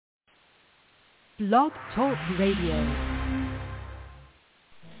Blog Talk Radio.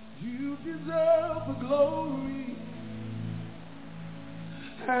 You deserve the glory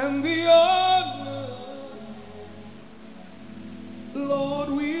and the honor. Lord,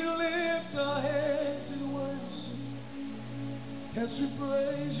 we lift our hands in worship as we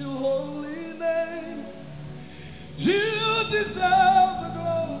praise your holy name. You deserve the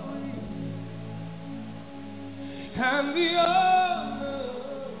glory and the honor.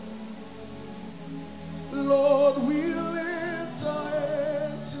 Lord, we lift our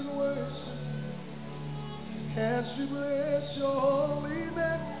hands in worship as we bless your holy name.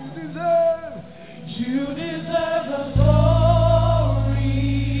 You deserve the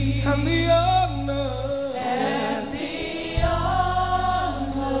glory and the honor.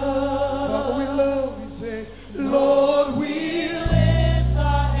 Father, we love you. Say, Lord, we lift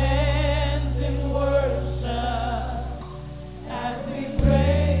our hands in worship as we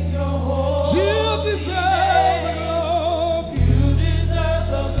praise your holy name. You deserve the glory. You deserve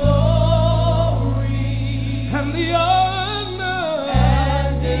the glory and the honor.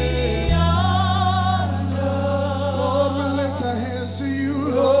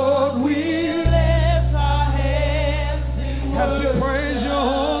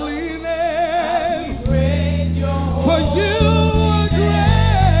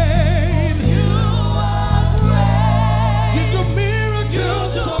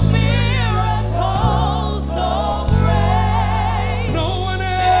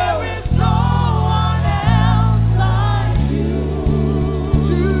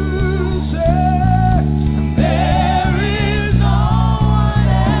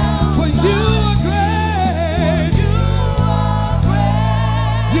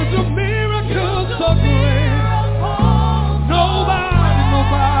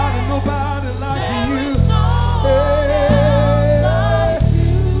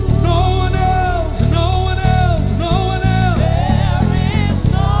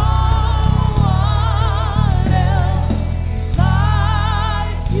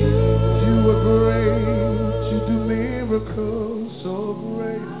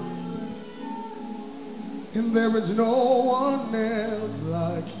 There is no one else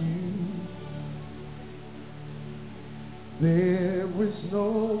like you. There is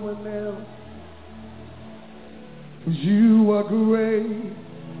no one else. 'Cause you are great.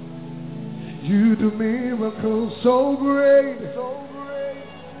 You do miracles so great.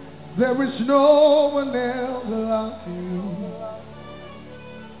 There is no one else like you.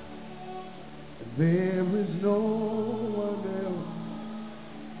 There is no one else.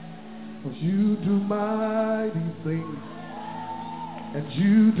 'Cause you do mighty things, and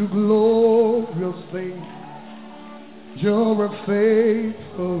you do glorious things. You're a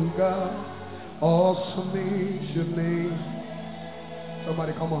faithful God. Awesome is your name.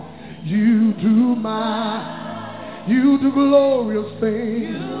 Somebody come on. You do glorious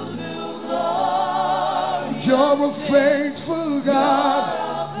things. You're a faithful God.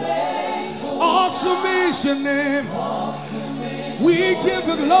 Awesome is your name. We give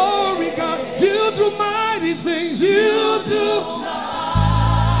the glory, God. You do mighty things. You do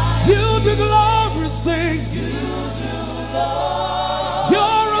glorious things.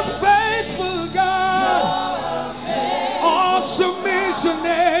 You're a faithful God. Awesome is your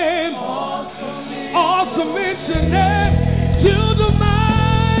name. Awesome is your name. You do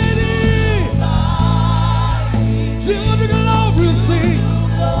mighty. You do glorious things.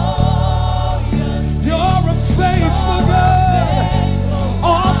 You're a faithful God.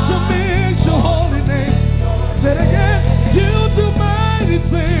 Awesome is your holy name. Say it again. You do mighty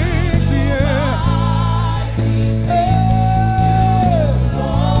things, yeah.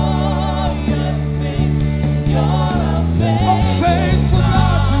 A faithful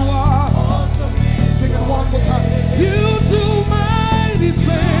God you are. Sing it one more time. You do mighty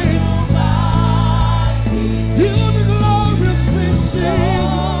things. You do glorious things,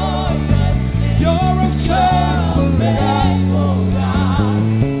 Jesus. You're a faithful God.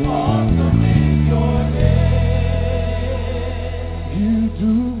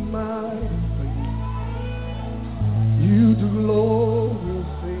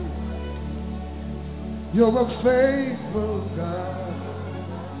 You're a faithful God.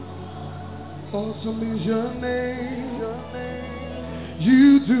 Awesome is your name.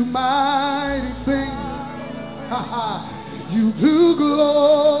 You do mighty things. You do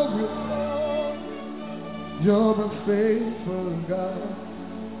glorious. You're a faithful God.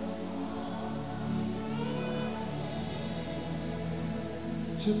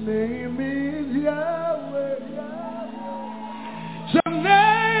 Your name is Yahweh. Your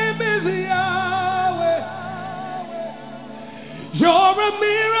name is Yahweh. You're a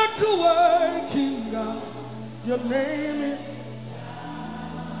miracle working Your name is.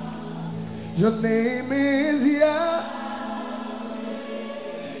 Your name is Yah.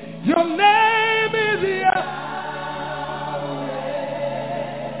 Your name is Yah.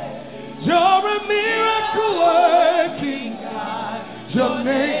 You're a miracle working God. Your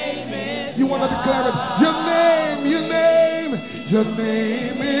name is. You want to declare it? Your name, your name, your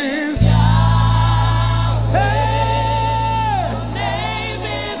name is Yah. Hey. Your name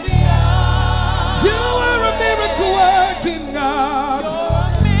is Yah. You are a miracle working God.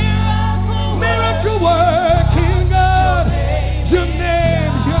 Miracle working God. Your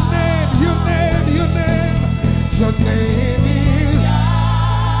name, your name, your name, your name. Your name is Yahweh.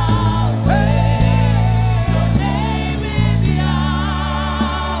 Your name is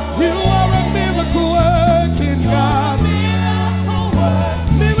Yahweh. You are a miracle working God.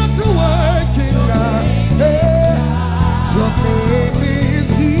 Miracle working God. Hey. Your name is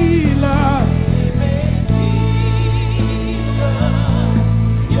Healer.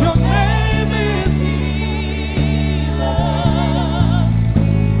 Your name is Healer.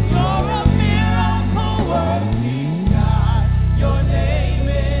 You're a miracle working God. Your name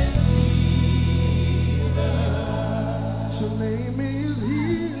is Healer. Your name is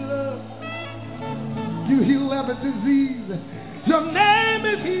Healer. You heal every disease. Your name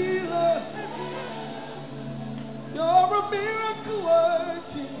is Healer. You're a miracle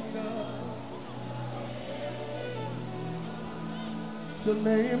working God. Your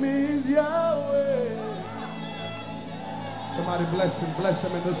name is Yahweh. Somebody bless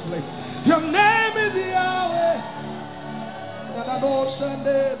him in this place. Your name is Yahweh.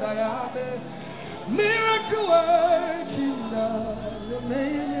 Miracle working God. Your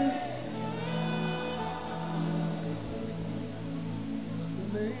name is. Your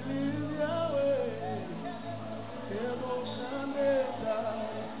name is Yahweh.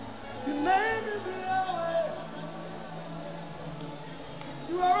 Your name is Yahweh.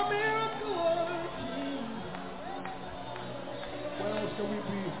 You are a miracle working. Where else can we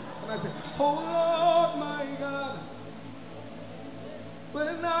be? And I say, oh Lord my God,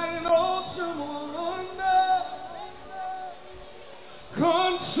 when I in awesome wonder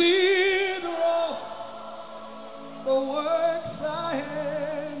consider all the works thy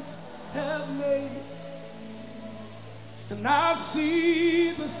hands have made, and I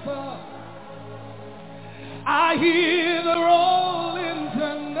see the stars, I hear the rolling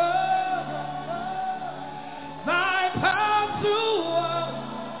thunder, thy power throughout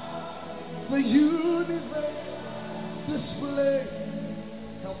the universe display.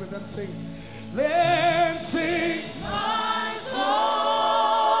 Help me then sing. Then sing my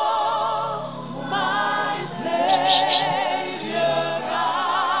soul, my Savior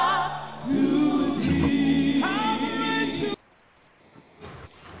God, to thee.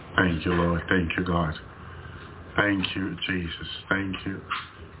 Thank you, Lord. Thank you, God. Thank you, Jesus. Thank you,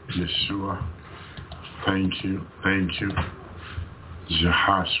 Yeshua. Thank you. Thank you,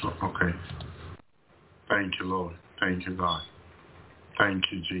 Jehoshua. Okay. Thank you, Lord. Thank you, God. Thank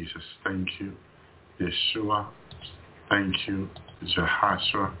you, Jesus. Thank you, Yeshua. Thank you,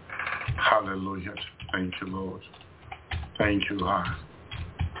 Jehoshua. Hallelujah. Thank you, Lord. Thank you, God.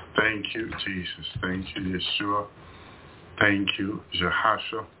 Thank you, Jesus. Thank you, Yeshua. Thank you,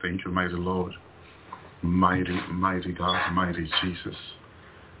 Jehoshua. Thank you, mighty Lord. Mighty, mighty God, mighty Jesus.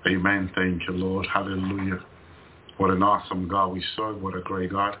 Amen. Thank you, Lord. Hallelujah. What an awesome God we serve. What a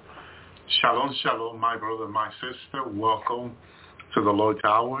great God. Shalom, shalom, my brother, my sister. Welcome to the Lord's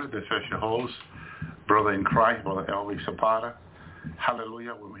Hour. This is your host, brother in Christ, brother Elvis Zapata.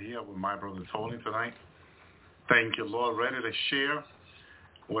 Hallelujah. We're here with my brother Tony tonight. Thank you, Lord. Ready to share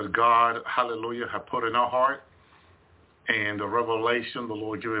what God, hallelujah, have put in our heart and the revelation the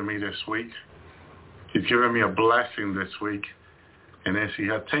Lord given me this week. He's given me a blessing this week. And as he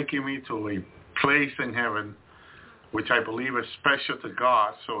had taken me to a place in heaven, which I believe is special to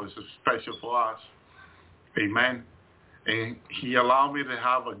God, so it's special for us. Amen. And he allowed me to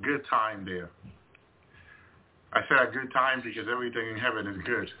have a good time there. I say a good time because everything in heaven is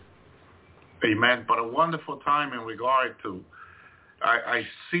good. Amen. But a wonderful time in regard to I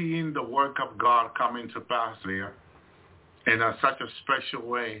seen the work of God coming to pass there in such a special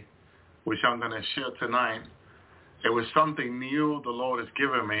way, which I'm going to share tonight. It was something new the Lord has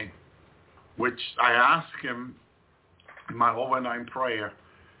given me, which I asked him in my overnight prayer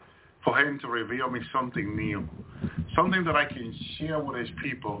for him to reveal me something new, something that I can share with his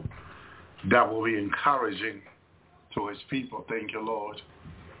people that will be encouraging to his people. Thank you, Lord.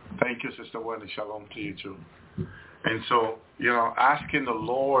 Thank you, Sister Wendy. Shalom to you too. And so, asking the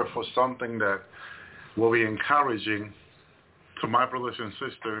Lord for something that will be encouraging to my brothers and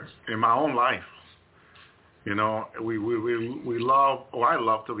sisters in my own life. You know, we love, I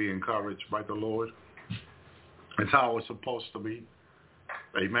love to be encouraged by the Lord. It's how it's supposed to be.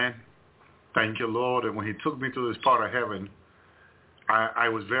 Amen. Thank you, Lord. And when he took me to this part of heaven, I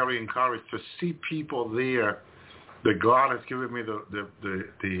was very encouraged to see people there that God has given me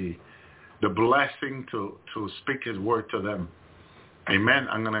the blessing to speak his word to them. Amen.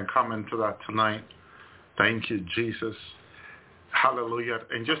 I'm going to come into that tonight. Thank you, Jesus. Hallelujah.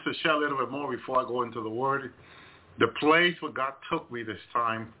 And just to share a little bit more before I go into the word, the place where God took me this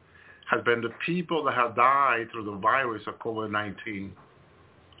time has been the people that have died through the virus of COVID-19.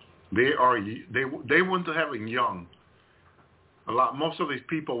 They went to heaven young. Most of these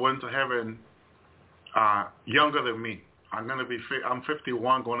people went to heaven younger than me. I'm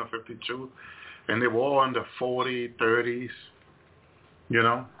 51, going to 52, and they were all in the 40s, 30s. You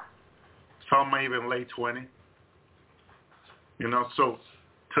know, some may even late 20. You know, so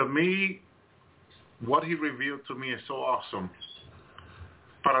to me, what he revealed to me is so awesome.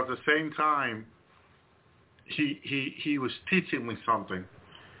 But at the same time, he was teaching me something,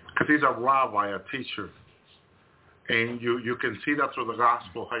 because he's a rabbi, a teacher. And you can see that through the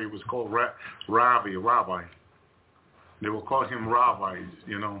gospel, how he was called rabbi. They will call him rabbis,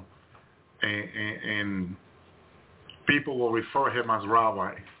 you know. And people will refer him as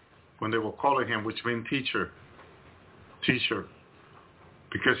rabbi when they were calling him, which means teacher.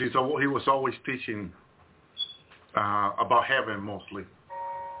 Because he was always teaching about heaven mostly,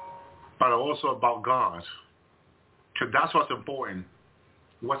 but also about God. Because that's what's important.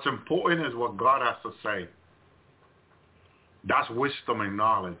 What's important is what God has to say. That's wisdom and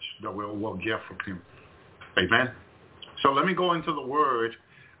knowledge that we'll get from him. Amen. So let me go into the word.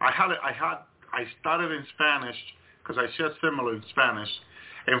 I started in Spanish because I shared similar in Spanish.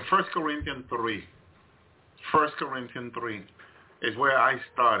 In 1 Corinthians 3. 1 Corinthians 3 is where I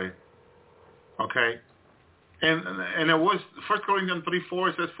started. Okay? And it was 1 Corinthians 3:4.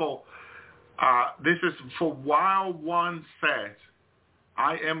 It says, this is for while one says,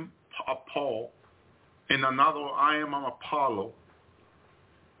 I am a Paul, and another, I am an Apollo.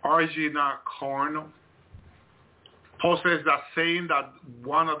 Are ye not carnal? Paul says that, saying that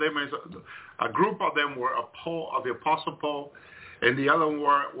one of them is, a group of them were of the Apostle Paul, and the other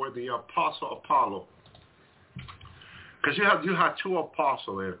were the Apostle Apollo. Because you had two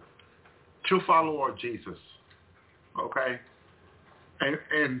apostles there, two followers of Jesus. Okay?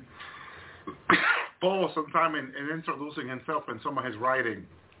 And Paul, sometime in introducing himself in some of his writing,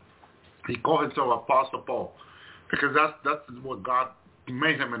 he called himself Apostle Paul, because that's what God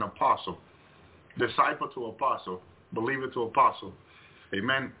made him, an apostle, disciple to apostle, believer to apostle.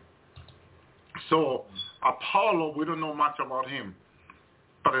 Amen. So Apollo, we don't know much about him,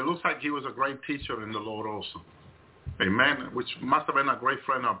 but it looks like he was a great teacher in the Lord also. Amen. Which must have been a great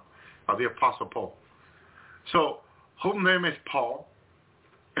friend of the Apostle Paul. So whose name is Paul,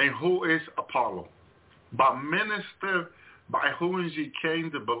 and who is Apollo? But minister by whom ye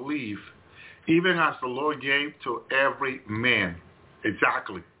came to believe, even as the Lord gave to every man.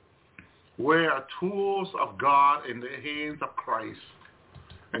 Exactly. We are tools of God in the hands of Christ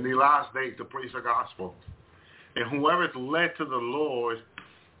in the last days to preach the gospel. And whoever is led to the Lord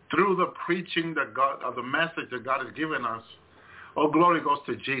through the preaching of the message that God has given us, all glory goes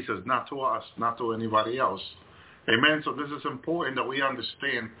to Jesus, not to us, not to anybody else. Amen. So this is important that we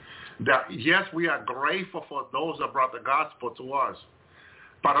understand that, yes, we are grateful for those that brought the gospel to us,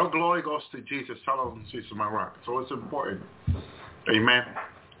 but all glory goes to Jesus. Shalom, Jesus, my rock. So it's important, amen,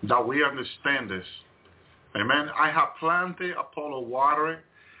 that we understand this. Amen. I have planted, Apollo watered,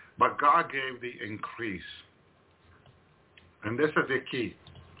 but God gave the increase. And this is the key.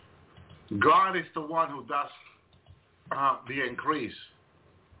 God is the one who does the increase.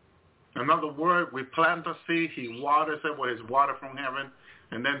 In other words, we plant a seed, he waters it with his water from heaven,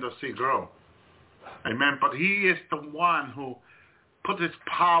 and then the seed grows. Amen. But he is the one who put his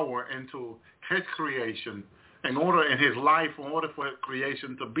power into his creation in his life, in order for his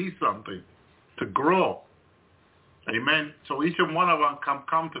creation to be something, to grow. Amen. So each and one of us can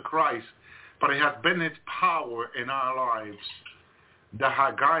come to Christ, but it has been his power in our lives that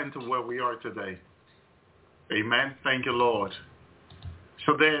has gotten to where we are today. Amen. Thank you, Lord.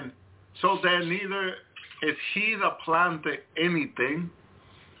 So then neither is he that planted anything,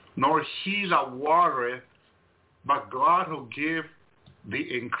 nor he that watereth, but God who gives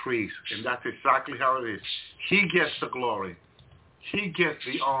the increase. And that's exactly how it is. He gets the glory. He gets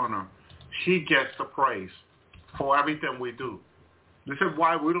the honor. He gets the praise for everything we do. This is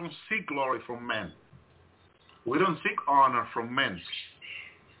why we don't seek glory from men. We don't seek honor from men.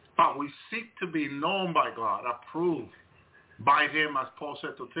 But we seek to be known by God, approved by him, as Paul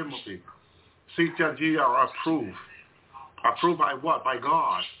said to Timothy. CTG are approved. Approved by what? By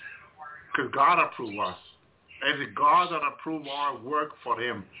God. Because God approved us. And it's God that approved our work for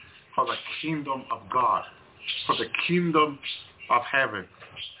him, for the kingdom of God, for the kingdom of heaven.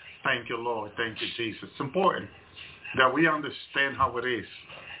 Thank you, Lord. Thank you, Jesus. It's important that we understand how it is.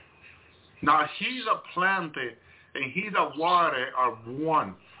 Now, he that planted and he that watered are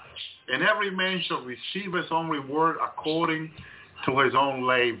one. And every man shall receive his own reward according to his own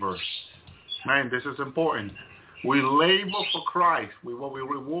labor. Man, this is important. We labor for Christ. We will be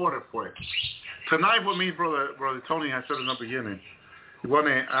rewarded for it. Tonight with me, Brother Tony, I said in the beginning. You want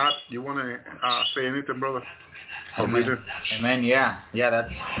to say anything, brother? Amen. Yeah.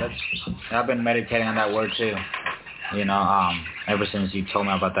 That's. I've been meditating on that word too. Ever since you told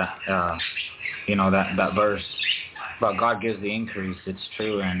me about that, that verse. But God gives the increase. It's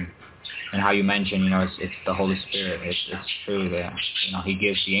true, and how you mentioned, it's the Holy Spirit. It's true that He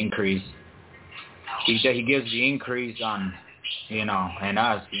gives the increase. He gives the increase on, and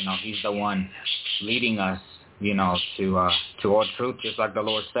us. He's the one leading us, to all truth, just like the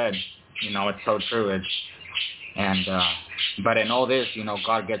Lord said. It's so true. But in all this,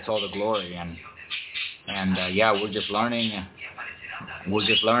 God gets all the glory, and we're just learning. We're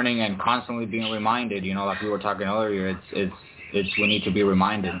just learning and constantly being reminded, like we were talking earlier. It's we need to be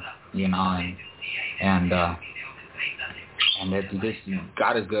reminded, and this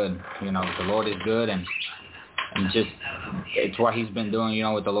God is good, the Lord is good, and just it's what He's been doing,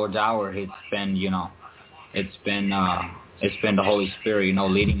 with the Lord's hour. It's been the Holy Spirit,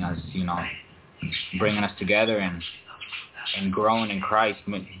 leading us, bringing us together and growing in Christ.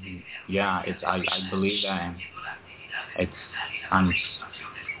 I believe that, and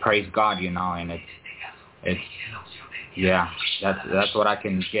praise God, and that's what I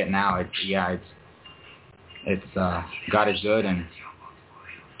can get now. It's God is good, and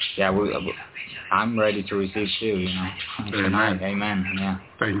I'm ready to receive too, Amen. Amen. Yeah.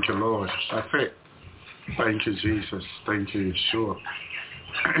 Thank you, Lord. That's it. Thank you, Jesus. Thank you, Yeshua.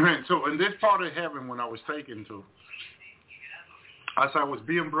 Amen. So in this part of heaven, when I was taken to, as I was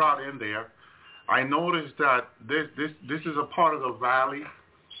being brought in there, I noticed that this is a part of the valley,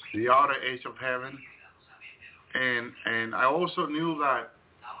 the outer edge of heaven, and I also knew that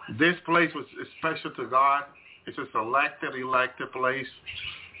this place was special to God. It's a selected, elected place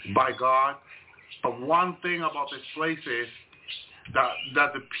by God. But one thing about this place is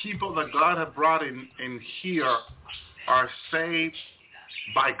that the people that God had brought in here are saved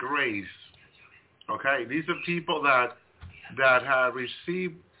by grace. Okay, these are people that have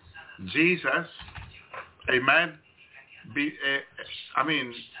received Jesus. Amen.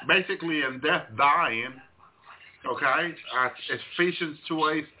 Basically in death, dying. Okay, as Ephesians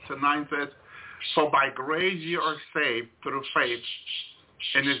 2:8-9 says, "For by grace you are saved through faith,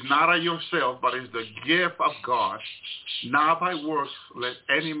 and it's not of yourself, but it's the gift of God, not by works, let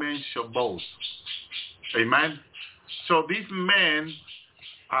any man shall boast." Amen. So these men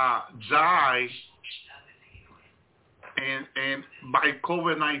die and by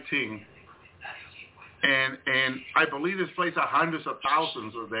COVID-19, and I believe this place are hundreds of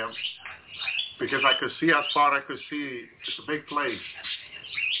thousands of them, because I could see as far as I could see. It's a big place,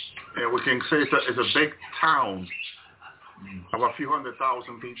 and we can say it's a big town of a few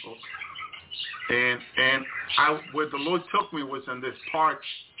 100,000 people. And where the Lord took me was in this part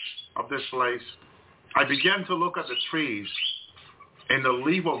of this place. I began to look at the trees, and the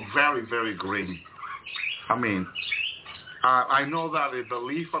leaves were very, very green. I know that if the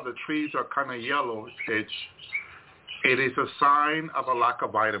leaf of the trees are kind of yellow, it is a sign of a lack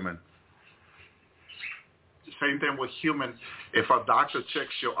of vitamin. Same thing with human. If a doctor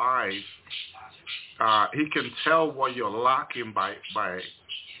checks your eyes, he can tell what you're lacking by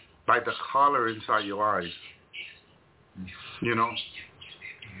the color inside your eyes.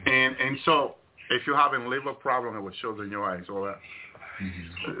 And so if you're having liver problem, it will show in your eyes. All that.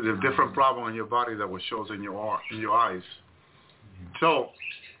 Mm-hmm. The different problem in your body that will show in your eyes. So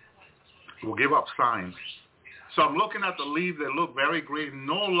we'll give up signs. So I'm looking at the leaves. They look very green.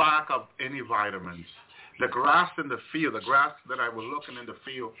 No lack of any vitamins. The grass in the field, the grass that I was looking in the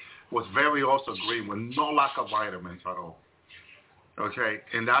field was very also green with no lack of vitamins at all. Okay,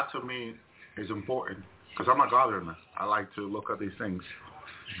 and that to me is important because I'm a gardener. I like to look at these things,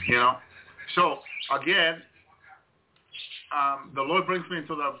 So again, the Lord brings me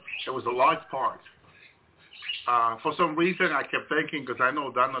into it was a large park. For some reason, I kept thinking, because I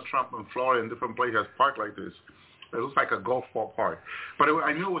know Donald Trump in Florida and different places has park like this. It looks like a golf ball park. But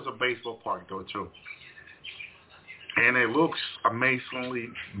I knew it was a baseball park, though, too. And it looks amazingly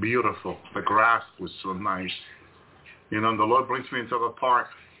beautiful. The grass was so nice. The Lord brings me into the park.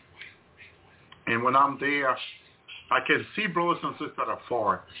 And when I'm there, I can see brothers and sisters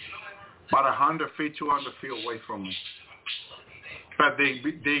afar, about 100 feet, 200 feet away from me. But they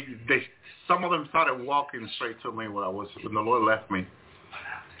some of them started walking straight to me when the Lord left me.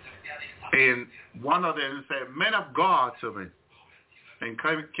 And one of them said, "Men of God," to me, and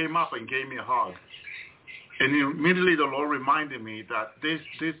came up and gave me a hug. And immediately the Lord reminded me that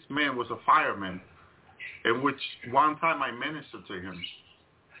this man was a fireman, in which one time I ministered to him.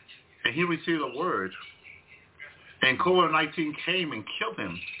 And he received a word. And COVID-19 came and killed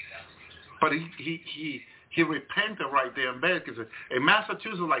him. But he repented right there in bed, because in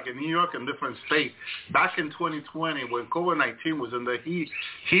Massachusetts, like in New York and different states, back in 2020, when COVID-19 was in the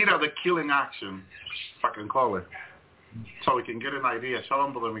heat of the killing action, if I can call it, so we can get an idea.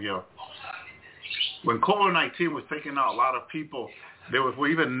 Shalom, Brother Miguel. When COVID-19 was taking out a lot of people, there were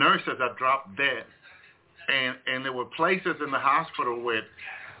even nurses that dropped dead. And there were places in the hospital where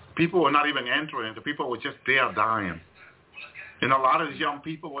people were not even entering. The people were just there dying. And a lot of these young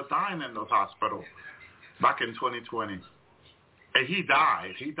people were dying in those hospitals back in 2020. And he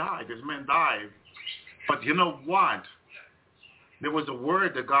died. This man died. But you know what? There was a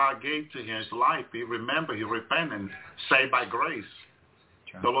word that God gave to him in his life. He remembered, he repented, saved by grace.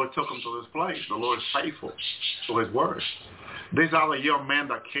 The Lord took him to this place. The Lord is faithful to his word. These other young men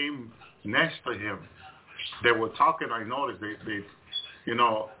that came next to him, they were talking. I noticed they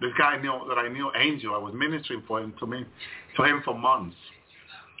this guy I knew, Angel. I was ministering to him for months.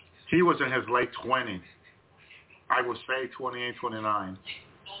 He was in his late 20s. I would say 28, 29.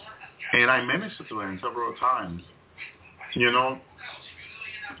 And I ministered to him several times,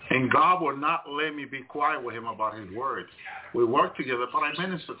 And God would not let me be quiet with him about his word. We worked together, but I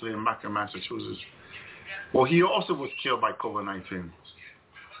ministered to him back in Massachusetts. Well, he also was killed by COVID-19.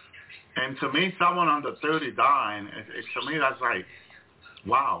 And to me, someone under 30 dying, to me, that's like,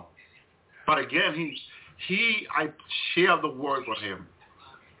 wow. But again, I shared the word with him.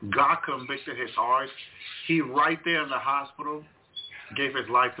 God convicted his heart. He, right there in the hospital, gave his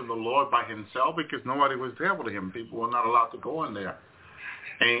life to the Lord by himself, because nobody was there with him. People were not allowed to go in there.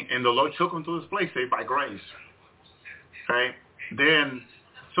 And the Lord took him to this place, saved by grace. Okay? Then,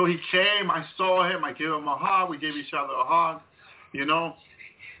 so he came, I saw him, I gave him a hug, we gave each other a hug,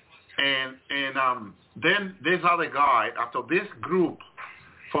 And then this other guy, after this group,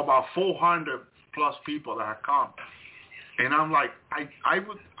 for about 400 plus people that had come, and I'm like,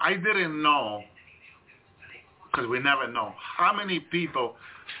 I didn't know, because we never know, how many people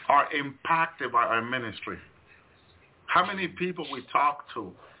are impacted by our ministry. How many people we talk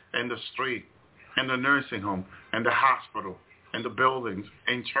to in the street, in the nursing home, in the hospital, in the buildings,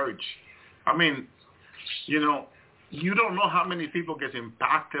 in church. I mean, you don't know how many people get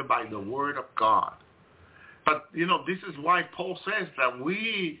impacted by the word of God. But, this is why Paul says that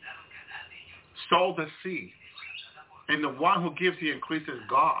we sow the seed. And the one who gives the increase is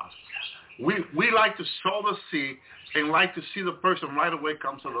God. We like to sow the seed and like to see the person right away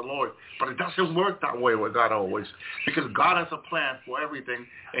come to the Lord. But it doesn't work that way with God always. Because God has a plan for everything,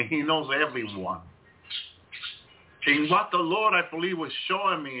 and he knows everyone. And what the Lord, I believe, was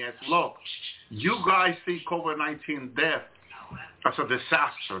showing me is, look, you guys see COVID-19 death as a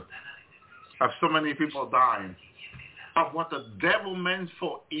disaster, of so many people dying. Of what the devil meant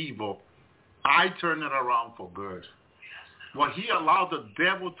for evil, I turn it around for good. What he allowed the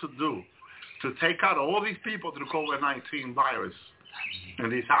devil to do, to take out all these people through COVID-19 virus in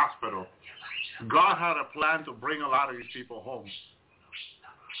these hospitals, God had a plan to bring a lot of these people home.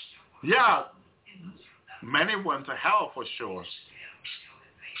 Yeah, many went to hell for sure,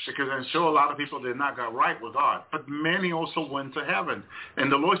 because I'm sure a lot of people did not get right with God. But many also went to heaven.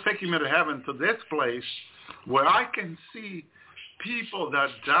 And the Lord's taking me to heaven, to this place where I can see people that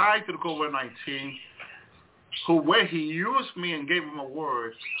died through COVID-19, where he used me and gave them a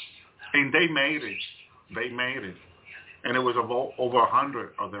word, and they made it. They made it. And it was over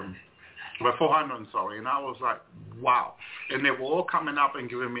 100 of them. Over 400, I'm sorry. And I was like, wow. And they were all coming up and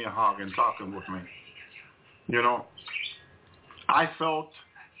giving me a hug and talking with me. I felt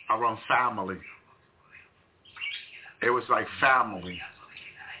around family. It was like family.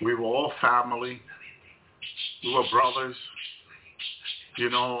 We were all family. We were brothers,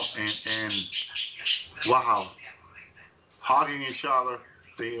 and wow, hugging each other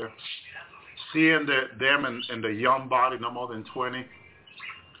there, seeing them and the young body, no more than 20,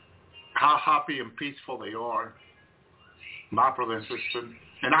 how happy and peaceful they are, my brother and sister.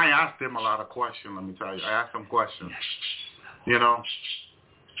 And I asked them a lot of questions, let me tell you. I asked them questions,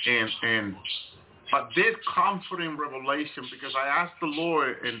 but this comforting revelation, because I asked the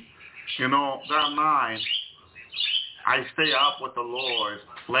Lord, and, that night, I stay up with the Lord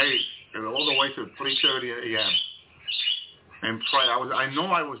late and all the way to 3:30 a.m. and pray. I know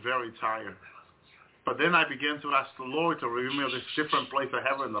I was very tired. But then I began to ask the Lord to reveal me this different place of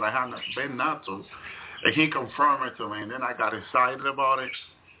heaven that I hadn't been not to. And he confirmed it to me. And then I got excited about it.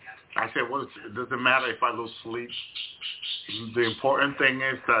 I said, well, it doesn't matter if I lose sleep. The important thing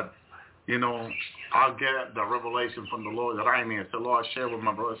is that, you know, I'll get the revelation from the Lord that I need. So Lord, share with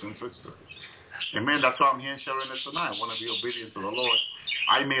my brothers and sisters. Amen. That's why I'm here sharing this tonight. I want to be obedient to the Lord.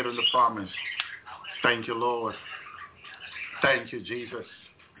 I made him the promise. Thank you, Lord. Thank you, Jesus.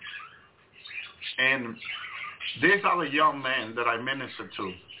 And these are the young men that I ministered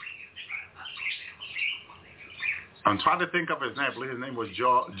to. I'm trying to think of his name. I believe his name was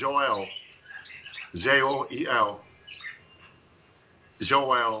Joel. Joel.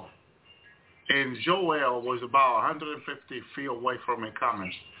 Joel. And Joel was about 150 feet away from me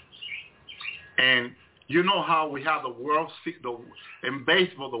coming. And you know how we have in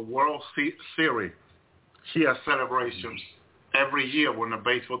baseball, the World Series. Here celebrations every year when the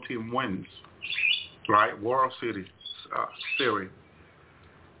baseball team wins. Right, World Series.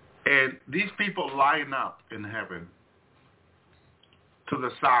 And these people line up in heaven to the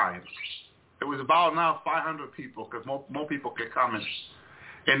side. It was about now 500 people because more people could come in.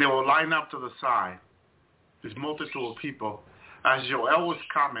 And they will line up to the side. This multitude of people. As Joel was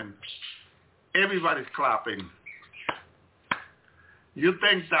coming, everybody's clapping. You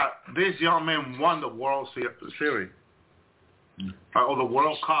think that this young man won the World Series? Or the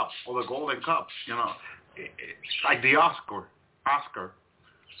World Cup, or the Golden Cup, you know, like the Oscar.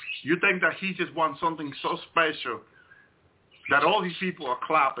 You think that he just won something so special that all these people are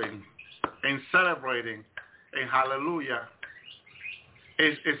clapping and celebrating and hallelujah.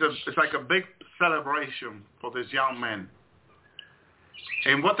 It's like a big celebration for this young man.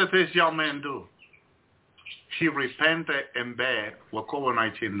 And what did this young man do? He repented in bed with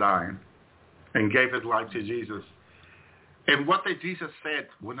COVID-19 dying and gave his life to Jesus. And what did Jesus said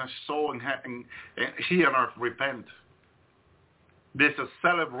when a soul in heaven, he and earth repent? There's a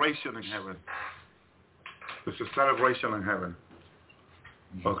celebration in heaven. There's a celebration in heaven.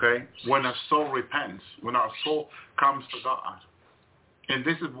 Okay? When a soul repents, when our soul comes to God. And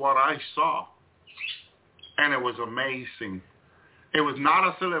this is what I saw. And it was amazing. It was not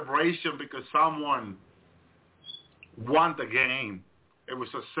a celebration because someone won the game. It was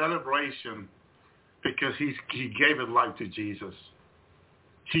a celebration because he gave his life to Jesus.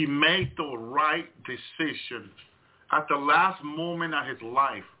 He made the right decision. At the last moment of his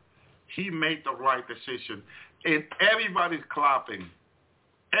life, he made the right decision. And everybody's clapping.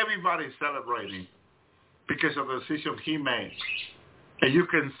 Everybody's celebrating because of the decision he made. And you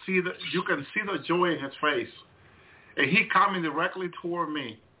can see the joy in his face. And he coming directly toward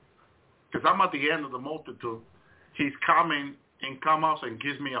me because I'm at the end of the multitude. He's coming and comes out and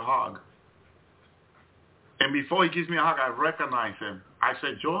gives me a hug. And before he gives me a hug, I recognize him. I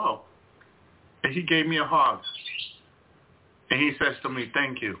said, Joel. And he gave me a hug. And he says to me,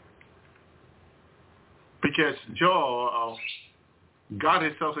 thank you. Because Joel got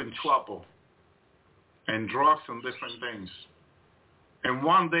himself in trouble and drugs and different things. And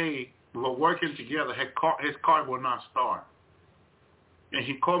one day, we were working together. His car would not start. And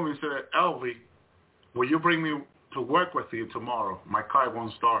he called me and said, Elvie, will you bring me to work with you tomorrow? My car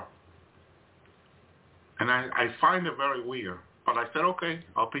won't start. And I find it very weird. But I said, okay,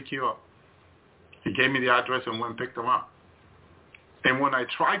 I'll pick you up. He gave me the address and went and picked him up. And when I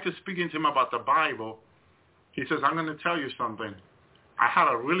tried to speak to him about the Bible, he says, I'm going to tell you something. I had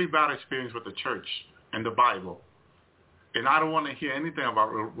a really bad experience with the church and the Bible. And I don't want to hear anything about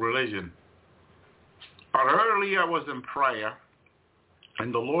religion. But earlier I was in prayer,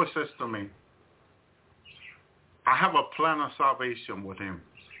 and the Lord says to me, I have a plan of salvation with him.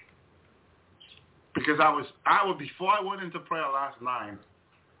 Because I was before I went into prayer last night,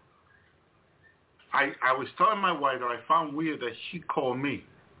 I was telling my wife that I found weird that he called me.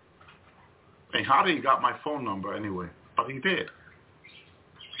 And how did he got my phone number anyway? But he did.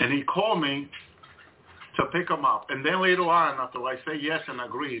 And he called me to pick him up. And then later on, after I said yes and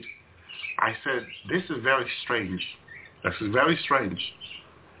agreed, I said, this is very strange. This is very strange.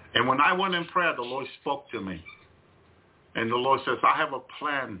 And when I went in prayer, the Lord spoke to me. And the Lord says, I have a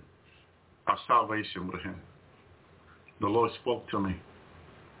plan of salvation with him. The Lord spoke to me.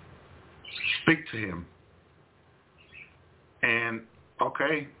 Speak to him. And,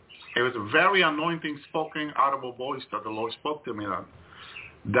 okay, it was a very anointing spoken audible voice that the Lord spoke to me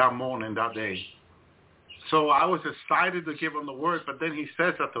that morning, that day. So I was excited to give him the word, but then he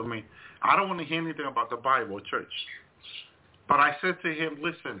says that to me, I don't want to hear anything about the Bible or church. But I said to him,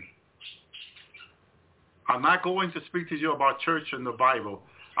 listen, I'm not going to speak to you about church and the Bible.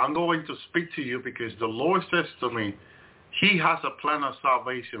 I'm going to speak to you because the Lord says to me, he has a plan of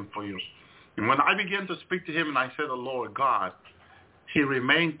salvation for you. And when I began to speak to him and I said, the Lord God, he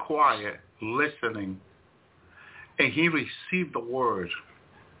remained quiet, listening, and he received the word.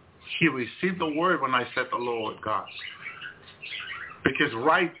 He received the word when I said the Lord God. Because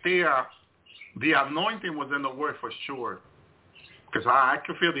right there, the anointing was in the word for sure. Because I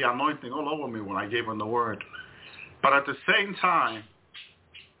could feel the anointing all over me when I gave him the word. But at the same time,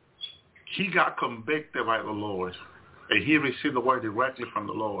 he got convicted by the Lord. And he received the word directly from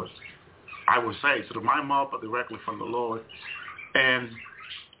the Lord. I would say, through my mouth, but directly from the Lord. And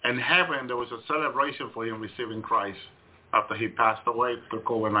in heaven, there was a celebration for him receiving Christ after he passed away through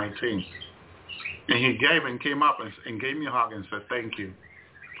COVID-19. And he came up and gave me a hug and said, thank you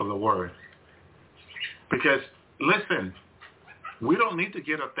for the word. Because, listen, we don't need to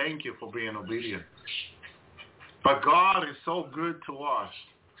get a thank you for being obedient. But God is so good to us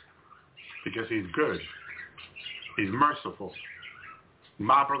because he's good. He's merciful.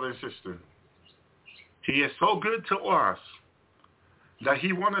 My brother and sister, he is so good to us that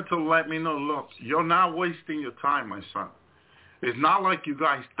he wanted to let me know, look, you're not wasting your time, my son. It's not like you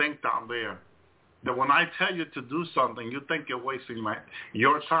guys think down there that when I tell you to do something, you think you're wasting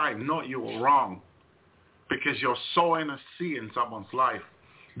your time. No, you were wrong. Because you're sowing a seed in someone's life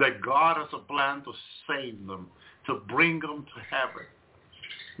that God has a plan to save them, to bring them to heaven.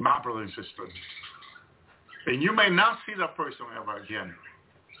 My brother and sister. And you may not see that person ever again.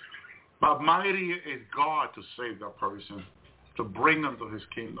 But mighty is God to save that person, to bring them to his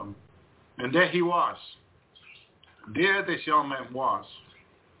kingdom. And there he was. There this young man was.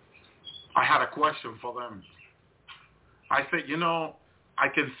 I had a question for them. I said, I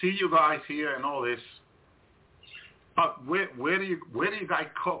can see you guys here and all this. But where do you guys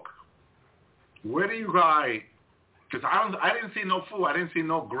cook? Where do you guys? Because I didn't see no food. I didn't see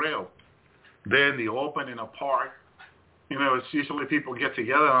no grill. There in the open in a park, it's usually people get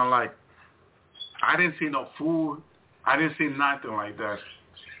together and I'm like, I didn't see no food. I didn't see nothing like that.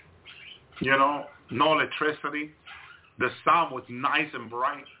 No electricity. The sun was nice and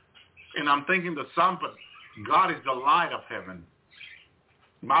bright, and I'm thinking the sun, but God is the light of heaven,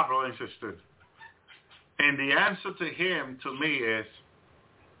 my brother and sister. And the answer to him, to me, is,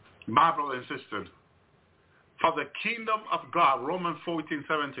 my brother and sister, for the kingdom of God, Romans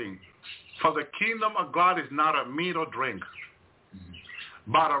 14:17, for the kingdom of God is not a meat or drink,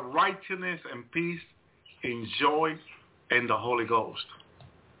 but a righteousness and peace and joy in the Holy Ghost.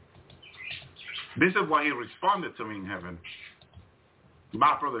 This is why he responded to me in heaven,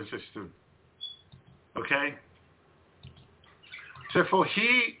 my brother and sister. Okay? So for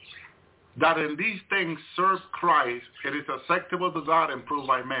he that in these things serves Christ, it is acceptable to God and proved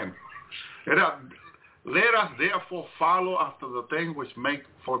by men. Let us therefore follow after the thing which make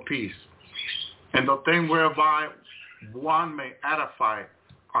for peace, and the thing whereby one may edify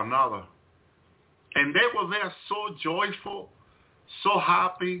another. And they were there so joyful, so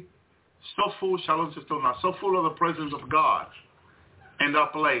happy, so full, Shalom, sister, so full of the presence of God in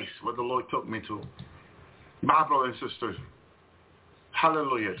that place where the Lord took me to. My brothers and sisters,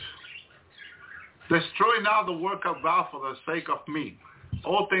 hallelujah. Destroy now the work of God for the sake of me.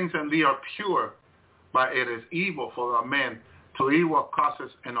 All things in thee are pure, but it is evil for a man to eat what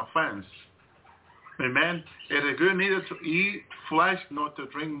causes an offense. Amen. It is good neither to eat flesh, nor to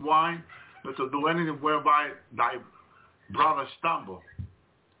drink wine, nor to do anything whereby thy brother stumble.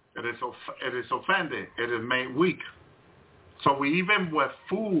 It is offended. It is made weak. So even with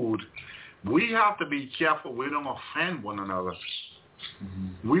food, we have to be careful we don't offend one another.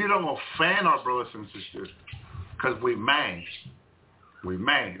 Mm-hmm. We don't offend our brothers and sisters because we may. We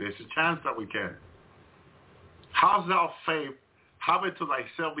may. There's a chance that we can. How's thou faith? Have it to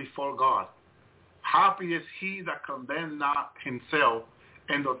thyself before God. Happy is he that condemns not himself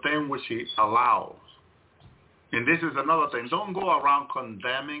in the thing which he allows. And this is another thing. Don't go around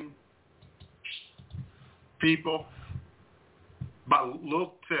condemning people, but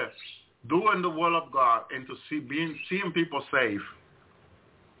look to doing the will of God and to seeing people saved.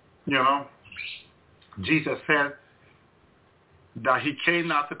 Jesus said that he came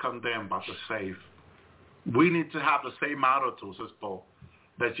not to condemn, but to save. We need to have the same attitude, says Paul,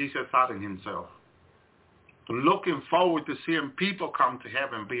 that Jesus had in himself. Looking forward to seeing people come to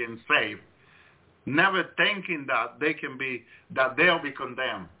heaven being saved, never thinking that they'll be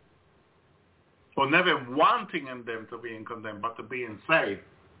condemned, or never wanting in them to be condemned, but to be saved.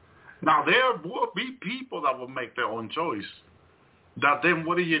 Now there will be people that will make their own choice. That then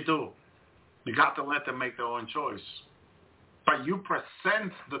what do? You got to let them make their own choice. But you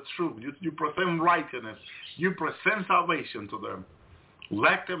present the truth. You present righteousness. You present salvation to them.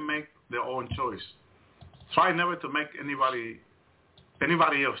 Let them make their own choice. Try never to make anybody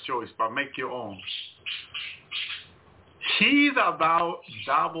else's choice, but make your own. He that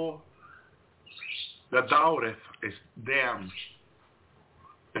doubteth is damned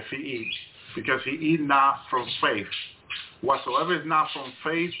if he eat, because he eat not from faith. Whatsoever is not from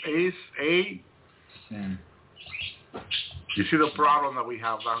faith is a sin. You see the problem that we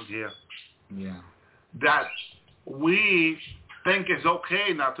have down here? Yeah. That we think it's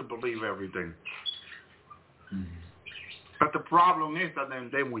okay not to believe everything. Mm-hmm. But the problem is that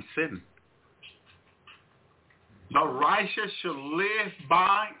then we sin. The righteous shall live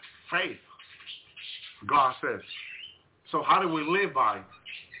by faith, God says. So how do we live by?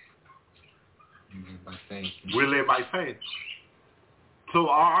 By faith. We live by faith. So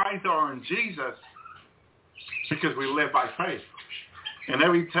our eyes are on Jesus because we live by faith. And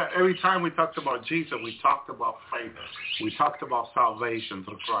every time we talked about Jesus, we talked about faith. We talked about salvation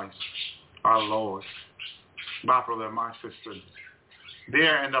through Christ, our Lord. My brother, my sister.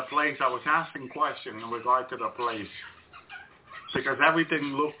 There in the place, I was asking questions in regard to the place. Because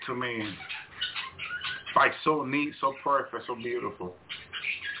everything looked to me like so neat, so perfect, so beautiful.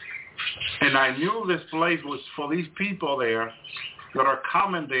 And I knew this place was for these people there that are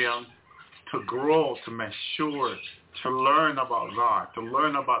coming there to grow, to mature, to learn about God, to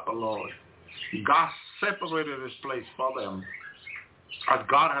learn about the Lord. God separated this place for them, as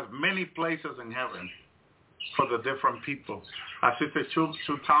God has many places in heaven for the different people. As Sister Chu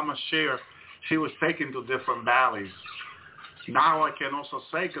Thomas shared, she was taken to different valleys. Now I can also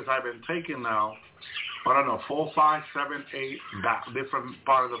say, because I've been taken now, 4, 5, 7, 8 different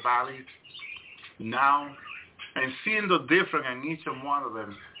part of the valleys now, and seeing the difference in each and one of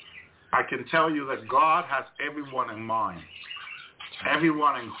them, I can tell you that God has everyone in mind,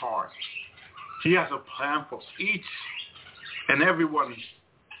 everyone in heart. He has a plan for each and everyone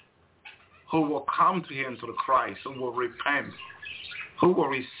who will come to him through Christ, who will repent, who will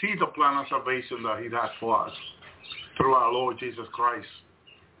receive the plan of salvation that he has for us through our Lord Jesus Christ.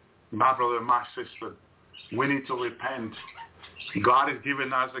 My brother and my sister, we need to repent. God has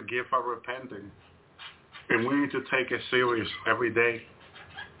given us a gift of repenting, and we need to take it serious every day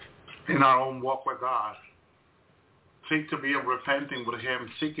in our own walk with God. Seek to be repenting with him,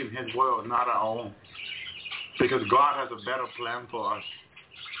 seeking his will, not our own. Because God has a better plan for us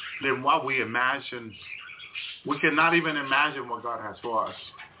than what we imagine. We cannot even imagine what God has for us.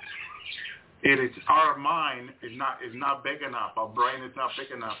 It is our mind is not big enough. Our brain is not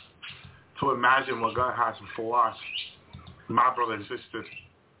big enough to imagine what God has for us. My brother and sister,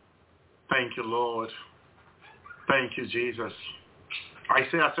 thank you, Lord. Thank you, Jesus.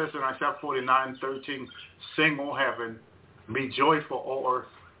 Isaiah says in Isaiah 49:13, sing, O heaven, be joyful, O earth,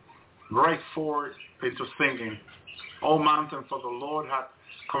 break forth into singing, O mountain, for the Lord hath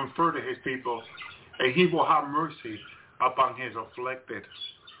comforted his people, and he will have mercy upon his afflicted.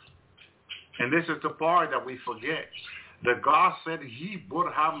 And this is the part that we forget, that God said he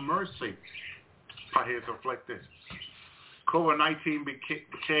would have mercy for his afflicted. COVID-19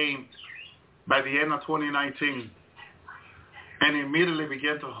 became, by the end of 2019, and immediately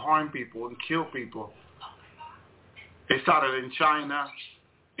began to harm people and kill people. It started in China,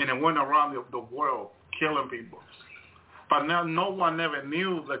 and it went around the world, killing people. But now no one ever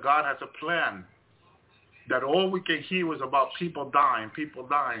knew that God has a plan. That all we can hear was about people dying.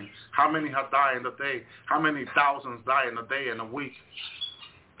 How many have died in a day? How many thousands die in a day and a week?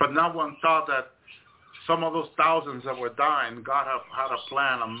 But no one thought that some of those thousands that were dying, God had a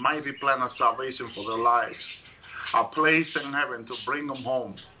plan, a mighty plan of salvation for their lives. A place in heaven to bring them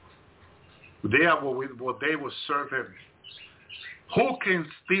home. There where they will serve him. Who can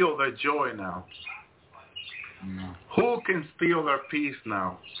steal their joy now? No. Who can steal their peace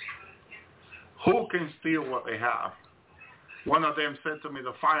now? Who can steal what they have? One of them said to me,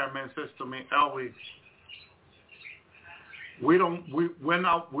 the fireman says to me, Elwie, we don't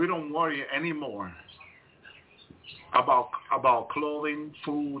worry anymore about clothing,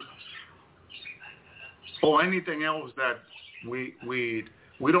 food, or anything else that we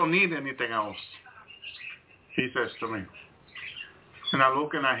don't need anything else, he says to me. And I'm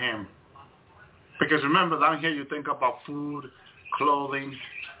looking at him. Because remember, down here you think about food, clothing,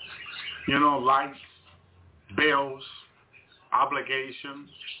 lights, bills, obligations,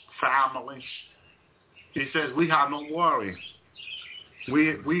 family. He says we have no worry.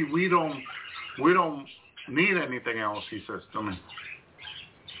 We don't need anything else, he says to me.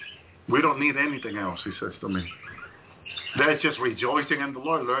 We don't need anything else, he says to me. They're just rejoicing in the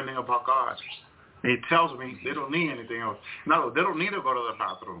Lord, learning about God. And he tells me they don't need anything else. No, they don't need to go to the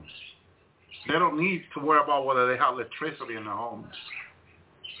bathroom. They don't need to worry about whether they have electricity in their homes.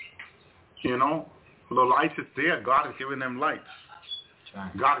 You know, the light is there. God is giving them lights.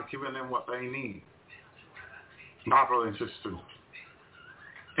 Right. God is giving them what they need. My brother and sister.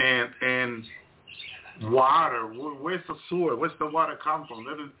 And water, where's the sewer? Where's the water come from?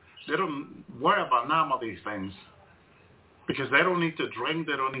 They don't worry about none of these things because they don't need to drink.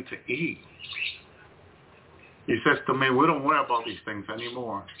 They don't need to eat. He says to me, we don't worry about these things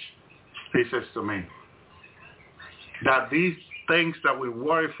anymore. He says to me that these things that we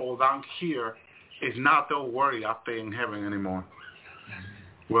worry for down here is not their worry up there in heaven anymore,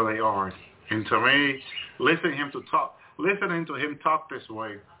 where they are. And to me, listening to him talk this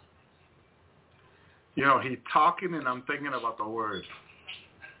way, you know, he's talking and I'm thinking about the word,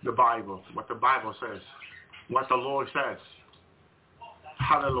 the Bible, what the Bible says, what the Lord says.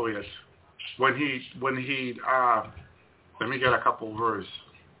 Hallelujah. When he let me get a couple verses.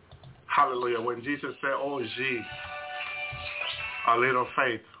 Hallelujah. When Jesus said, oh, ye, a little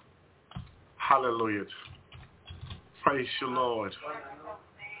faith. Hallelujah. Praise you, Lord.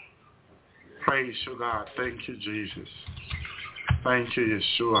 Praise you, God. Thank you, Jesus. Thank you,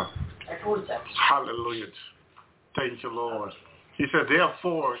 Yeshua. Hallelujah. Thank you, Lord. He said,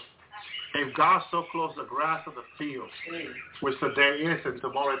 therefore, if God so clothes the grass of the field, which today is and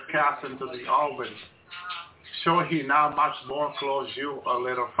tomorrow is cast into the oven, shall he now much more clothe you, a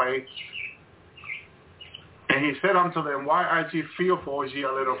little faith? And he said unto them, why are ye fearful, ye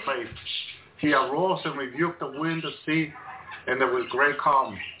a little faith? He arose and rebuked the wind, the sea, and there was great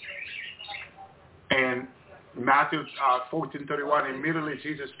calm. And Matthew 14:31, immediately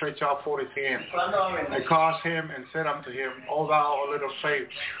Jesus stretched out forth his hand and called him and said unto him, O thou a little faith,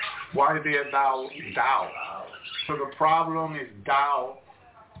 why didst thou doubt? So the problem is doubt.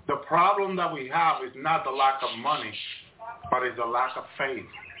 The problem that we have is not the lack of money, but it's the lack of faith.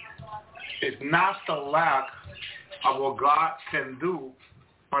 It's not the lack of what God can do,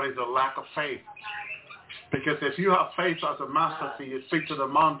 but it's the lack of faith. Because if you have faith as a mustard seed, you speak to the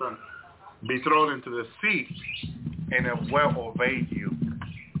mountain, be thrown into the sea, and it will obey you.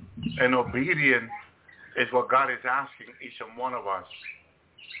 And obedience is what God is asking each and one of us.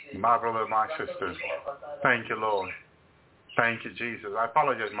 My brother, my sister. Thank you, Lord. Thank you, Jesus. I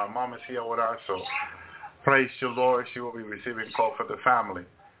apologize. My mom is here with us, so praise you, Lord. She will be receiving call for the family.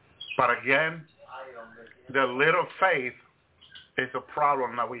 But again, the little faith is a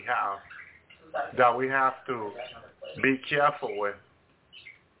problem that we have to be careful with.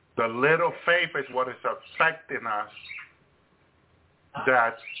 The little faith is what is affecting us,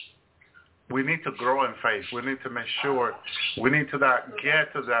 that we need to grow in faith. We need to make sure. We need to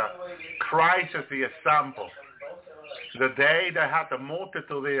get to the Christ as the example. The day they had the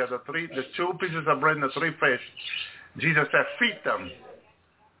multitude there, the 2 pieces of bread and the 3 fish, Jesus said, feed them.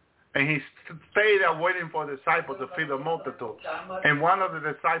 And he stayed there waiting for the disciples to feed the multitude. And one of the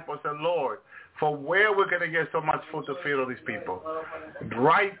disciples said, Lord, for where we're going to get so much food to feed all these people?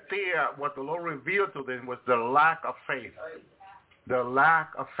 Right there, what the Lord revealed to them was the lack of faith. The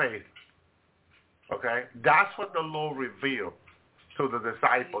lack of faith. Okay? That's what the Lord revealed to the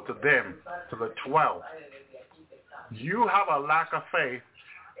disciples, to them, to the 12. You have a lack of faith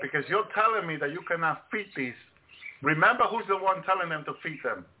because you're telling me that you cannot feed these. Remember who's the one telling them to feed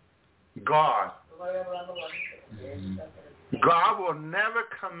them? God. God will never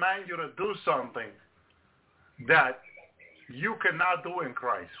command you to do something that you cannot do in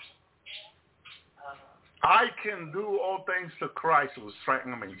Christ. I can do all things to Christ who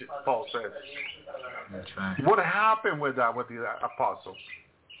strengthens me, Paul says. That's right. What happened with that with the apostles?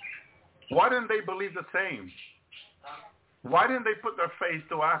 Why didn't they believe the same? Why didn't they put their faith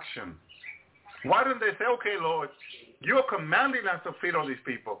to action? Why didn't they say, okay, Lord, you're commanding us to feed all these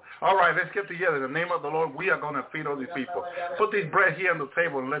people. All right, let's get together. In the name of the Lord, we are going to feed all these people. Put this bread here on the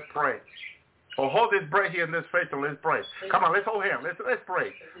table and let's pray. Or hold this bread here in this face and let's pray. Come on, let's hold hands. Let's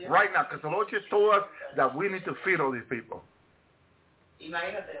pray right now, because the Lord just told us that we need to feed all these people.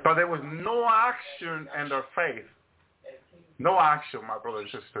 But there was no action in their faith. No action, my brother and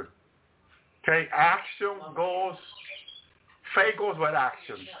sister. Okay, action goes, faith goes with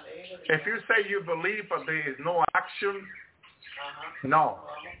action. If you say you believe but there is no action, no,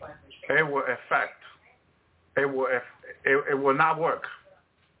 it will affect. It will not work.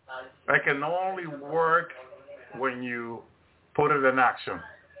 It can only work when you put it in action.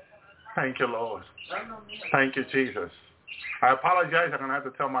 Thank you, Lord. Thank you, Jesus. I apologize. I'm going to have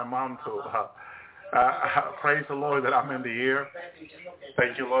to tell my mom to praise the Lord that I'm in the air.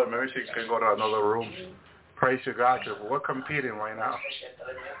 Thank you, Lord. Maybe she can go to another room. Praise you, God, because we're competing right now.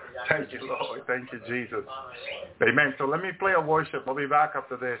 Thank you, Lord. Thank you, Jesus. Amen. So let me play a worship. We'll be back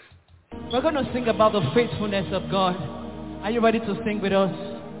after this. We're going to sing about the faithfulness of God. Are you ready to sing with us?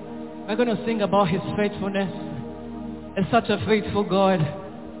 We're going to sing about his faithfulness. It's such a faithful God.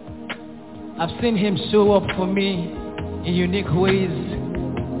 I've seen him show up for me in unique ways.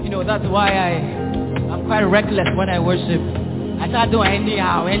 You know, that's why I'm quite reckless when I worship. I start doing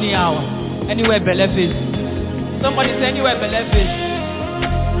anyhow, anywhere believe. Somebody say anywhere believe.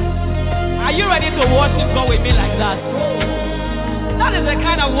 Are you ready to worship God with me like that? That is the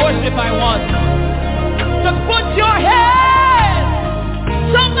kind of worship I want. Just put your hands.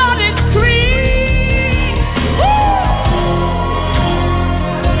 Somebody scream. Woo!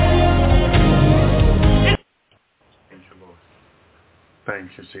 Thank you, Lord.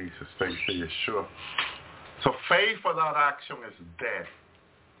 Thank you, Jesus. Thank you, Yeshua. So faith without action is dead.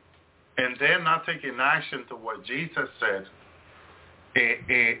 And then not taking action to what Jesus said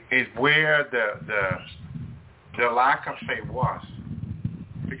is where the lack of faith was.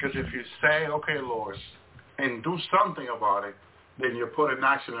 Because if you say, okay, Lord, and do something about it, then you put an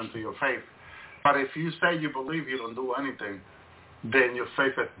action into your faith. But if you say you believe, you don't do anything, then your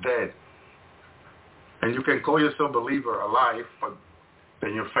faith is dead. And you can call yourself a believer alive, but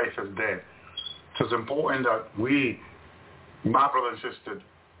then your faith is dead. So it's important that we, my brother and sister,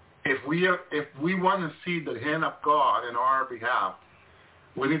 if we want to see the hand of God in our behalf,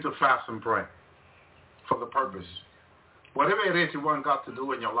 we need to fast and pray for the purpose. Whatever it is you want God to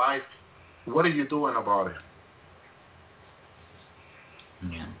do in your life, what are you doing about it?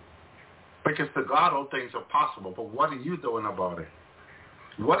 Yeah. Because to God all things are possible, but what are you doing about it?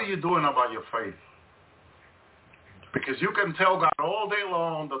 What are you doing about your faith? Because you can tell God all day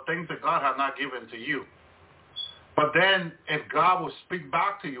long the things that God has not given to you. But then if God will speak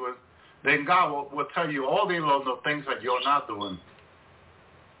back to you, then God will tell you all day long the things that you're not doing.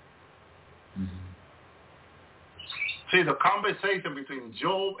 Mm-hmm. See, the conversation between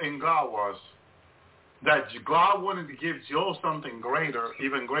Job and God was that God wanted to give Job something greater,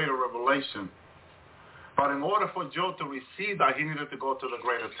 even greater revelation. But in order for Job to receive that, he needed to go to the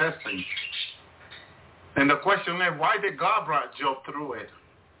greater testing. And the question is, why did God bring Job through it?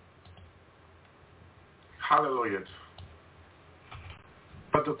 Hallelujah.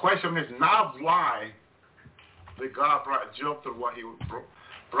 But the question is not why did God bring Job through what he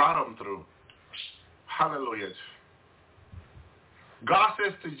brought him through. Hallelujah. God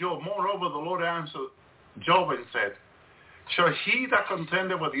says to Job, moreover, the Lord answered Job and said, shall he that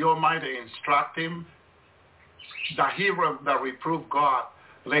contended with the Almighty instruct him, that he that reproved God,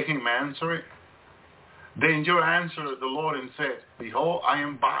 let him answer it? Then Job answered the Lord and said, behold, I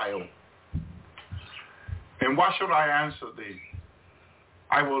am vile. And what should I answer thee?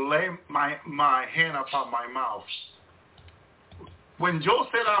 I will lay my hand upon my mouth. When Job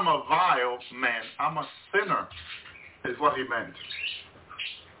said I'm a vile man, I'm a sinner, is what he meant.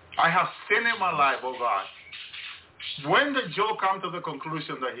 I have sinned in my life, oh God. When did Job come to the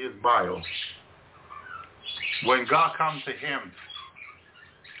conclusion that he is vile? When God comes to him.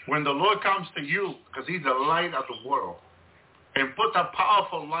 When the Lord comes to you, because he's the light of the world, and puts a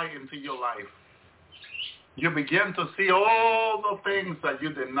powerful light into your life, you begin to see all the things that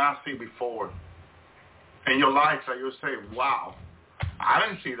you did not see before in your life, that you say, wow, I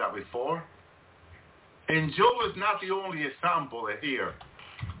didn't see that before. And Job is not the only example here.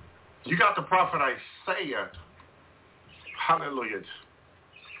 You got the prophet Isaiah. Hallelujah.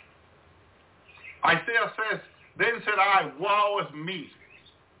 Isaiah says, then said I, woe is me,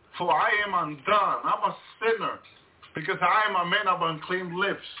 for I am undone. I'm a sinner, because I am a man of unclean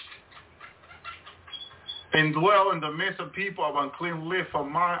lips, and dwell in the midst of people of unclean lips, for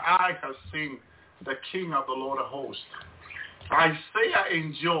my eye has seen the King of the Lord of hosts. Isaiah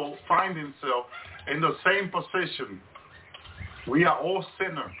and Job find himself in the same position. We are all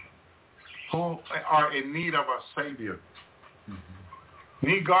sinners who are in need of a Savior. Mm-hmm.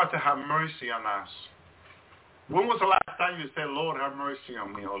 Need God to have mercy on us. When was the last time you said, Lord, have mercy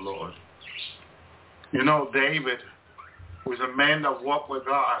on me, oh Lord? You know, David was a man that walked with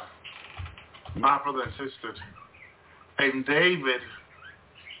God, my brother and sister. And David,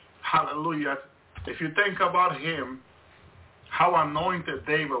 hallelujah, if you think about him, how anointed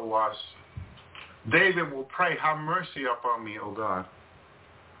David was, David will pray, have mercy upon me, O God,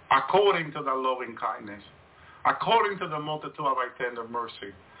 according to thy loving kindness, according to the multitude of thy tender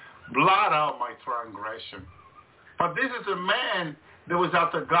mercy. Blot out my transgression. But this is a man that was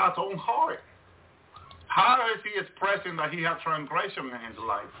after God's own heart. How is he expressing that he has transgression in his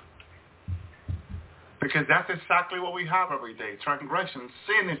life? Because that's exactly what we have every day, transgression.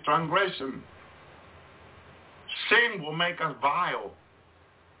 Sin is transgression. Sin will make us vile.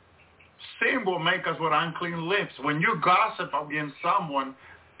 Sin will make us with unclean lips. When you gossip against someone,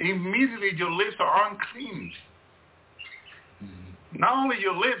 immediately your lips are unclean. Not only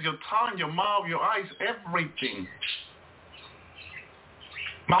your lips, your tongue, your mouth, your eyes, everything.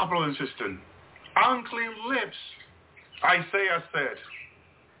 My brother and sister, unclean lips, Isaiah said.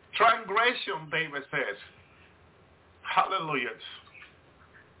 Transgression, David said. Hallelujah.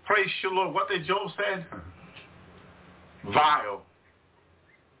 Praise you, Lord. What did Job say? Vile.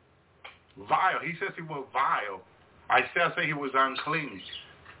 Vile. He says he was vile. Isaiah said he was unclean.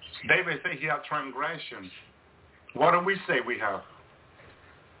 David said he had transgression. What do we say we have?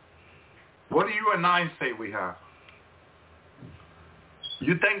 What do you and I say we have?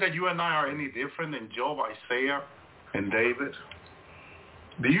 You think that you and I are any different than Job, Isaiah, and David?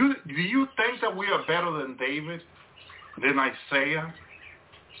 Do you think that we are better than David, than Isaiah,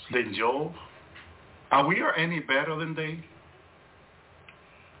 than Job? Are we any better than they?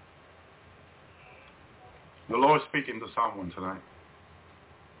 The Lord is speaking to someone tonight.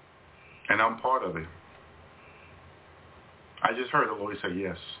 And I'm part of it. I just heard the Lord say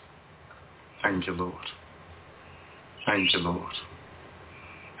yes. Thank you, Lord. Thank you, Lord.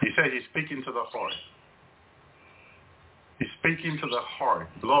 He said he's speaking to the heart. He's speaking to the heart.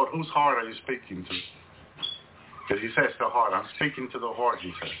 Lord, whose heart are you speaking to? Because he says the heart. I'm speaking to the heart,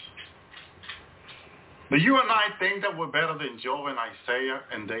 he says. Do you and I think that we're better than Job and Isaiah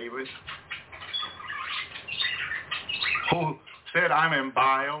and David? Who said, I'm in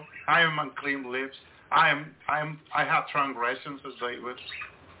bile, I am unclean lips, I have transgressions as David.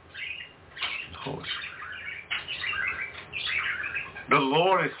 Lord. The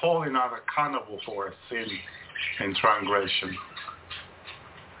Lord is holding us accountable for our sin and transgression.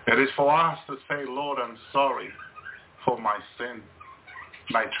 It is for us to say, Lord, I'm sorry for my sin,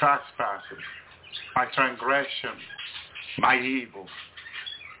 my trespasses, my transgression, my evil.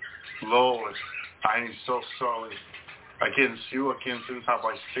 Lord, I am so sorry. Against you, against you have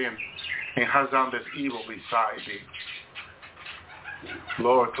I sinned, and has done this evil beside thee.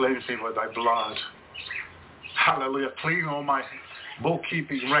 Lord, cleanse me with thy blood. Hallelujah. Clean all my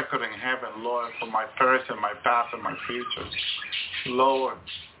bookkeeping record in heaven, Lord, for my past and my past and my future. Lord,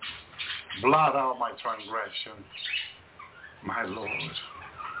 blot out my transgression. My Lord,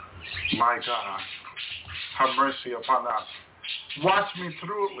 my God, have mercy upon us. Wash me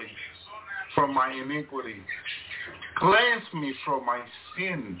thoroughly from my iniquity. Cleanse me from my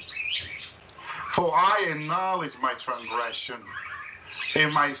sin. For I acknowledge my transgression,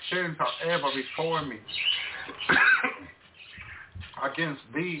 and my sins are ever before me. Against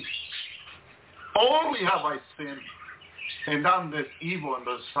thee only have I sinned, and done this evil in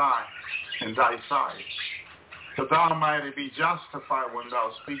thy sight, that thou mightest be justified when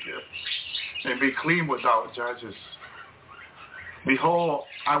thou speakest, and be clean without judges. Behold,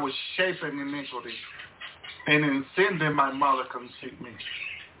 I was shapen in iniquity, and in sin did my mother conceive me.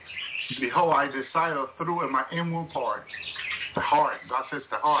 Behold, I decided through in my inward part, the heart, God says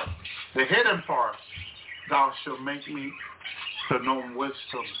the heart, the hidden part, thou shalt make me to know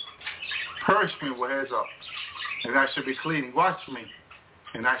wisdom. Purge me with heads up, and I shall be clean. Wash me,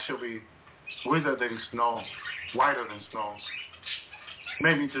 and I shall be whiter than snow, whiter than snow.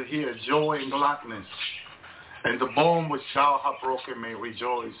 Make me to hear joy and gladness, and the bone which thou hast broken may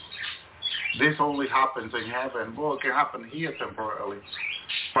rejoice. This only happens in heaven. Well, it can happen here temporarily.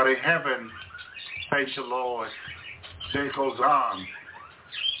 But in heaven, thank you, Lord, it goes on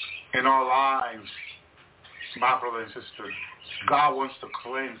in our lives, my brother and sister. God wants to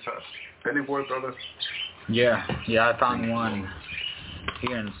cleanse us. Any word, brother? Yeah, I found one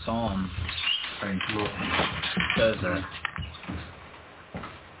here in Psalm. Thank you, Lord. It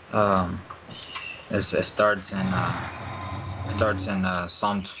says it starts in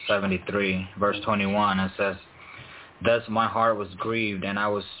Psalm 73, verse 21. It says, "Thus my heart was grieved, and I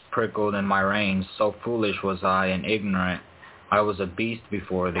was prickled in my reins. So foolish was I and ignorant. I was a beast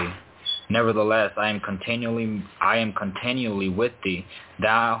before thee. Nevertheless, I am continually with thee.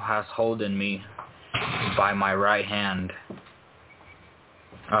 Thou hast holden me by my right hand.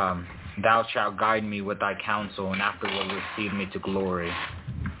 Thou shalt guide me with thy counsel, and afterward receive me to glory."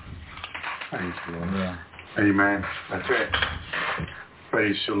 Thank you, Lord. Yeah. Amen. That's it.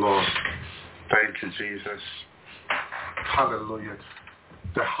 Praise you, Lord. Thank you, Jesus. Hallelujah.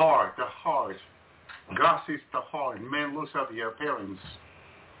 The heart. God sees the heart. Man looks at the appearance.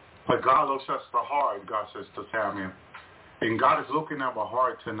 But God looks at the heart, God says to Samuel. And God is looking at our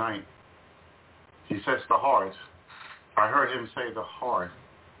heart tonight. He says the heart. I heard him say the heart.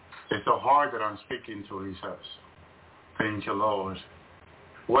 It's the heart that I'm speaking to, he says. Thank you, Lord.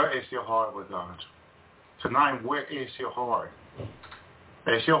 Where is your heart with God? Tonight, where is your heart?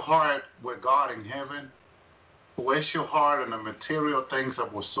 Is your heart with God in heaven? Where's your heart in the material things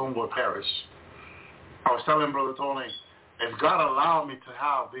that will soon will perish? I was telling Brother Tony, if God allowed me to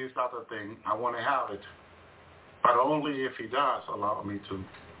have this other thing, I want to have it. But only if he does allow me to.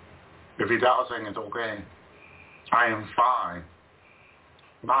 If he doesn't, it's okay. I am fine.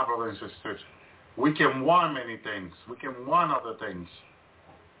 My brothers and sisters, we can want many things. We can want other things.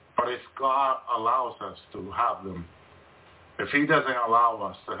 But if God allows us to have them, if he doesn't allow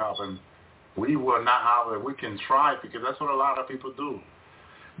us to have them, we will not have it. We can try, because that's what a lot of people do.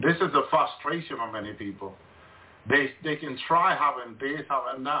 This is the frustration of many people. They can try having this,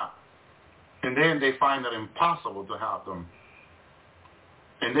 having that. And then they find it impossible to have them.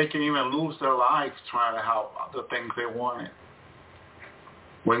 And they can even lose their lives trying to have the things they wanted.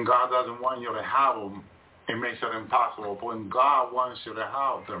 When God doesn't want you to have them, it makes it impossible. But when God wants you to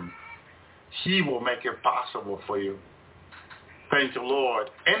have them, he will make it possible for you. Thank you, Lord.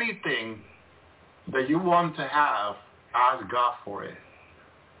 Anything that you want to have, ask God for it.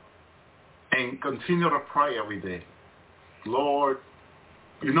 And continue to pray every day. Lord,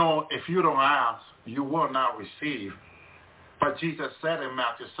 you know, if you don't ask, you will not receive. But Jesus said in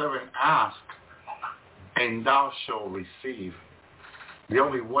Matthew 7, ask, and thou shalt receive. The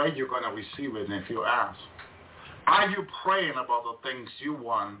only way you're going to receive it is if you ask. Are you praying about the things you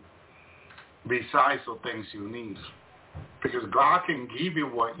want besides the things you need? Because God can give you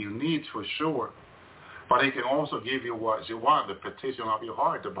what you need for sure, but he can also give you what you want, the petition of your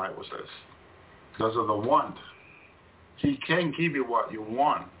heart, the Bible says. Those are the want. He can give you what you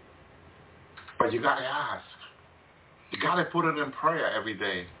want, but you got to ask. You got to put it in prayer every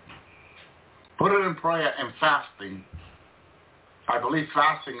day. Put it in prayer and fasting. I believe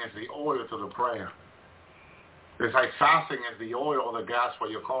fasting is the oil to the prayer. It's like fasting is the oil or the gas for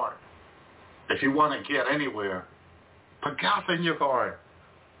your car. If you want to get anywhere, put gas in your car.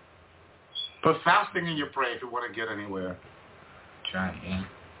 Put fasting in your prayer if you want to get anywhere. That's right, yeah.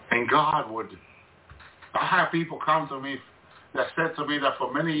 And God would. I have people come to me that said to me that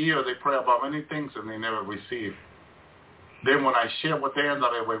for many years they pray about many things and they never receive. Then when I share with them that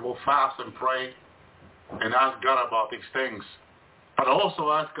they will fast and pray and ask God about these things, but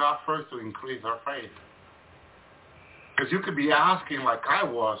also ask God first to increase our faith. Because you could be asking like I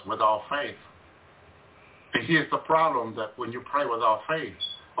was without faith. And here's the problem, that when you pray without faith,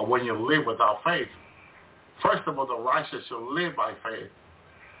 or when you live without faith, first of all, the righteous shall live by faith.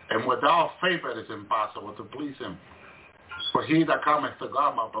 And without faith it is impossible to please him. For he that cometh to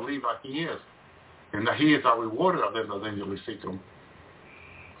God must believe that he is, and that he is a rewarder of them that diligently seek him.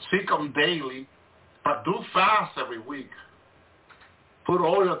 Seek him daily, but do fast every week. Put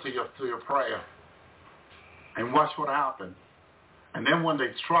oil to your prayer, and watch what happens. And then when they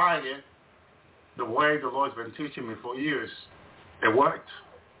tried it, the way the Lord's been teaching me for years, it worked.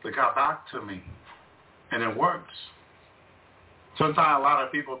 They got back to me, and it works. Sometimes a lot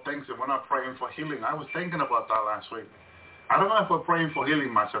of people think that we're not praying for healing. I was thinking about that last week. I don't know if we're praying for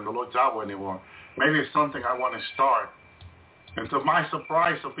healing much on the Lord's job anymore. Maybe it's something I want to start. And to my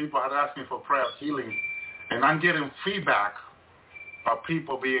surprise, some people had asked me for prayer of healing, and I'm getting feedback of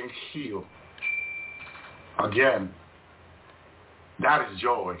people being healed. Again, that is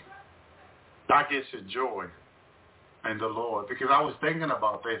joy. That gives you joy in the Lord. Because I was thinking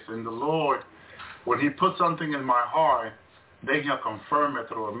about this, and the Lord, when he put something in my heart, then he'll confirm it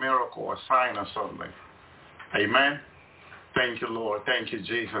through a miracle or sign or something. Amen? Thank you, Lord. Thank you,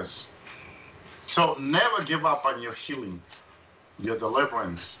 Jesus. So never give up on your healing, your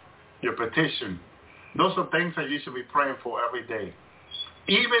deliverance, your petition. Those are things that you should be praying for every day.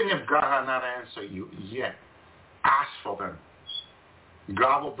 Even if God has not answered you yet, ask for them.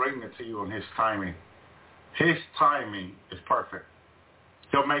 God will bring it to you in his timing. His timing is perfect.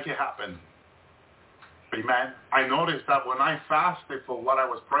 He'll make it happen. Amen. I noticed that when I fasted for what I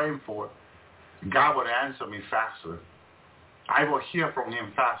was praying for, God would answer me faster. I will hear from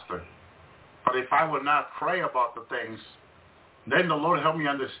him faster. But if I would not pray about the things, then the Lord helped me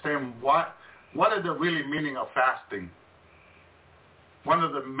understand what is the really meaning of fasting. One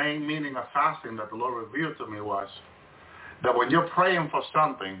of the main meaning of fasting that the Lord revealed to me was that when you're praying for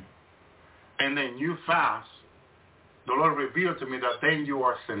something and then you fast, the Lord revealed to me that then you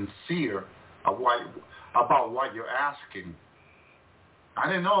are sincere about what you're asking. I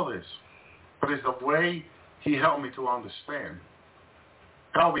didn't know this, but it's the way he helped me to understand.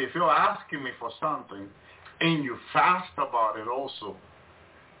 Help me, if you're asking me for something and you fast about it also,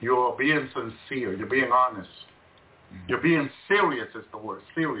 you're being sincere, you're being honest. You're being serious is the word,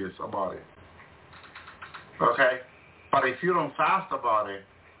 serious about it. Okay? But if you don't fast about it,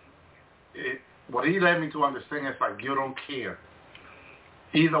 what he led me to understand is like you don't care.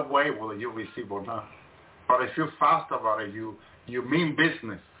 Either way, whether you receive or not. But if you fast about it, you mean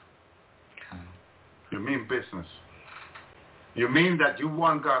business. You mean business. You mean that you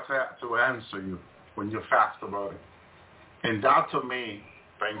want God to answer you when you fast about it. And that to me,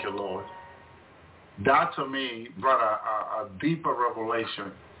 thank you, Lord, that to me brought a deeper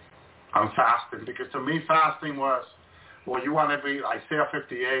revelation on fasting. Because to me, fasting was, well, you want to be Isaiah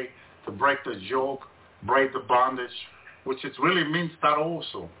 58, to break the yoke, break the bondage, which it really means that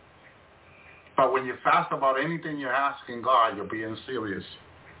also. But when you fast about anything you're asking God, you're being serious.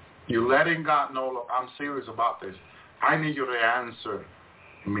 You're letting God know, look, I'm serious about this. I need you to answer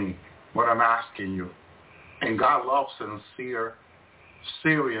me what I'm asking you. And God loves sincere,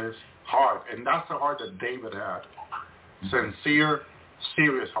 serious heart. And that's the heart that David had. Sincere,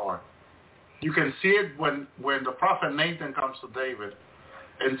 serious heart. You can see it when the prophet Nathan comes to David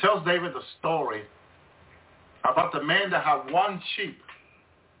and tells David the story about the man that had one sheep.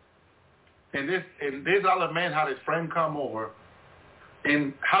 And this other man had his friend come over,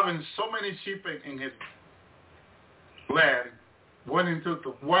 and having so many sheep in his land, went into the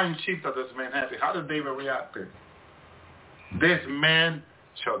one sheep that this man had. How did David react to it? This man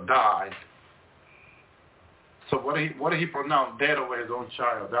shall die. So what did he pronounce dead over his own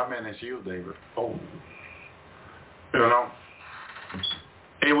child? That man is you, David. Oh, you know,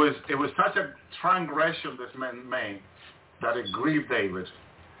 it was such a transgression this man made that it grieved David.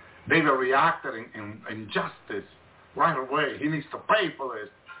 David reacted in justice right away. He needs to pay for this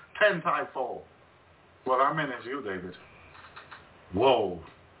 10 times fold. Well, that man is you, David. Whoa.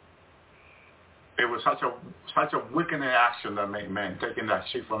 It was such a wicked action that made man, taking that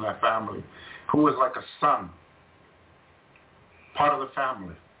sheep from that family, who was like a son, part of the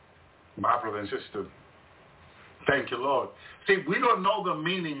family. My brother and sister, thank you, Lord. See, we don't know the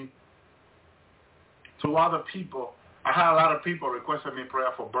meaning to other people. I had a lot of people requesting me prayer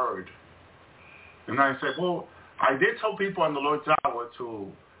for bird. And I said, well, I did tell people on the Lord's hour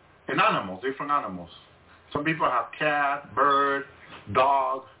in animals, different animals. Some people have cat, bird,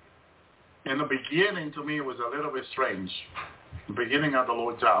 dog. In the beginning, to me, it was a little bit strange. The beginning of the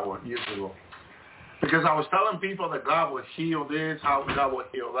Lord's hour, years ago. Because I was telling people that God would heal this, how God would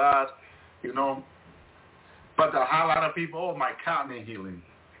heal that, you know. But a whole lot of people, oh, my cat needs healing.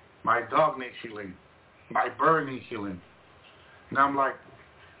 My dog needs healing. My bird needs healing. And I'm like,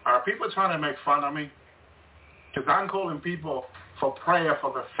 are people trying to make fun of me? Because I'm calling people for prayer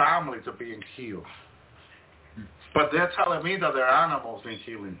for the family to be healed. But they're telling me that their animals need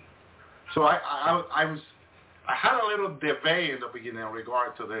healing. So I had a little debate in the beginning in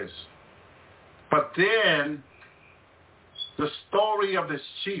regard to this. But then the story of this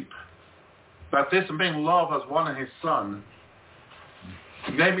sheep that this man loved as one of his sons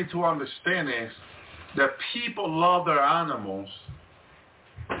made me to understand is that people love their animals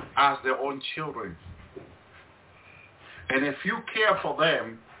as their own children. And if you care for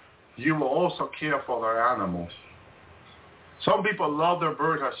them, you will also care for their animals. Some people love their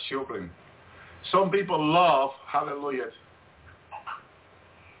birds as children. Some people love, hallelujah,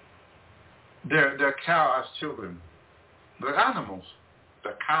 their cow as children. Their animals,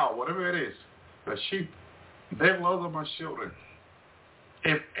 the cow, whatever it is, the sheep, they love them as children.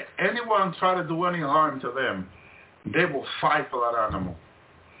 If anyone try to do any harm to them, they will fight for that animal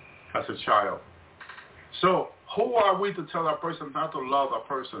as a child. So who are we to tell that person not to love that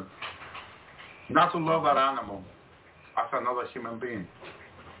person, not to love that animal as another human being?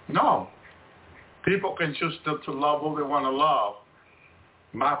 No. People can choose to love who they want to love.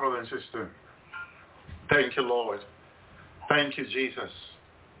 My brother and sister, thank you, Lord. Thank you, Jesus.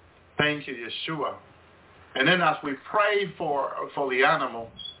 Thank you, Yeshua. And then as we pray for the animal,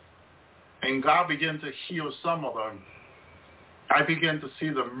 and God began to heal some of them, I began to see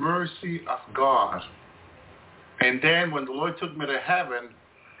the mercy of God. And then when the Lord took me to heaven,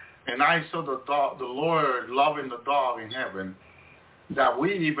 and I saw the Lord loving the dog in heaven, that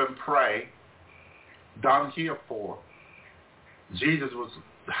we even pray down here for. Jesus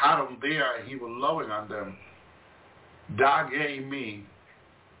had them there, and he was loving on them. That gave me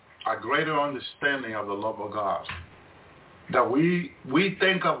a greater understanding of the love of God. That we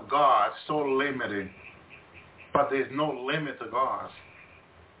think of God so limited, but there's no limit to God.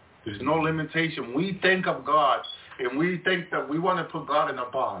 There's no limitation. We think of God, and we think that we want to put God in a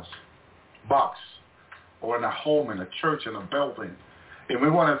box, or in a home, in a church, in a building. And we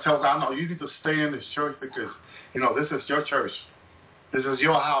want to tell God, no, you need to stay in this church because, this is your church. This is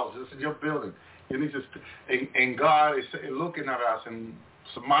your house. This is your building. You need to and God is looking at us and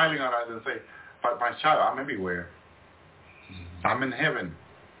smiling at us and say, but my child, I'm everywhere. I'm in heaven.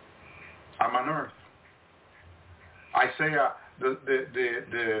 I'm on earth. I say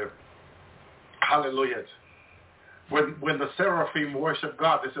the hallelujah. When the seraphim worship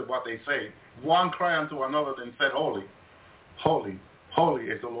God, this is what they say. One cried unto another and said, holy, Holy, holy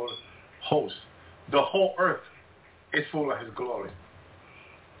is the Lord host. The whole earth is full of his glory.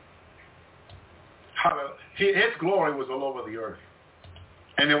 His glory was all over the earth.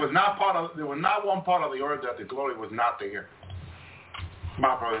 And there was not one part of the earth that the glory was not there.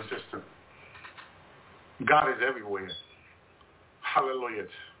 My brother and sister, God is everywhere. Hallelujah.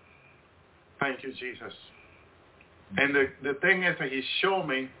 Thank you, Jesus. And the thing is that he showed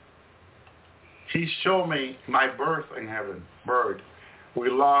me my birth in heaven, bird. We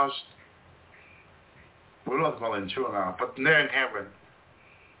lost Valentina now, but they're in heaven.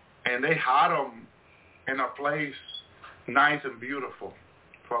 And they had them in a place nice and beautiful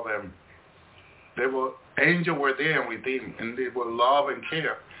for them. Angels were there and redeemed, and they were love and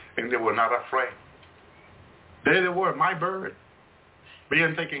care, and they were not afraid. There they were, my bird,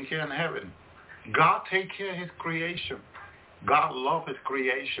 being taken care in heaven. God take care of his creation. God loved his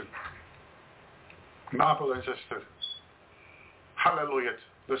creation. My brother and sister. Hallelujah.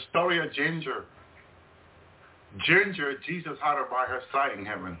 The story of Ginger. Ginger, Jesus had her by her side in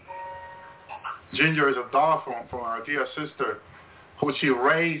heaven. Ginger is a dog from our dear sister who she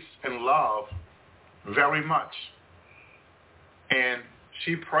raised and loved very much. And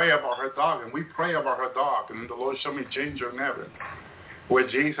she prayed about her dog, and we pray about her dog. And the Lord showed me Ginger in heaven with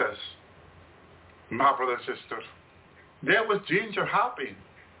Jesus. My brother and sister. There was Ginger happy.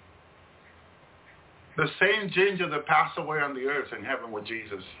 The same Ginger that passed away on the earth in heaven with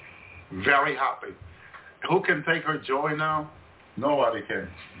Jesus. Very happy. Who can take her joy now? Nobody can.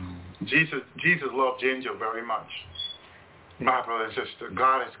 Jesus loved Ginger very much. My brother and sister,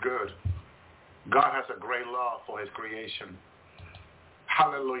 God is good. God has a great love for his creation.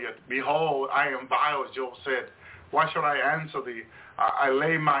 Hallelujah. Behold, I am vile, as Job said. Why should I answer thee? I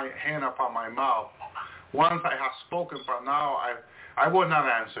lay my hand upon my mouth. Once I have spoken, but now I will not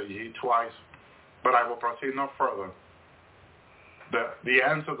answer ye twice, but I will proceed no further. The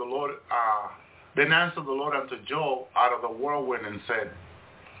answer of the Lord, then answered the Lord unto Job out of the whirlwind and said,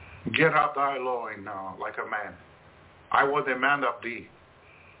 Get up thy loin now like a man. I will demand of thee,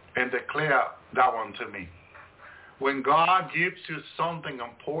 and declare thou unto me. When God gives you something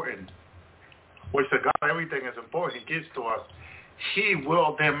important, which to God everything is important, he gives to us, he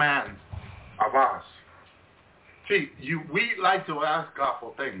will demand of us. See, we like to ask God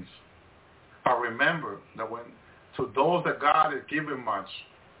for things, but remember that to those that God has given much,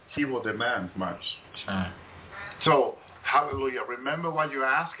 he will demand much. Sure. So, hallelujah, remember what you're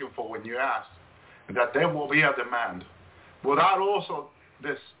asking for when you ask, that there will be a demand. Without also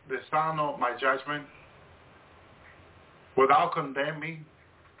dishonor my judgment, without condemning,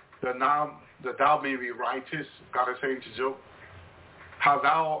 that thou may be righteous, God is saying to Job, hast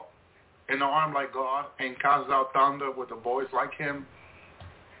thou an arm like God, and cast thou thunder with a voice like him?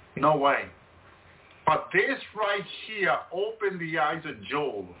 No way. But this right here opened the eyes of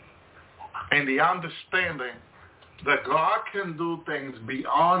Job and the understanding that God can do things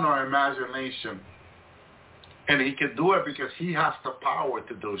beyond our imagination. And he can do it because he has the power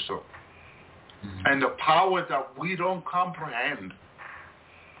to do so. Mm-hmm. And the power that we don't comprehend.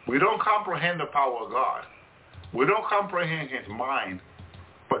 We don't comprehend the power of God. We don't comprehend his mind.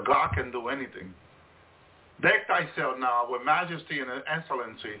 But God can do anything. Deck thyself now with majesty and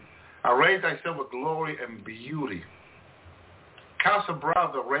excellency. Array thyself with glory and beauty. Cast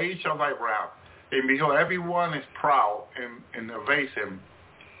abroad the rage of thy wrath. And behold, everyone is proud and evades him.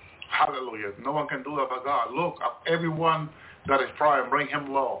 Hallelujah. No one can do that but God. Look up everyone that is proud and bring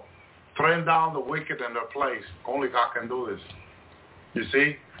him low. Throw down the wicked in their place. Only God can do this. You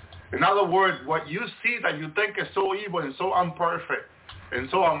see? In other words, what you see that you think is so evil and so imperfect and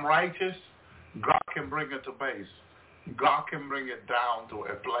so unrighteous, God can bring it to base. God can bring it down to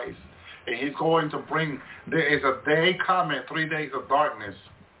a place. And he's going to there is a day coming, 3 days of darkness,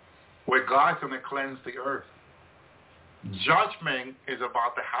 where God's going to cleanse the earth. Judgment is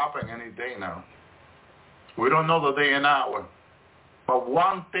about to happen any day now. We don't know the day and hour. But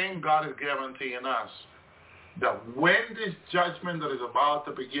one thing God is guaranteeing us, that when this judgment that is about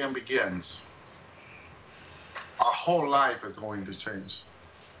to begins, our whole life is going to change.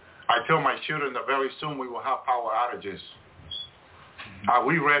 I tell my children that very soon we will have power outages. Are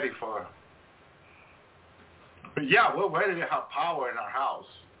we ready for it? Yeah, we're ready to have power in our house.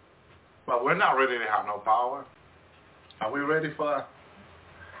 But we're not ready to have no power. Are we ready for it?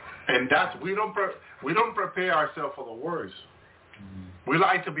 And we don't prepare ourselves for the worst. We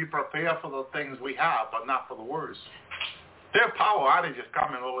like to be prepared for the things we have, but not for the worst. There are power outages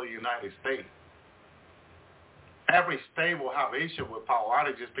coming over the United States. Every state will have issue with power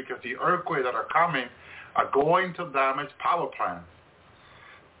outages because the earthquakes that are coming are going to damage power plants.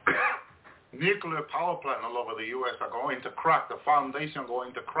 nuclear power plant all over the U.S. are going to crack. The foundation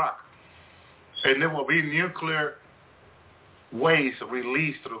going to crack. And there will be nuclear waste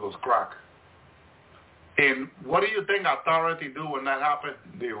released through those cracks. And what do you think authority do when that happens?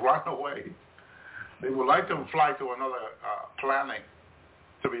 They run away. They would like to fly to another planet,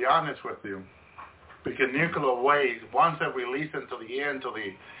 to be honest with you. Because nuclear waste, once they're released into the air,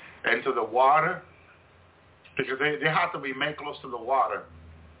 into the water, because they have to be made close to the water.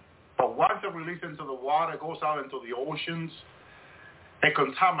 But once they're released into the water, it goes out into the oceans, it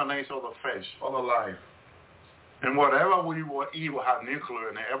contaminates all the fish, all the life. And whatever we will eat will have nuclear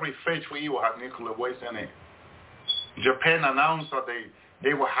in it. Every fish we eat will have nuclear waste in it. Japan announced that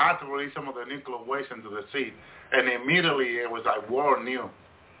they will have to release some of the nuclear waste into the sea. And immediately it was like world news.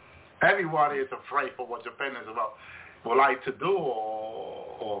 Everybody is afraid for what Japan is about, would like to do,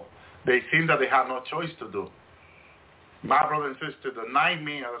 or they seem that they have no choice to do. My brother and sister, the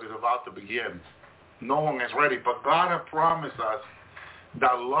nightmare is about to begin. No one is ready. But God has promised us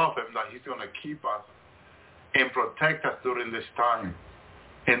that love him, that he's going to keep us and protect us during this time.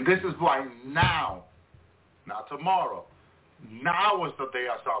 And this is why now, not tomorrow, now is the day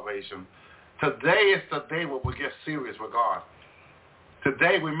of salvation. Today is the day where we get serious with God.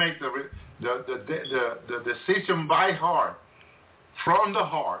 Today we make the decision by heart, from the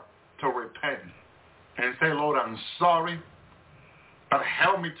heart, to repent and say, Lord, I'm sorry, but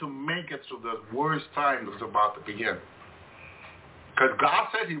help me to make it through the worst time that's about to begin. Because God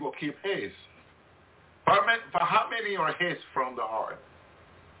said he will keep his. But how many are his from the heart?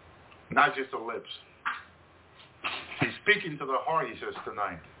 Not just the lips. He's speaking to the heart, he says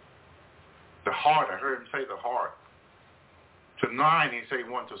tonight. The heart, I heard him say the heart. Tonight, he said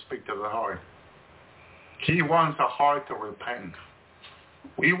he wants to speak to the heart. He wants the heart to repent.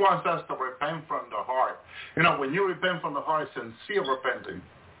 He wants us to repent from the heart. You know, when you repent from the heart, sincere repenting.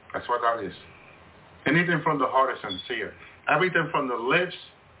 That's what that is. Anything from the heart is sincere. Everything from the lips.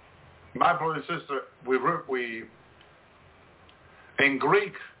 My brother and sister, we in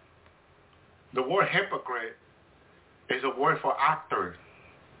Greek, the word hypocrite is a word for actor.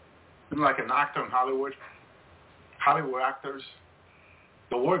 Like an actor in Hollywood actors.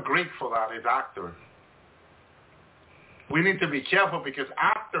 The word Greek for that is actor. We need to be careful because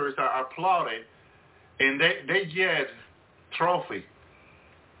actors are applauded and they get trophy.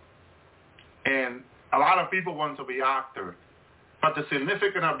 And a lot of people want to be actor. But the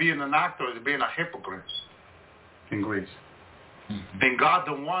significance of being an actor is being a hypocrite in Greece. Mm-hmm. And God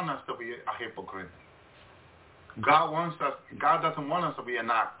don't want us to be a hypocrite. God doesn't want us to be an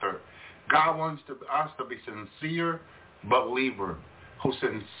actor. God wants us to be sincere believer who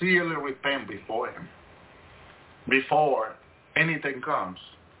sincerely repent before him, before anything comes.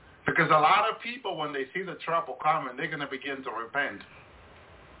 Because a lot of people, when they see the trouble coming, they're going to begin to repent.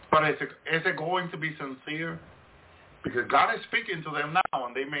 But is it going to be sincere? Because God is speaking to them now,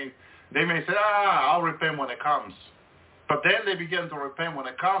 and they may say, I'll repent when it comes. But then they begin to repent when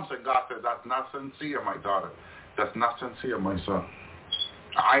it comes, and God says, that's not sincere, my daughter. That's not sincere, my son.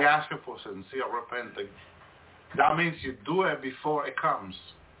 I ask you for sincere repenting. That means you do it before it comes.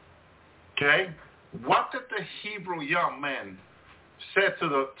 Okay? What did the Hebrew young men say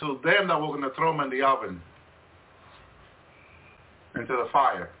to them that were going to throw them in the oven? Into the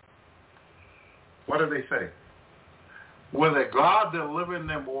fire? What did they say? Whether God delivered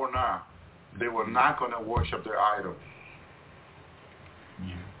them or not, they were not going to worship their idol.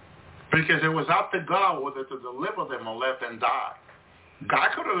 Because it was up to God whether to deliver them or let them die. God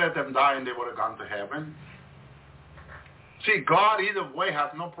could have let them die and they would have gone to heaven. See, God either way has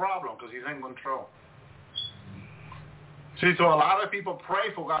no problem because he's in control. See, so a lot of people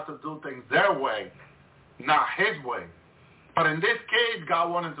pray for God to do things their way, not his way. But in this case,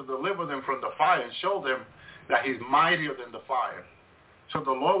 God wanted to deliver them from the fire and show them that he's mightier than the fire. So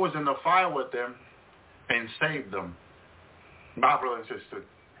the Lord was in the fire with them and saved them. My brother and sister.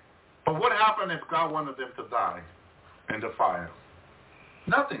 But what happened if God wanted them to die in the fire?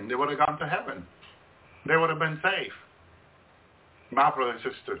 Nothing. They would have gone to heaven. They would have been safe. My brother and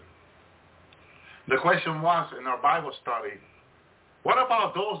sister. The question was in our Bible study, what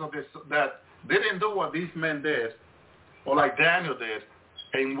about those that didn't do what these men did, or like Daniel did,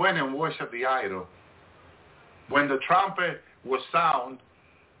 and went and worshipped the idol? When the trumpet was sound,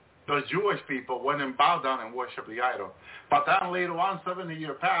 the Jewish people went and bowed down and worshipped the idol. But then later on, 70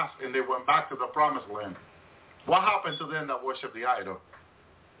 years passed, and they went back to the promised land. What happened to them that worshipped the idol?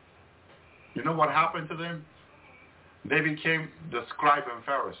 You know what happened to them? They became the scribe and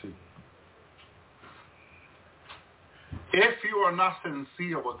Pharisee. If you are not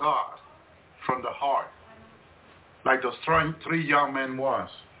sincere with God from the heart, like those three young men was,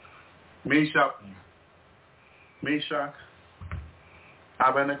 Meshach,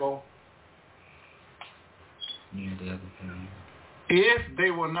 Abednego. Yeah, the other thing. If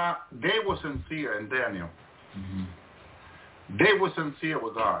they were not, they were sincere in Daniel. Mm-hmm. They were sincere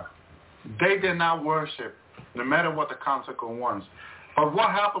with God. They did not worship, no matter what the consequence was. But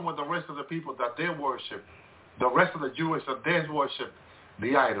what happened with the rest of the people that they worship? The rest of the Jewish that they worship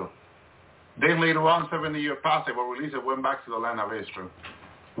the idol. Then later on, 70 years passed, they were released and went back to the land of Israel.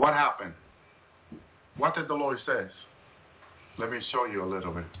 What happened? What did the Lord say? Let me show you a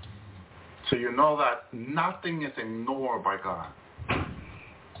little bit. So you know that nothing is ignored by God.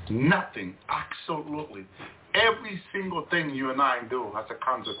 Nothing. Absolutely. Every single thing you and I do has a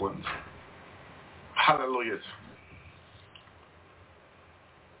consequence. Hallelujah.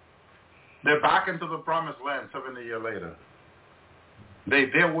 They're back into the promised land 70 years later. They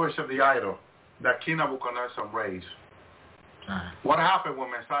did worship the idol that King Nebuchadnezzar raised. What happened when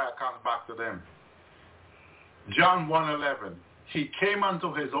Messiah comes back to them? John 1:11. He came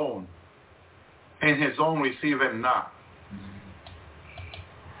unto his own, and his own received him not.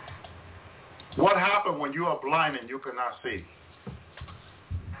 What happened when you are blind and you cannot see?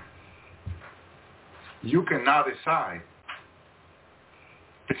 You cannot decide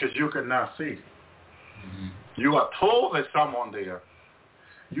because you cannot see. You are told there's someone there.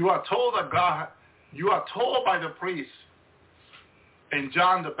 You are told that God, you are told by the priest, and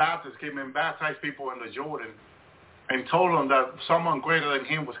John the Baptist came and baptized people in the Jordan and told them that someone greater than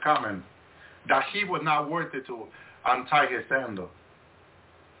him was coming, that he was not worthy to untie his sandal.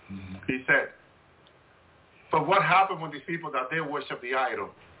 He said. But what happened with these people that they worship the idol?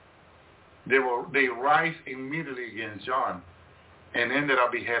 They rise immediately against John and ended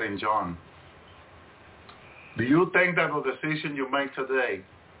up beheading John. Do you think that the decision you make today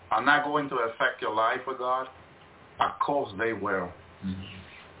are not going to affect your life with God? Of course they will.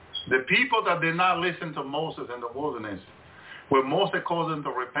 The people that did not listen to Moses in the wilderness, when Moses called them to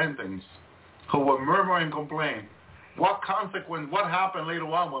repentance, who were murmuring and complaining, what consequence, what happened later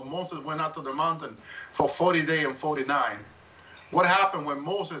on when Moses went up to the mountain for 40 days and 40 nights? What happened when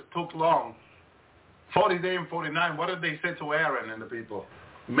Moses took long, 40 days and 40 nights? What did they say to Aaron and the people?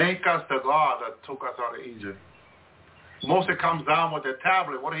 Make us the God that took us out of Egypt. Moses comes down with the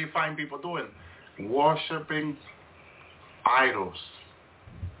tablet. What do he find people doing? Worshipping idols.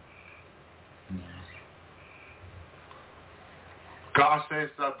 God says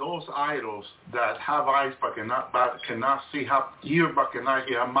that those idols that have eyes but cannot see, have ear but cannot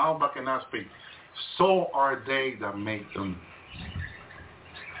hear, have mouth but cannot speak, so are they that make them.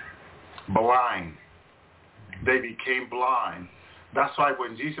 Blind. They became blind. That's why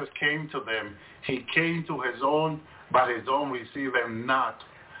when Jesus came to them, he came to his own, but his own received him not.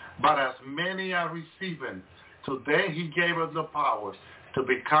 But as many are receiving, to them he gave us the power to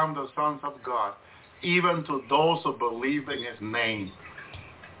become the sons of God, even to those who believe in his name.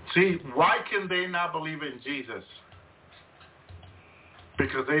 See, why can they not believe in Jesus?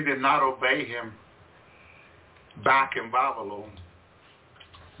 Because they did not obey him back in Babylon.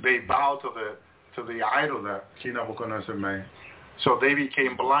 They bowed to the idol that King Nebuchadnezzar made. So they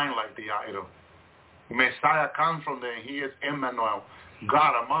became blind like the idol. Messiah comes from there. He is Emmanuel,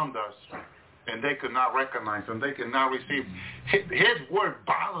 God among us. And they could not recognize him. They could not receive. His word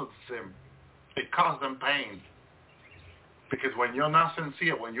bothers them. It caused them pain. Because when you're not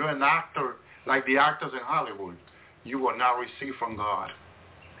sincere, when you're an actor like the actors in Hollywood, you will not receive from God.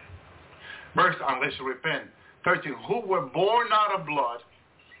 Verse, unless you repent. 13, who were born not of blood,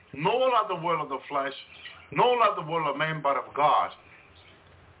 nor of the will of the flesh, nor of the will of man, but of God.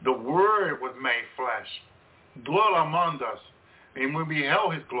 The Word was made flesh, dwelt among us, and we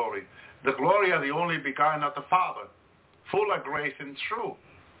beheld his glory, the glory of the only begotten of the Father, full of grace and truth.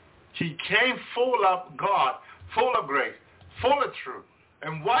 He came full of God, full of grace, full of truth.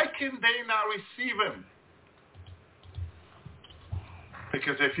 And why can they not receive him?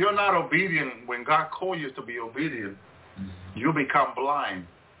 Because if you're not obedient, when God calls you to be obedient, you become blind.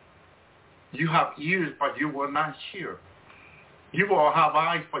 You have ears, but you will not hear. You will have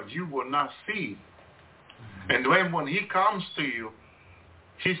eyes, but you will not see. And when he comes to you,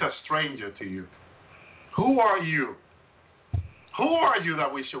 he's a stranger to you. Who are you? Who are you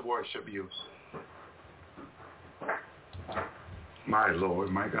that we should worship you? My Lord,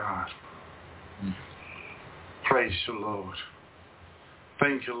 my God. Praise you, Lord.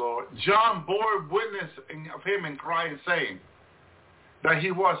 Thank you, Lord. John bore witness of him and cried, saying that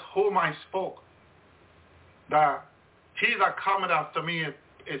he was whom I spoke, that he that cometh after me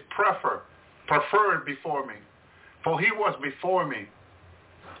is preferred before me. For he was before me,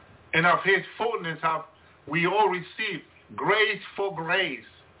 and of his fullness have we all received grace for grace.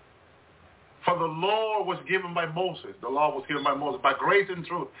 For the law was given by Moses. The law was given by Moses. But grace and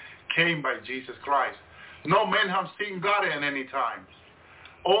truth came by Jesus Christ. No man have seen God at any time.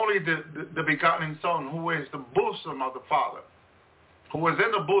 Only the begotten Son, who is the bosom of the Father, who was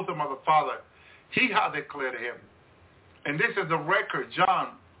in the bosom of the Father, he had declared him. And this is the record, John,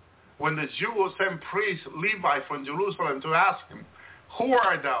 when the Jews sent priest Levi from Jerusalem to ask him, who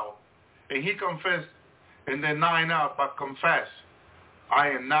art thou? And he confessed and denied not, but confessed, I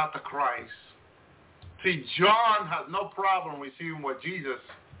am not the Christ. See, John has no problem receiving what Jesus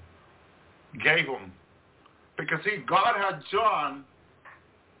gave him. Because, see, God had John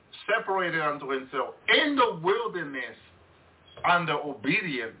separated unto himself in the wilderness under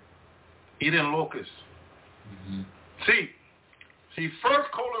obedience, eating locusts. Mm-hmm. See, he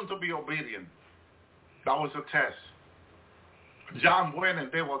first called him to be obedient. That was a test. John went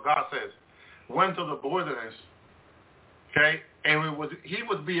and did what God says. Went to the wilderness, okay, and he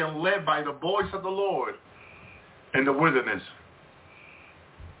was being led by the voice of the Lord in the wilderness.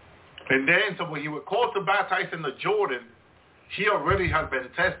 And then, so when he was called to baptize in the Jordan, he already had been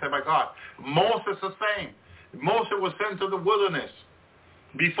tested by God. Moses the same. Moses was sent to the wilderness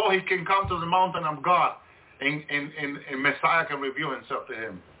before he can come to the mountain of God and Messiah can reveal himself to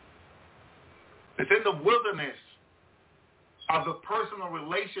him. It's in the wilderness of the personal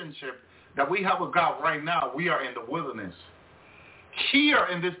relationship that we have with God right now. We are in the wilderness. Here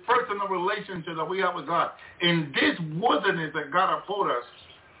in this personal relationship that we have with God, in this wilderness that God has put us,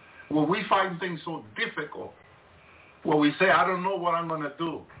 where we find things so difficult, where we say, I don't know what I'm going to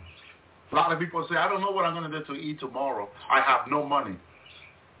do. A lot of people say, I don't know what I'm going to do to eat tomorrow. I have no money.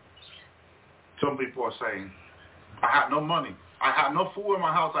 Some people are saying, I have no money. I have no food in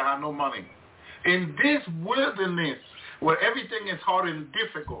my house. I have no money. In this wilderness, where everything is hard and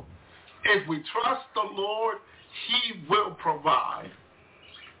difficult, if we trust the Lord, he will provide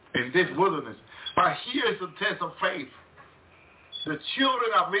in this wilderness. But here's the test of faith. The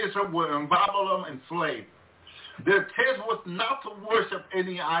children of Israel were in Babylon enslaved. Their test was not to worship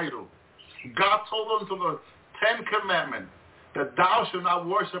any idol. God told them to the 10 Commandments that thou shalt not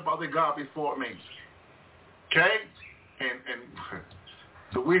worship other God before me. Okay? And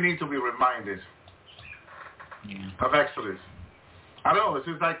so we need to be reminded of Exodus. I know, this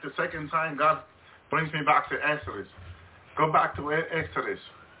is like the second time God brings me back to Exodus. Go back to Exodus.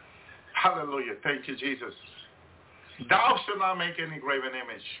 Hallelujah. Thank you, Jesus. Thou shalt not make any graven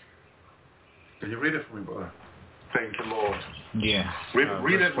image. Can you read it for me, brother? Thank you, Lord. Yeah.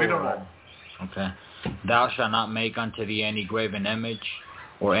 Read it all. Okay. Thou shalt not make unto thee any graven image,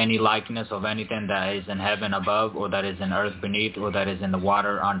 or any likeness of anything that is in heaven above, or that is in earth beneath, or that is in the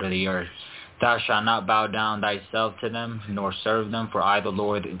water under the earth. Thou shalt not bow down thyself to them, nor serve them, for I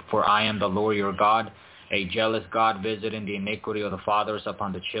am the Lord your God, a jealous God, visiting the iniquity of the fathers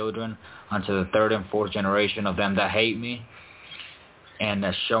upon the children, unto the third and fourth generation of them that hate me, and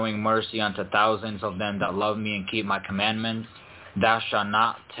showing mercy unto thousands of them that love me and keep my commandments. Thou shalt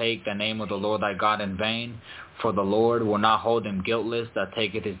not take the name of the Lord thy God in vain, for the Lord will not hold him guiltless that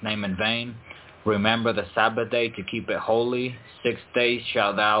taketh his name in vain. Remember the Sabbath day to keep it holy. 6 days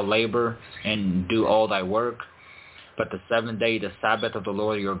shalt thou labor and do all thy work. But the seventh day, the Sabbath of the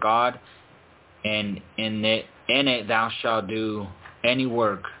Lord your God, and in it thou shalt do any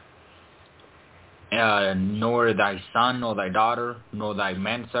work, nor thy son, nor thy daughter, nor thy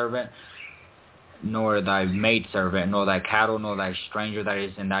manservant, nor thy maidservant, nor thy cattle, nor thy stranger that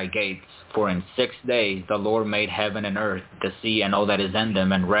is in thy gates. For in 6 days the Lord made heaven and earth, the sea, and all that is in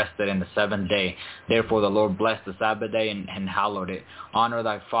them, and rested in the seventh day. Therefore the Lord blessed the Sabbath day and hallowed it. Honor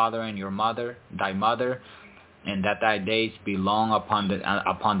thy father and thy mother, and that thy days be long upon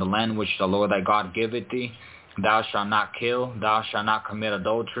the land which the Lord thy God giveth thee. Thou shalt not kill, thou shalt not commit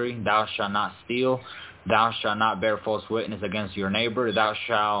adultery, thou shalt not steal, thou shalt not bear false witness against your neighbor, thou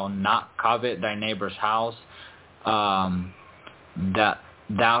shalt not covet thy neighbor's house, that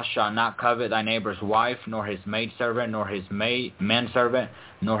thou shalt not covet thy neighbor's wife, nor his maidservant, nor his manservant,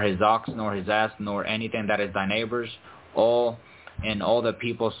 nor his ox, nor his ass, nor anything that is thy neighbor's. All the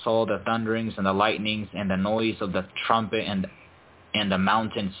people saw the thunderings and the lightnings and the noise of the trumpet and the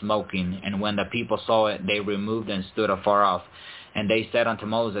mountain smoking. And when the people saw it, they removed and stood afar off. And they said unto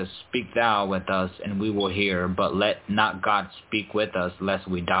Moses, Speak thou with us, and we will hear, but let not God speak with us, lest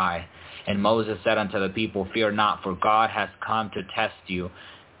we die. And Moses said unto the people, Fear not, for God has come to test you,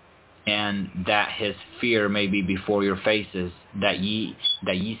 and that his fear may be before your faces, that ye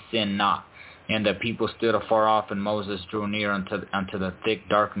sin not. And the people stood afar off, and Moses drew near unto the thick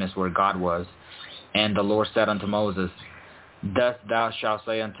darkness where God was. And the Lord said unto Moses, Thus thou shalt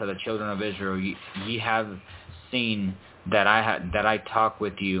say unto the children of Israel, Ye have seen that I talk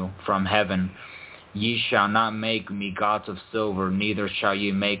with you from heaven. Ye shall not make me gods of silver, neither shall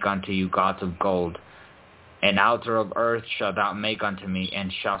ye make unto you gods of gold. An altar of earth shalt thou make unto me,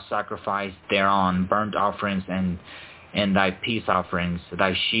 and shalt sacrifice thereon burnt offerings and thy peace offerings,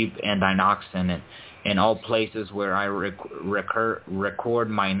 thy sheep and thine oxen. In all places where I record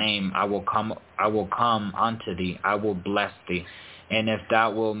my name, I will come unto thee. I will bless thee. And if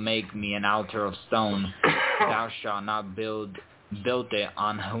thou wilt make me an altar of stone, thou shalt not build it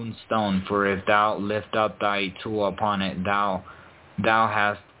on hewn stone. For if thou lift up thy tool upon it, thou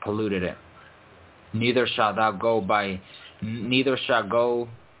hast polluted it. Neither shalt thou go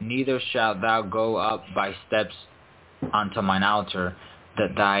up by steps unto mine altar,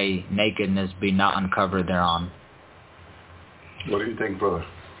 that thy nakedness be not uncovered thereon. What do you think, brother?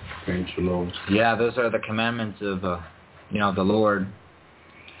 Thank you, Lord. Yeah, those are the commandments of the Lord.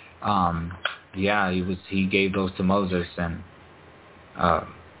 He gave those to Moses, and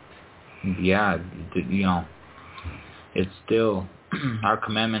it's still our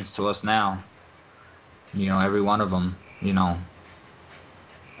commandments to us now. Every one of them.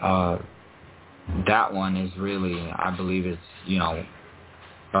 That one is really, I believe, it's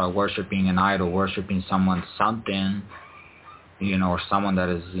worshiping an idol, worshiping something, or someone that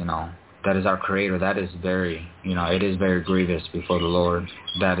is, that is our Creator. That is very, it is very grievous before the Lord.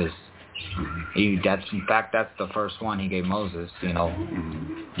 That is, in fact, that's the first one He gave Moses.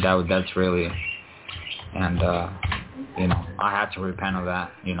 That's really, and I had to repent of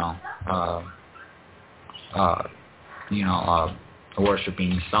that.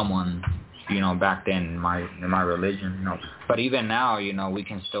 Worshiping someone. Back then in my religion, But even now, we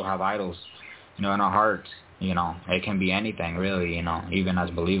can still have idols, in our hearts. It can be anything, really. Even as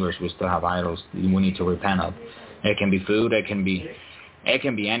believers, we still have idols we need to repent of. It can be food. It can be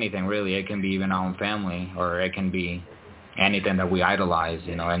anything, really. It can be even our own family, or it can be anything that we idolize.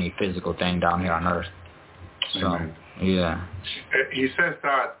 Any physical thing down here on earth. So, Amen. Yeah. He says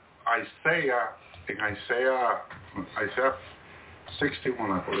that Isaiah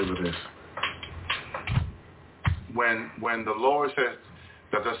 61, I believe it is. When the Lord says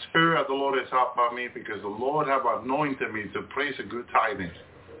that the Spirit of the Lord is upon me, because the Lord have anointed me to preach a good tidings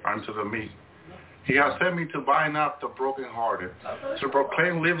unto the meek. He has sent me to bind up the brokenhearted, to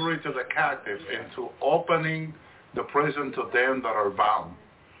proclaim liberty to the captives, and to opening the prison to them that are bound,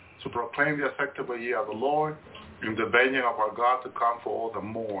 to proclaim the acceptable year of the Lord, and the vengeance of our God to come for all the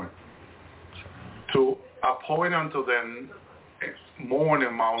mourn, to appoint unto them mourn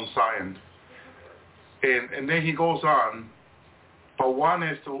in Mount Zion. And then he goes on, but one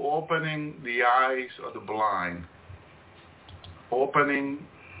is to opening the eyes of the blind. Opening,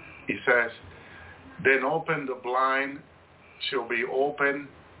 he says, then open the blind shall be open,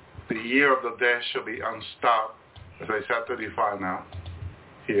 the ear of the deaf shall be unstopped. As I said 35 now,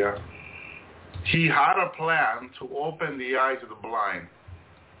 here. He had a plan to open the eyes of the blind.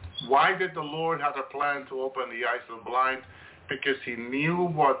 Why did the Lord have a plan to open the eyes of the blind? Because He knew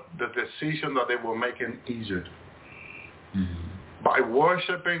what the decision that they were making in Egypt. Mm-hmm. By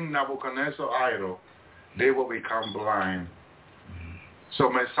worshiping Nebuchadnezzar's idol, they will become blind. Mm-hmm. So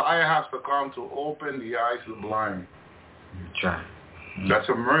Messiah has to come to open the eyes of the blind. Mm-hmm. That's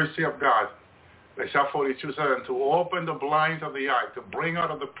a mercy of God. Isaiah 42 said, to open the blinds of the eye, to bring out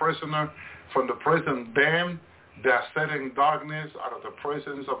of the prisoner from the prison them that are set in darkness out of the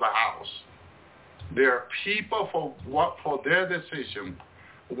prisons of the house. There are people for their decision,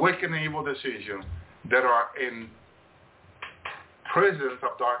 wicked and evil decision, that are in prisons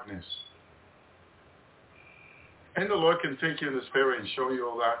of darkness. And the Lord can take you in the spirit and show you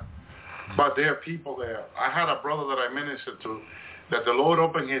all that. But there are people there. I had a brother that I ministered to, that the Lord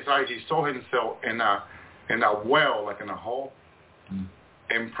opened his eye. He saw himself in a well, like in a hole,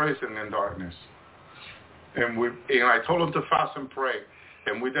 in prison in darkness. And I told him to fast and pray.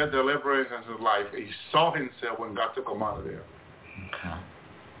 And we did deliverance in his life. He saw himself when God took him out of there. Okay.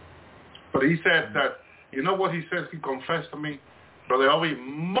 But he said that, you know what he says? He confessed to me, Brother Elvi,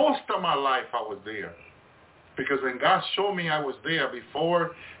 most of my life I was there. Because when God showed me I was there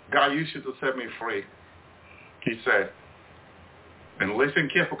before, God used it to set me free. He said, and listen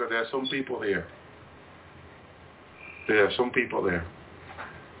careful, because there are some people there. There are some people there.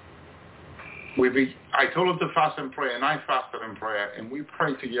 I told him to fast and pray, and I fasted and prayer, and we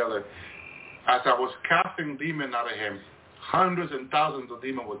prayed together. As I was casting demons out of him, hundreds and thousands of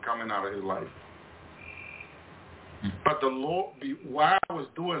demons were coming out of his life. But the Lord, while I was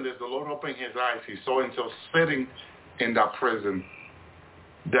doing this, the Lord opened his eyes. He saw himself sitting in that prison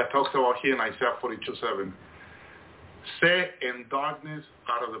that talks about here in Isaiah 42:7. Set in darkness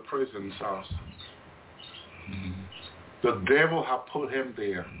out of the prison's house. The devil had put him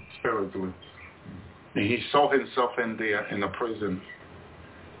there spiritually. And he saw himself in there in the prison.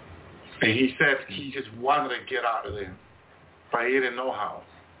 And he said he just wanted to get out of there. But he didn't know how.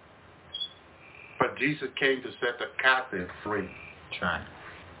 But Jesus came to set the captive free. That's right.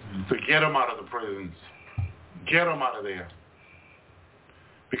 To get him out of the prisons. Get him out of there.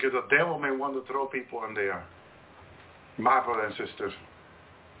 Because the devil may want to throw people in there. My brothers and sisters.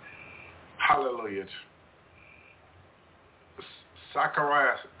 Hallelujah.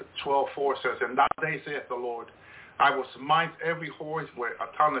 Zechariah 12:4 says, "In that day saith the Lord, I will smite every horse with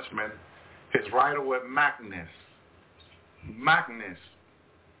astonishment, his rider with madness. Madness.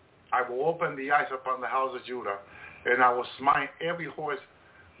 I will open the eyes upon the house of Judah, and I will smite every horse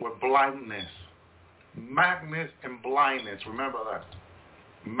with blindness." Madness and blindness. Remember that.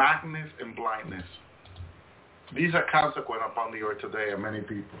 Madness and blindness. These are consequent upon the earth today of many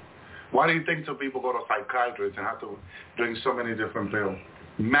people. Why do you think some people go to psychiatrists and have to drink so many different pills?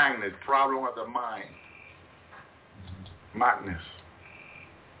 Madness, problem of the mind. Madness.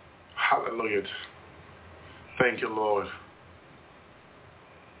 Hallelujah. Thank you, Lord.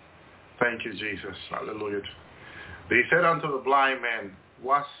 Thank you, Jesus. Hallelujah. He said unto the blind man,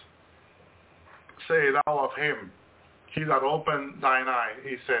 "What say thou of him? He that opened thine eye."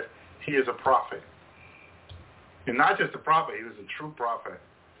 He said, "He is a prophet." And not just a prophet, he was a true prophet.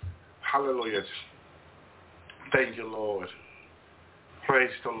 Hallelujah. Thank you, Lord.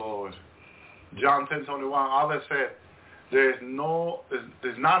 Praise the Lord. John 10:21, others said, there's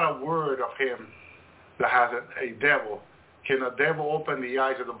not a word of him that has a devil. Can a devil open the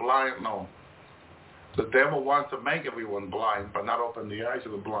eyes of the blind? No. The devil wants to make everyone blind, but not open the eyes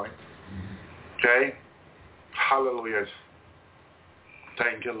of the blind. Okay? Hallelujah.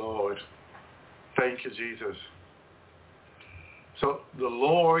 Thank you, Lord. Thank you, Jesus. So the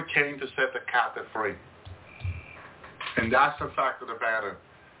Lord came to set the captive free. And that's the fact of the matter.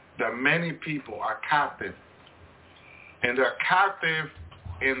 That many people are captive. And they're captive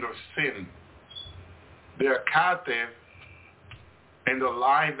in their sin. They're captive in the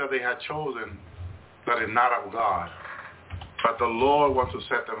life that they had chosen that is not of God. But the Lord wants to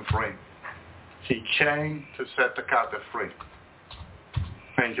set them free. He came to set the captive free.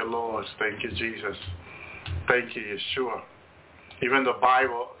 Thank you, Lord. Thank you, Jesus. Thank you, Yeshua. Even the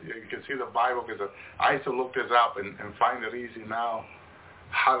Bible, you can see the Bible, because I used to look this up and find it easy now.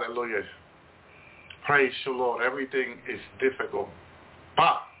 Hallelujah. Praise you, Lord. Everything is difficult.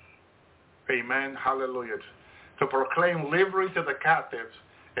 But, amen, hallelujah, to proclaim liberty to the captives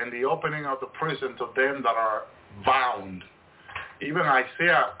and the opening of the prison to them that are bound. Even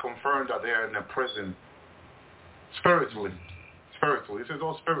Isaiah confirmed that they are in a prison. Spiritually. This is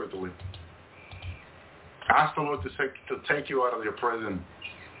all spiritually. Ask the Lord to take you out of your prison.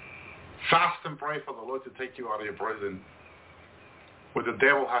 Fast and pray for the Lord to take you out of your prison, where the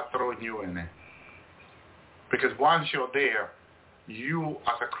devil has thrown you in it. Because once you're there, you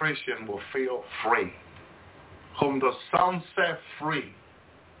as a Christian will feel free. Whom the Son set free,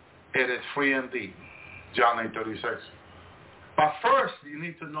 it is free indeed. John 8:36. But first, you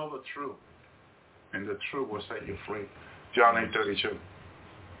need to know the truth, and the truth will set you free. John 8:32.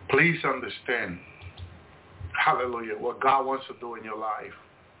 Please understand, hallelujah, what God wants to do in your life.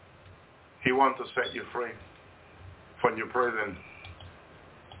 He wants to set you free from your prison.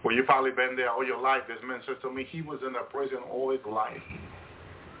 Well, you've probably been there all your life. This man says to me, he was in a prison all his life.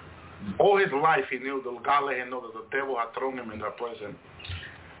 All his life he knew, that God let him know that the devil had thrown him in that prison.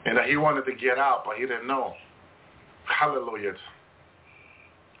 And that he wanted to get out, but he didn't know. Hallelujah.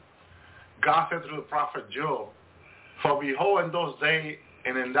 God said through the prophet Job, "For behold, in those days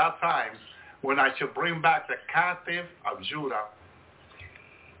and in that time, when I shall bring back the captive of Judah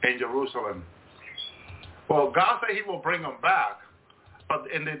and Jerusalem." Well, God said he will bring them back. But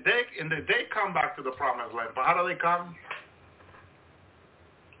in the day come back to the promised land. But how do they come?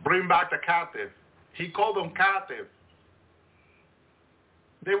 Bring back the captive. He called them captive.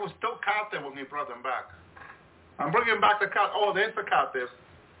 They were still captive when he brought them back. I'm bringing back the captive. Oh, there's the captive.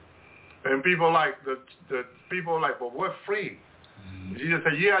 And people like, well, we're free. Jesus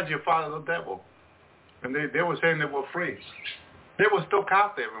said, "You had your father the devil." And they were saying they were free. They were still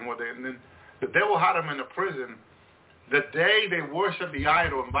captive. And then the devil had them in a prison. The day they worshiped the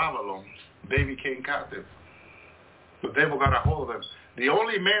idol in Babylon, they became captive. The devil got a hold of them. The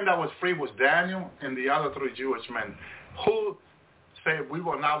only man that was free was Daniel and the other 3 Jewish men who said, "We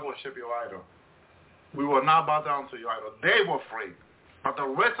will not worship your idol. We will not bow down to your idol." They were free. But the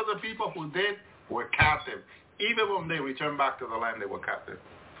rest of the people who did were captive. Even when they returned back to the land, they were captive.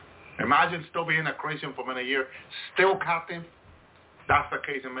 Imagine still being a Christian for many years, still captive. That's the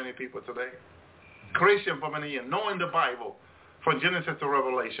case in many people today. Christian for many years, knowing the Bible from Genesis to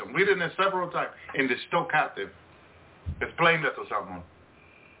Revelation, reading it several times, and they're still captive. Explain that to someone.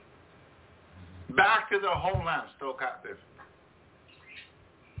 Back to their homeland, still captive.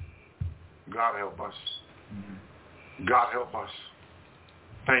 God help us. God help us.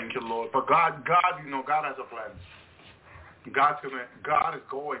 Thank you, Lord. But God, you know, God has a plan. God is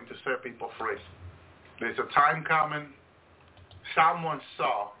going to set people free. There's a time coming. Someone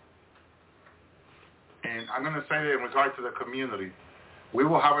saw, and I'm going to say that in regard to the community, we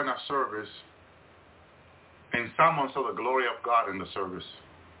were having a service, and someone saw the glory of God in the service,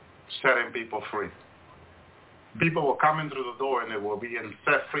 setting people free. People were coming through the door, and they were being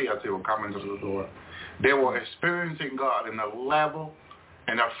set free as they were coming through the door. They were experiencing God in a level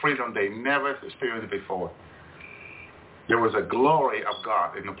and a freedom they never experienced before. There was a glory of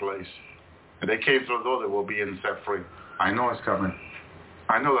God in the place. And they came through the door, they were being set free. I know it's coming.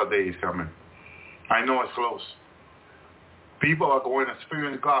 I know that day is coming. I know it's close. People are going to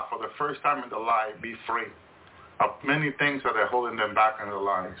experience God for the first time in their life, be free of many things that are holding them back in their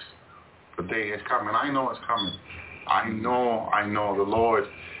lives. The day is coming. I know it's coming. I know the Lord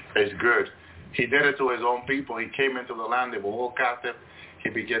is good. He did it to his own people. He came into the land. They were all captive. He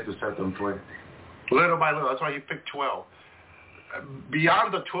began to set them free. Little by little. That's why he picked 12.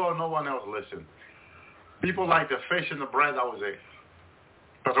 Beyond the 12, no one else listened. People like the fish and the bread, that was it.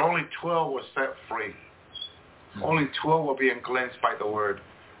 But only 12 were set free. Only 12 were being cleansed by the word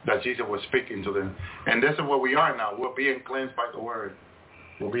that Jesus was speaking to them. And this is where we are now. We're being cleansed by the word.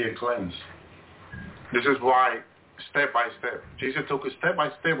 We're being cleansed. This is why, step by step, Jesus took it step by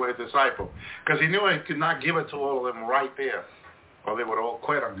step with his disciples. Because he knew he could not give it to all of them right there, or they would all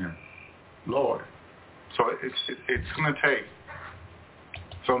quit on him. Lord. So it's going to take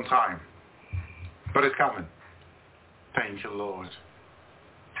some time. But it's coming. Thank you, Lord.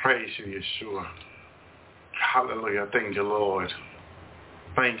 Praise you, Yeshua. Hallelujah. Thank you, Lord.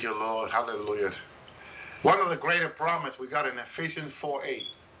 Thank you, Lord. Hallelujah. One of the greater promises we got in Ephesians 4:8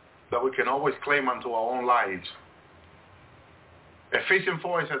 that we can always claim unto our own lives. Ephesians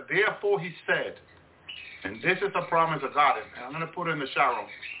 4 says, therefore he said, and this is the promise of God, and I'm going to put it in the Shalom,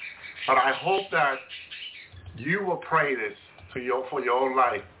 but I hope that you will pray this for your own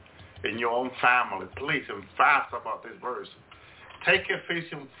life, in your own family. Please, and fast about this verse. Take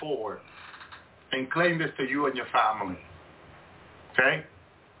Ephesians 4 and claim this to you and your family. Okay?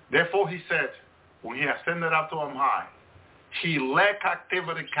 Therefore he said, when he ascended up to him high, he led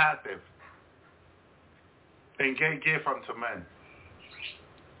captivity captive and gave gift unto men.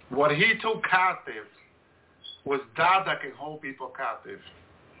 What he took captive was that can hold people captive.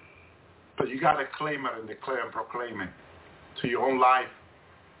 But you got to claim it and declare and proclaim it to your own life,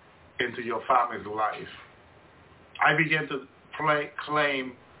 into your family's life. I began to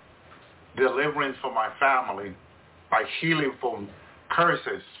claim deliverance for my family by healing from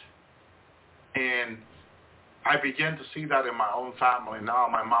curses. And I began to see that in my own family. Now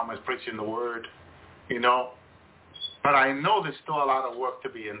my mom is preaching the word, you know. But I know there's still a lot of work to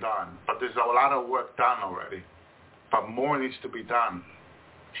be done. But there's a lot of work done already. But more needs to be done.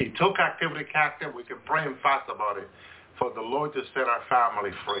 He took activity captive. We can pray and fast about it. For the Lord to set our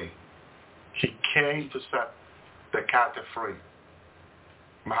family free. He came to set the captive free.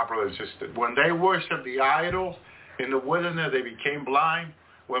 My brothers and sisters, when they worshiped the idol in the wilderness, they became blind.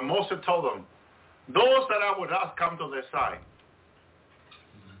 When Moses told them, those that are with us come to their side.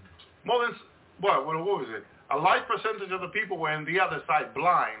 More than, what was it? A large percentage of the people were on the other side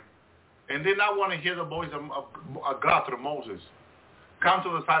blind and did not want to hear the voice of God through Moses. Come to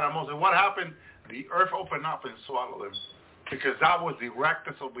the side of Moses. What happened? The earth opened up and swallowed them because that was direct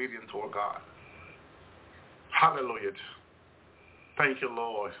disobedience toward God. Hallelujah. Thank you,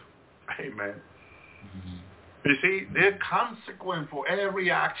 Lord. Amen. Mm-hmm. You see, there's consequence for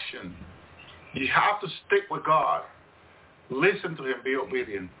every action. You have to stick with God. Listen to him. Be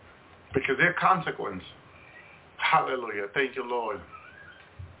obedient. Because there's consequence. Hallelujah. Thank you, Lord.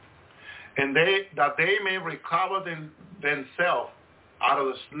 And that they may recover themselves out of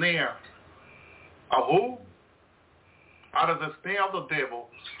the snare of who? Out of the snare of the devil,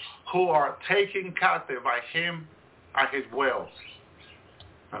 who are taken captive by him at his will.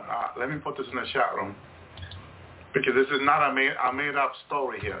 Let me put this in the chat room. Because this is not a made-up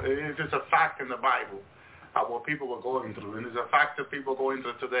story here. It is a fact in the Bible of what people were going through. And it's a fact that people are going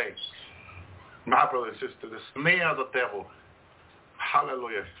through today. My brother and sister, the snare of the devil.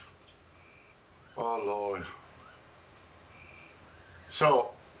 Hallelujah. Oh, Lord.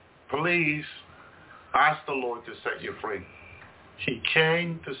 So, please ask the Lord to set you free. He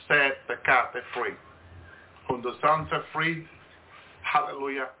came to set the captive free. Whom the Son set free,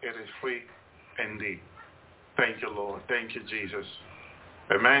 hallelujah, it is free indeed. Thank you, Lord. Thank you, Jesus.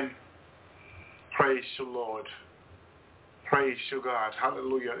 Amen. Praise you, Lord. Praise you, God.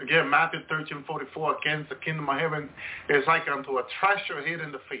 Hallelujah. Again, Matthew 13:44, against the kingdom of heaven is like unto a treasure hid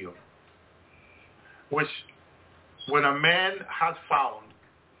in the field, which when a man has found,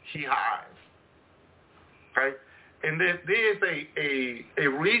 he hides. Okay? And there is a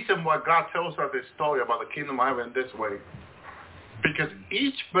reason why God tells us this story about the kingdom of heaven this way. Because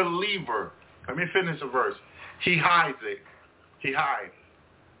each believer, let me finish the verse, he hides it. He hides.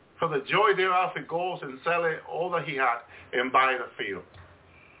 For the joy thereof, he goes and sells all that he had and buy the field.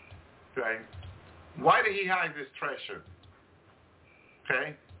 Okay? Why did he hide this treasure?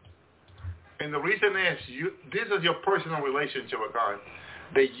 Okay? And the reason is, this is your personal relationship with God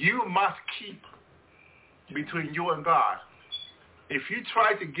that you must keep between you and God. If you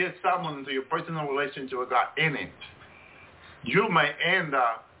try to get someone into your personal relationship with God in it, you may end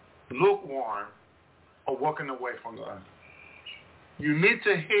up lukewarm or walking away from God. You need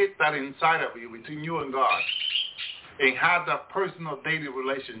to hit that inside of you, between you and God, and have that personal daily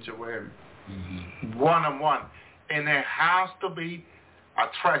relationship with Him, one-on-one. And it has to be a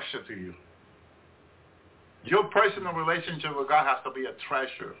treasure to you. Your personal relationship with God has to be a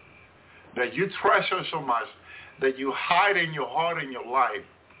treasure that you treasure so much that you hide in your heart and your life,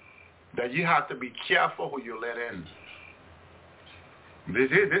 that you have to be careful who you let in.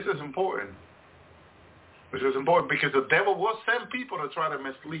 This is important. This is important because the devil will send people to try to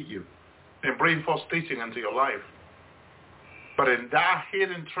mislead you and bring false teaching into your life. But in that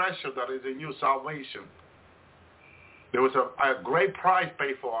hidden treasure that is in you, salvation, there was a great price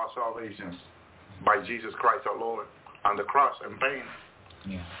paid for our salvation by Jesus Christ our Lord on the cross and pain.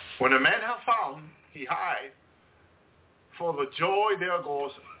 Yeah. When a man has found, he hides. For the joy there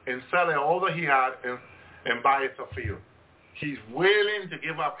goes and selling all that he had and buys a field. He's willing to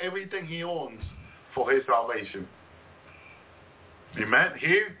give up everything he owns for his salvation. Amen.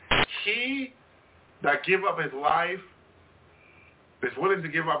 He that give up his life is willing to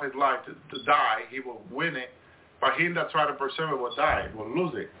give up his life to die. He will win it. But him that try to preserve it will die, will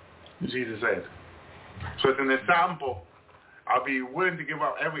lose it, Jesus said. So it's an example. I'll be willing to give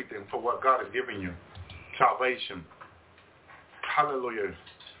up everything for what God has given you. Salvation. Hallelujah.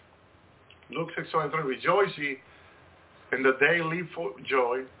 Luke 6:23. Rejoice ye in the day, leap for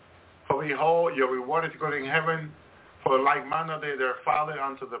joy. For behold, your reward is good in heaven. For like manner they their father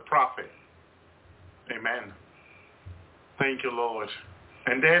unto the prophet. Amen. Thank you, Lord.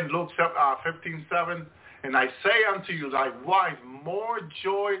 And then Luke 15:7. And I say unto you, likewise, more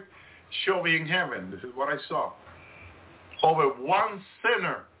joy shall be in heaven. This is what I saw. Over one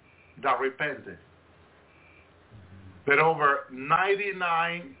sinner that repented, but over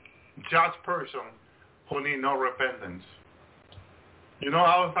 99 just person who need no repentance. You know,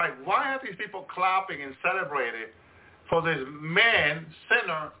 I was like, why are these people clapping and celebrating for this man,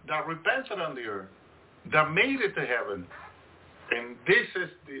 sinner, that repented on the earth, that made it to heaven? And this is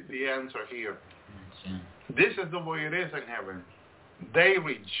the answer here. This is the way it is in heaven. They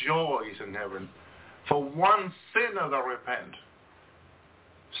rejoice in heaven for one sinner that repent.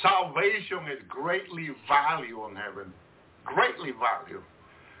 Salvation is greatly valued in heaven. Greatly valued.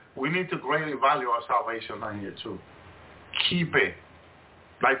 We need to greatly value our salvation down here too. Keep it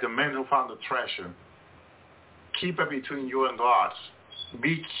like the men who found the treasure. Keep it between you and God.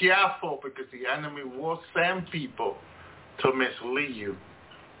 Be careful because the enemy will send people to mislead you,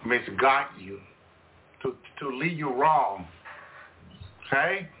 misguide you, to lead you wrong.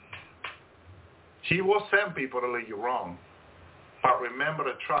 Okay? He will send people to lead you wrong. But remember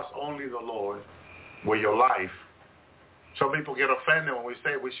to trust only the Lord with your life. Some people get offended when we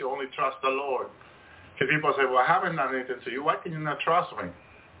say we should only trust the Lord. Because people say, well, I haven't done anything to you. Why can you not trust me?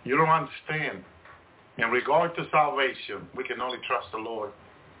 You don't understand. In regard to salvation, we can only trust the Lord.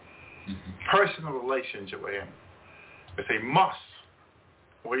 Personal relationship with Him. It's a must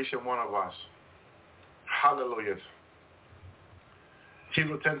for each and one of us. Hallelujah.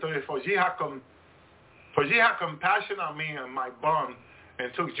 Hebrews 10:30, for ye have compassion on me and my bond,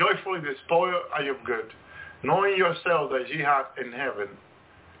 and took joyfully the spoil of your good, knowing yourselves that ye have in heaven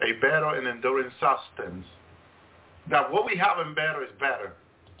a better and enduring substance. That what we have in better is better.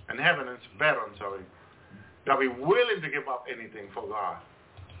 In heaven is better, I'm sorry. That we're willing to give up anything for God.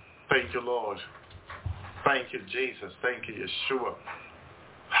 Thank you, Lord. Thank you, Jesus. Thank you, Yeshua.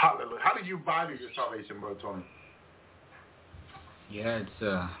 Hallelujah. How do you value your salvation, Brother Tony? Yeah,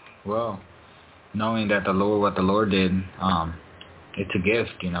 it's, well, knowing that the Lord, what the Lord did, it's a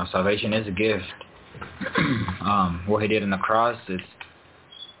gift, you know. Salvation is a gift. What He did on the cross,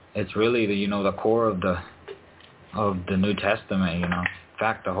 it's really the, you know, the core of the New Testament, you know.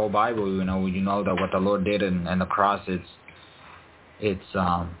 fact, the whole Bible, you know that what the Lord did and the cross, it's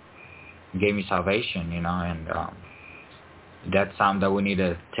gave me salvation, and that's something that we need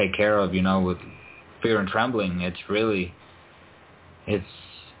to take care of, with fear and trembling. It's really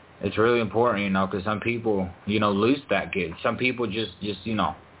important, because some people, lose that gift. Some people just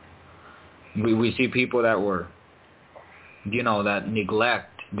we see people that were, that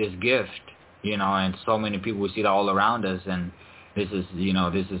neglect this gift, and so many people, we see that all around us, and this is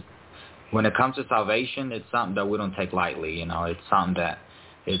when it comes to salvation, it's something that we don't take lightly, it's something that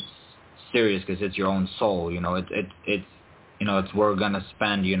it's serious, because it's your own soul, it's we're going to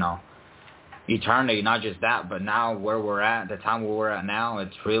spend, eternity, not just that, but now where we're at, the time where we're at now, we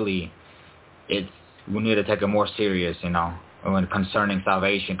need to take it more serious, when concerning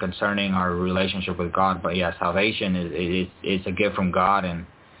salvation, concerning our relationship with God. But yeah, salvation is a gift from God, and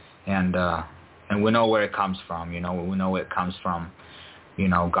we know where it comes from, we know where it comes from,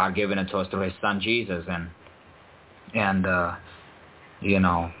 God giving it to us through his son Jesus, and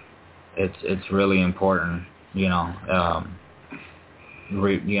it's really important,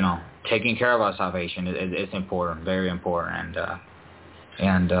 taking care of our salvation is important, very important,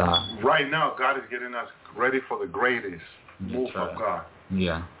 and right now God is getting us ready for the greatest move of God.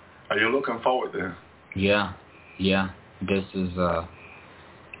 Yeah. Are you looking forward to it? Yeah. This is. Do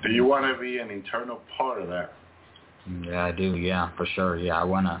you want to be an eternal part of that? Yeah, I do. Yeah, for sure. Yeah,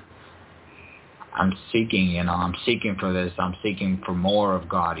 I'm seeking. I'm seeking for this. I'm seeking for more of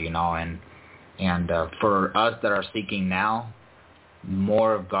God. And for us that are seeking now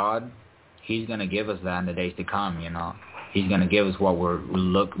more of God, he's gonna give us that in the days to come. He's gonna give us what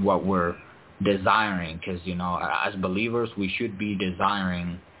we're desiring, because as believers we should be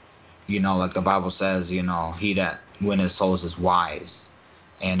desiring, like the Bible says, he that winneth souls is wise,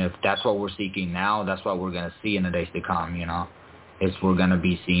 and if that's what we're seeking now, that's what we're gonna see in the days to come. We're gonna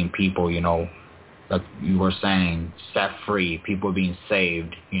be seeing people, like you were saying, set free, people being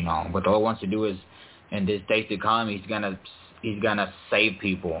saved. What the Lord wants to do is, in this days to come, he's gonna save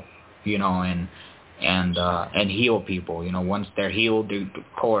people, and heal people. Once they're healed, of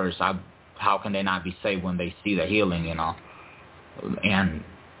course, how can they not be saved when they see the healing? And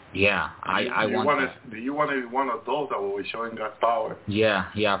yeah, I want. Do you want to be one of those that will be showing God's power? Yeah,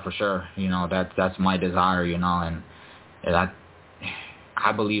 for sure. That's my desire. And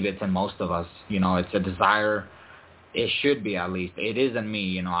I believe it's in most of us. It's a desire. It should be, at least. It is in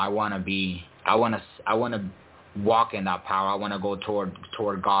me. I want to walk in that power. I want to go toward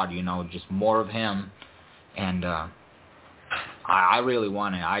God. Just more of him, and I really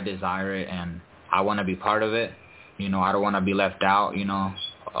want it. I desire it, and I want to be part of it. I don't want to be left out,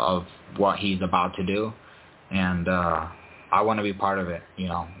 of what he's about to do, and I want to be part of it.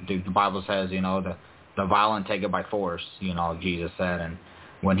 The Bible says, the violent take it by force. Jesus said, and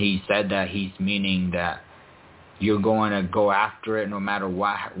when he said that, he's meaning that you're going to go after it no matter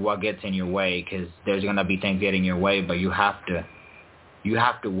what gets in your way, because there's going to be things getting in your way, but you have to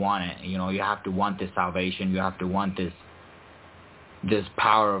want it. You have to want this salvation. You have to want this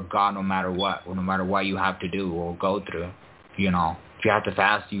power of God, no matter what you have to do or go through. If you have to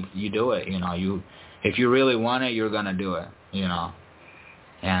fast, you do it. If you really want it, you're going to do it.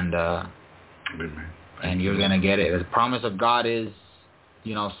 And you're going to get it. The promise of God is,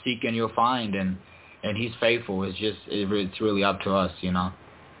 seek and you'll find, and he's faithful. It's really up to us, Amen.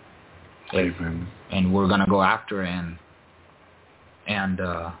 And we're gonna go after it,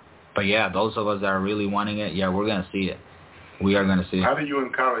 but yeah, those of us that are really wanting it, yeah, we're gonna see it. We are gonna see it. How do you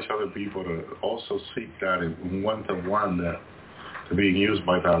encourage other people to also seek that and want to being used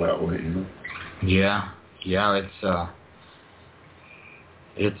by God that way? Yeah,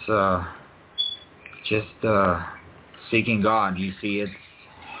 it's just seeking God. You see, it's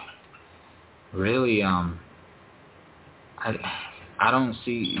really I don't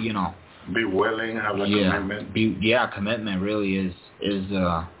see, be willing, have a commitment. Commitment really is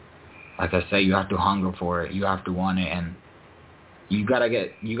like I say, you have to hunger for it, you have to want it, and you gotta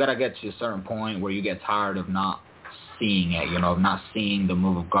get to a certain point where you get tired of not seeing it, of not seeing the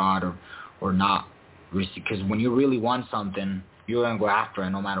move of God, or not, because when you really want something, you're gonna go after it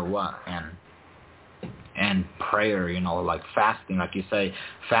no matter what. And prayer, like fasting, like you say,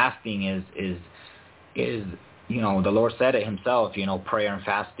 fasting is the Lord said it himself, prayer and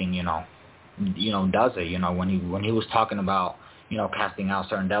fasting, does it, when he was talking about, casting out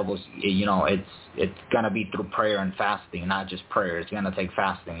certain devils, it's going to be through prayer and fasting, not just prayer. It's going to take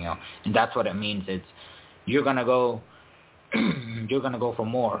fasting, and that's what it means. You're going to go for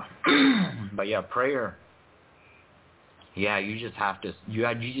more. But yeah, prayer, yeah, you just have to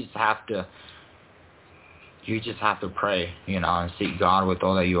you just have to pray, and seek God with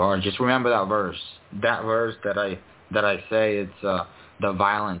all that you are. Just remember that verse. That verse that I say, it's the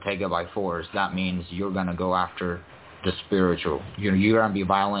violent take it by force. That means you're gonna go after the spiritual. You're gonna be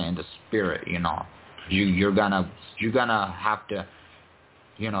violent in the spirit. You're gonna have to,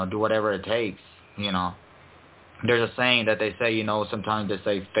 do whatever it takes. There's a saying that they say, sometimes they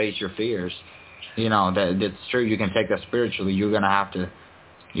say face your fears. That it's true. You can take that spiritually. You're gonna have to,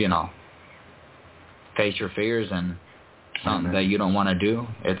 face your fears and something that you don't want to do.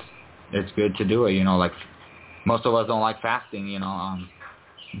 It's good to do it. Like most of us don't like fasting.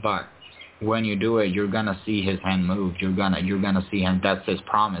 But when you do it, you're gonna see His hand move. You're gonna see Him. That's His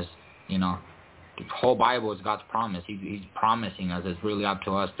promise. The whole Bible is God's promise. He's promising us. It's really up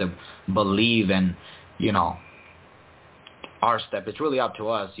to us to believe and our step. It's really up to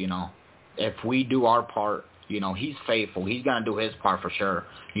us. If we do our part, He's faithful. He's gonna do His part for sure.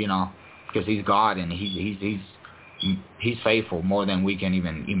 Because He's God and He's faithful more than we can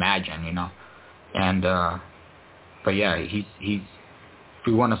even imagine. And but yeah, He's. If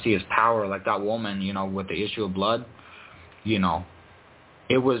we want to see His power, like that woman, with the issue of blood,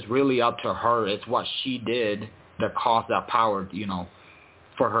 it was really up to her. It's what she did that caused that power,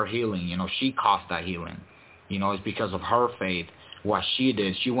 for her healing. She caused that healing. It's because of her faith. What she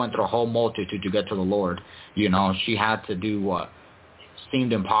did, she went through a whole multitude to get to the Lord. She had to do what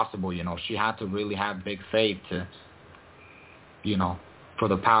seemed impossible. She had to really have big faith to, for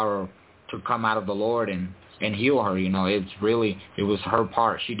the power to come out of the Lord and heal her. It was her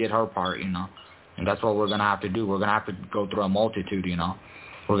part. She did her part. And that's what we're gonna have to do. We're gonna have to go through a multitude.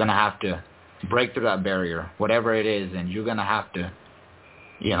 We're gonna have to break through that barrier, whatever it is, and you're gonna have to,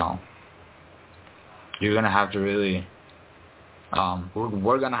 you're gonna have to really.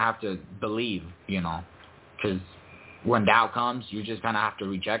 We're gonna have to believe, because when doubt comes, you're just gonna have to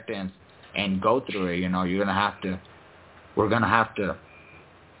reject it and go through it. We're gonna have to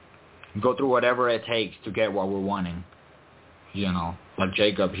go through whatever it takes to get what we're wanting. Like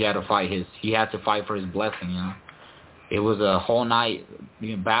Jacob, he had to fight for his blessing. It was a whole night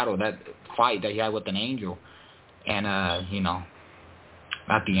battle, that fight that he had with an angel, and at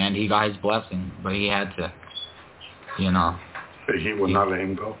the end he got his blessing, but he had to, He would not let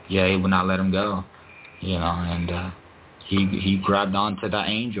him go. Yeah, he would not let him go. And he grabbed onto that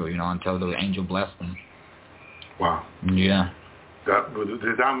angel, until the angel blessed him. Wow. Yeah.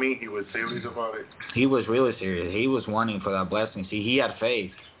 Does that mean he was serious about it? He was really serious. He was wanting for that blessing. See, he had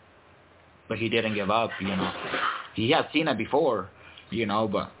faith, but he didn't give up. He had seen it before,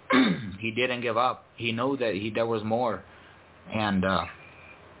 but he didn't give up. He knew that there was more, and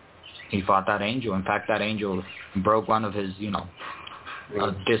he fought that angel. In fact, that angel broke one of his,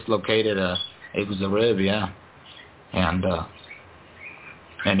 dislocated. It was a rib, yeah, and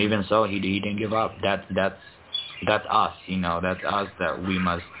even so, he didn't give up. That's us, That's us that we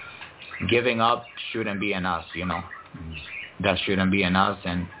must. Giving up shouldn't be in us, That shouldn't be in us,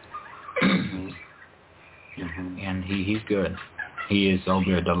 and and he's good. He is so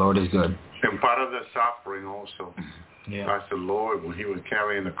good. The Lord is good. And part of the suffering also. Yeah. That's the Lord, when He was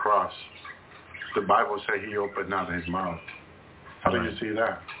carrying the cross, the Bible said He opened not His mouth. How do you see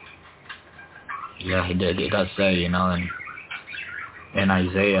that? Yeah, He did. It does say, in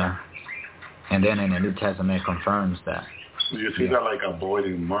Isaiah, and then in the New Testament it confirms that. Do you see that, like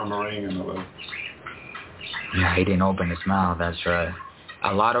avoiding murmuring and all that? Yeah, He didn't open His mouth. That's right.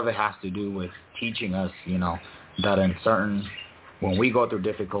 A lot of it has to do with teaching us, that when we go through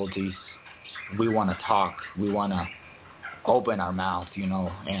difficulties, we want to talk. We want to open our mouth,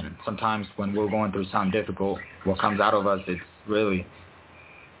 and sometimes when we're going through something difficult, what comes out of us, it's really,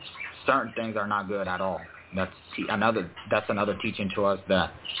 certain things are not good at all. That's another teaching to us,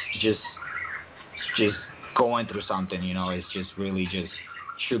 that just going through something, is just really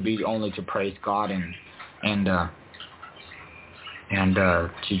should be only to praise God and to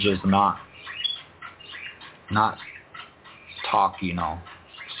just not talk,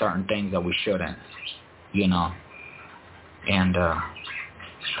 certain things that we shouldn't, and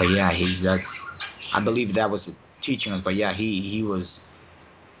but yeah, I believe that was teaching us. But yeah, he was.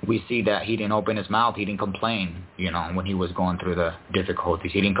 We see that he didn't open his mouth. He didn't complain, when he was going through the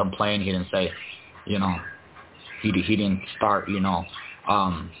difficulties. He didn't complain. He didn't say, he didn't start,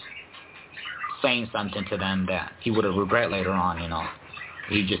 saying something to them that he would have regret later on,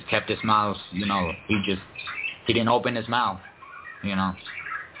 He just kept his mouth, he didn't open his mouth,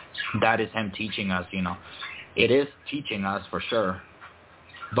 That is him teaching us, It is teaching us for sure.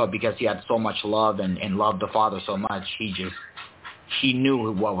 But because he had so much love and loved the Father so much, he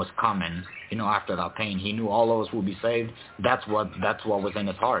knew what was coming, after that pain. He knew all of us would be saved. That's what was in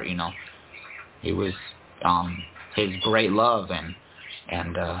his heart, It was His great love,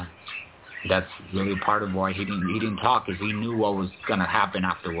 and that's really part of why he didn't talk, is he knew what was gonna happen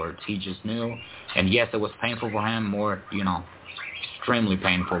afterwards. He just knew, and yes, it was painful for him, more, extremely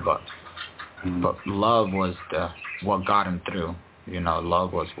painful, but love was what got him through.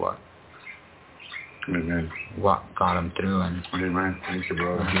 Love was what. Amen. What got him through, and amen. Thank you,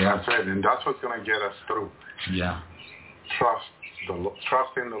 brother. Yeah. That's it, and that's what's gonna get us through. Yeah. Trust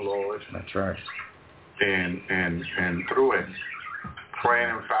in the Lord. That's right. And through it, praying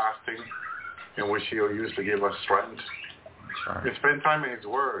and fasting, in which He'll use to give us strength. That's right. And spend time in His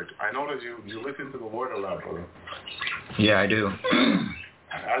Word. I notice you listen to the Word a lot, brother. Yeah, I do.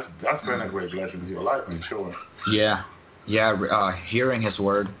 That's been a great blessing to your life, I'm sure. Yeah. Hearing His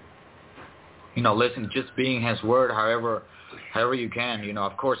Word. Listen, just being His Word, however you can.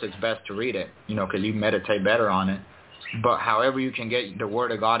 Of course, it's best to read it. Because you meditate better on it. But however you can get the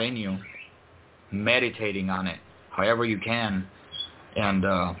Word of God in you, meditating on it, however you can, and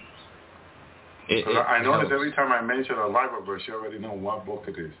I notice every time I mention a Bible verse, you already know what book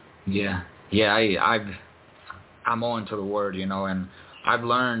it is. Yeah. I'm on to the Word, and I've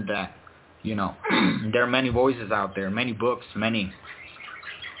learned that, there are many voices out there, many books, many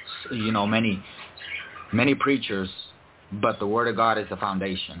preachers, but the Word of God is the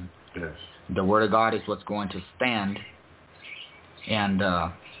foundation. Yes. The Word of God is what's going to stand, and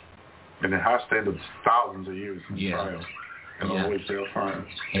it has stayed thousands of years in trial, and always still firm.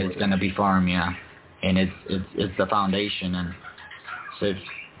 It's going to be firm, and it's the foundation, and so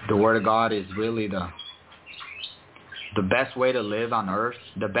the Word of God is really the best way to live on earth,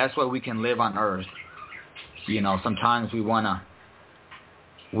 the best way we can live on earth. Sometimes we wanna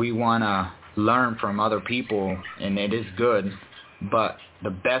learn from other people, and it is good, but the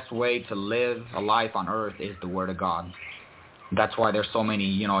best way to live a life on earth is the Word of God. That's why there's so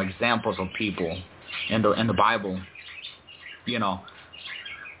many, examples of people in the Bible. It's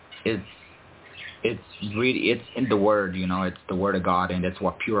in the Word. It's the Word of God, and it's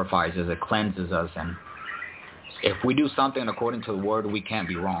what purifies us. It cleanses us, and if we do something according to the Word, we can't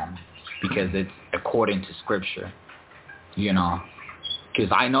be wrong, because it's according to Scripture.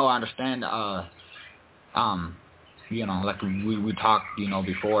 Because I understand. Like we talked,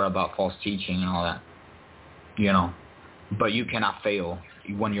 before about false teaching and all that. But you cannot fail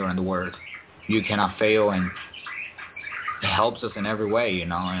when you're in the Word. You cannot fail, and it helps us in every way,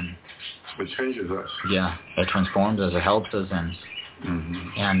 and it changes us. Yeah, it transforms us. It helps us, and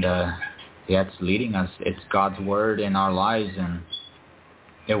it's leading us. It's God's Word in our lives, and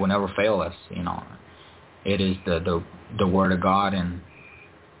it will never fail us. It is the Word of God, and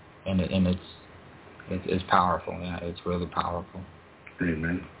it's powerful. Yeah, it's really powerful.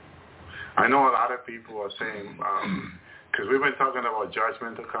 Amen. I know a lot of people are saying, because we've been talking about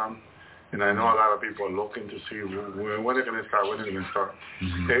judgment to come, and I know a lot of people are looking to see when it's going to start, when it's going to start.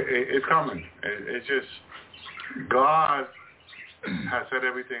 Mm-hmm. It's coming. It's just, God has said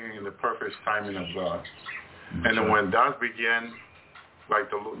everything in the perfect timing of God. Mm-hmm. And then when that begin, like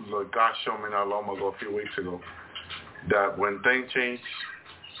the God showed me not long ago, a few weeks ago, that when things change,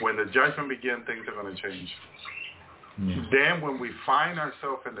 when the judgment begins, things are going to change. Mm-hmm. Then when we find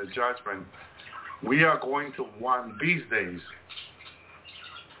ourselves in the judgment, we are going to want these days.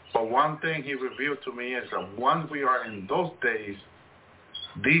 But one thing He revealed to me is that once we are in those days,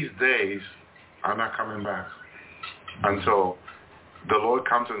 these days are not coming back. And so the Lord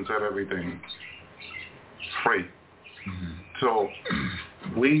comes and set everything free. Mm-hmm. So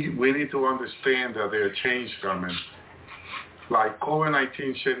we need to understand that there are change coming. Like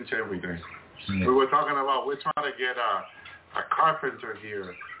COVID-19 changed everything. Mm-hmm. We were talking about, we're trying to get a carpenter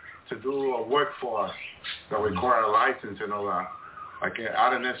here to do a work for us that require a license and all that. Like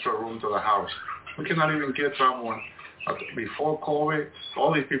add an extra room to the house. We cannot even get someone. Before COVID,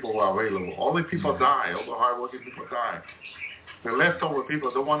 all these people were available. All these people died. All the hardworking people died. The leftover people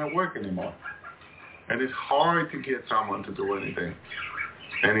don't want to work anymore. And it's hard to get someone to do anything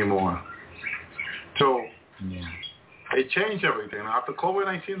anymore. So it changed everything. After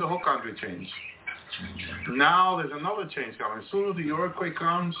COVID-19, the whole country changed. Now there's another change coming. As soon as the earthquake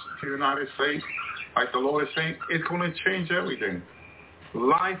comes to the United States, like the Lord is saying, it's going to change everything.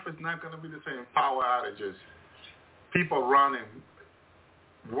 Life is not going to be the same. Power outages, people running,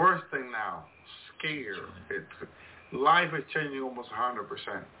 worse thing now, scared. Life is changing almost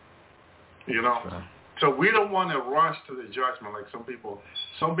 100%. Sure. So we don't want to rush to the judgment like some people.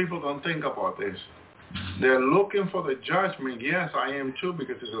 Some people don't think about this. They're looking for the judgment. Yes, I am too,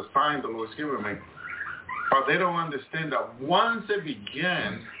 because it's a sign the Lord's given me. But they don't understand that once it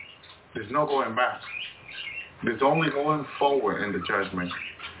begins, there's no going back. There's only going forward in the judgment.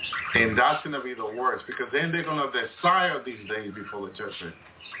 And that's going to be the worst, because then they're going to desire these days before the judgment.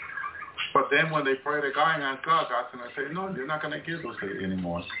 But then when they pray to God and ask God, God's going to say, no, you're not going to get those days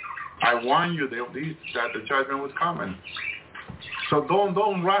anymore. I warned you that the judgment was coming. So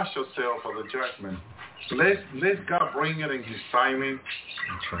don't rush yourself for the judgment. Let God bring it in His timing,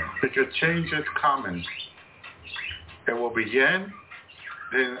 because change is coming. It will begin.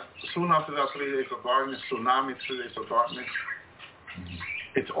 Then soon after that, 3 days of darkness, tsunami, 3 days of darkness.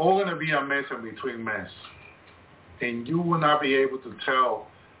 It's all going to be a mess in between mess. And you will not be able to tell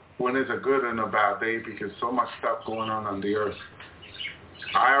when it's a good and a bad day, because so much stuff going on the earth.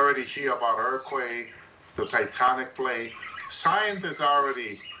 I already hear about earthquake, the tectonic plate. Scientists are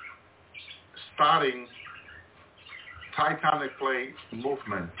already starting tectonic plate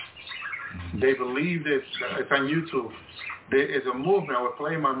movement. They believe this. It's on YouTube. There is a movement. I was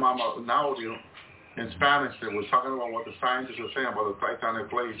playing my mama an audio in Spanish that was talking about what the scientists are saying about the tectonic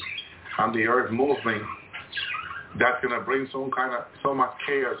plate and the earth movement. That's going to bring so much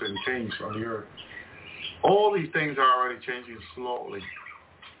chaos and change on the earth. All these things are already changing slowly.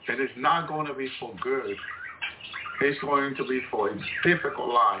 And it's not going to be for good. It's going to be for a difficult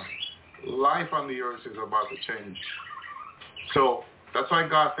life. Life on the earth is about to change. So that's why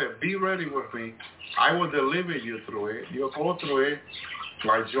God said, be ready with me. I will deliver you through it. You'll go through it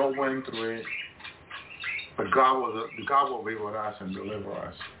like Job went through it. But God will be with us and deliver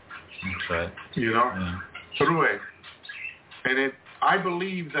us. That's right. You know? Through it. And I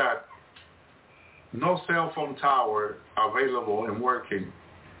believe that no cell phone tower available and working,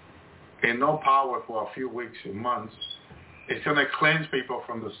 and no power for a few weeks and months, it's going to cleanse people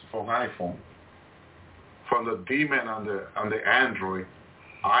from iPhone, from the demon on the Android,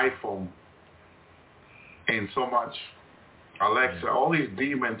 iPhone, and so much Alexa. All these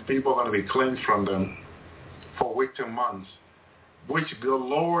demons, people are going to be cleansed from them for weeks and months, which the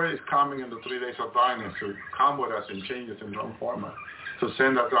Lord is coming in the 3 days of darkness to come with us and change us in some format, to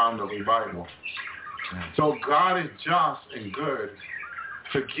send us down the revival. So God is just and good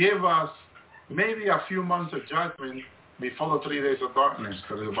to give us maybe a few months of judgment before the 3 days of darkness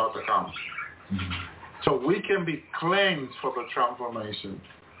that is about to come. So we can be cleansed for the transformation,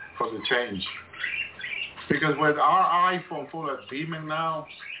 for the change. Because with our iPhone full of demons now,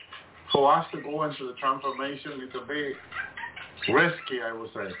 for us to go into the transformation, it's a bit risky, I would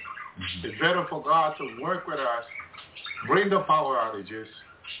say. It's better for God to work with us, bring the power outages,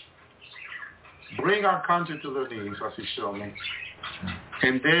 bring our country to the knees, as He showed me,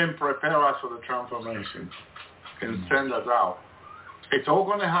 and then prepare us for the transformation and send us out. It's all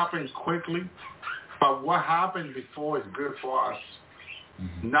going to happen quickly, but what happened before is good for us.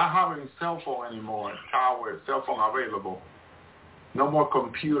 Not having cell phone anymore, tower, cell phone available, no more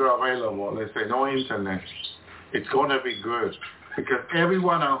computer available, let's say no internet. It's going to be good, because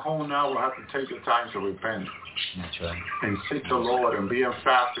everyone at home now will have to take the time to repent. That's right. And seek the Lord and be in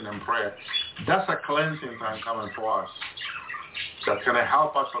fasting and prayer. That's a cleansing time coming for us. That's going to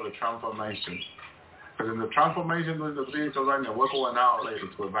help us for the transformation. Because in the transformation during the 3 days of darkness, we're going out later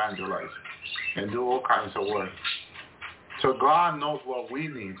to evangelize and do all kinds of work. So God knows what we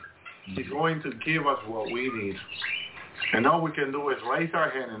need. He's going to give us what we need. And all we can do is raise our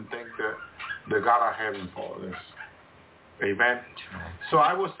hand and thank the God of heaven for this. Amen. So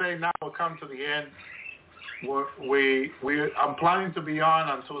I would say now we'll come to the end. I'm planning to be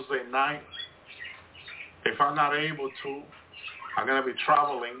on Tuesday night. If I'm not able to, I'm going to be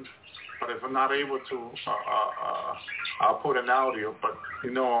traveling. But if I'm not able to, I'll put an audio. But,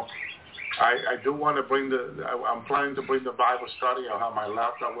 I do want to I'm planning to bring the Bible study. I'll have my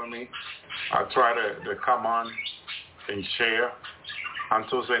laptop with me. I'll try to come on and share on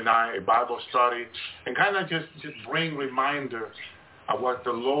Tuesday night a Bible study and kind of just bring reminder of what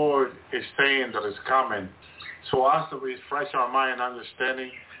the Lord is saying that is coming. So us to refresh our mind and understanding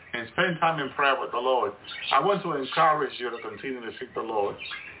and spend time in prayer with the Lord. I want to encourage you to continue to seek the Lord.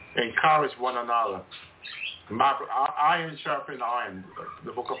 Encourage one another. Iron sharpen iron,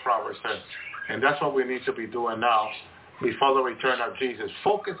 the book of Proverbs says. And that's what we need to be doing now before the return of Jesus.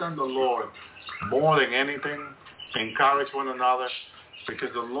 Focus on the Lord more than anything. Encourage one another, because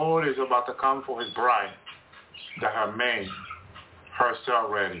the Lord is about to come for His bride that have made herself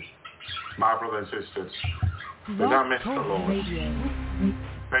ready. My brothers and sisters, do not miss the Lord.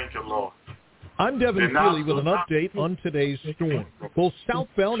 Thank you, Lord. I'm Devin Keeley with an update on today's storm, both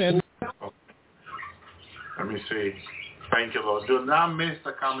southbound and... Let me see. Thank you, Lord. Do not miss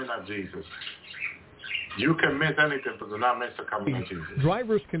the coming of Jesus. You can miss anything, but do not miss the coming of Jesus.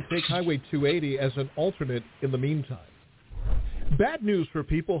 Drivers can take Highway 280 as an alternate in the meantime. Bad news for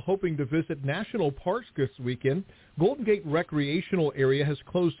people hoping to visit national parks this weekend. Golden Gate Recreational Area has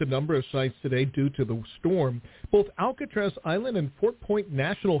closed a number of sites today due to the storm. Both Alcatraz Island and Fort Point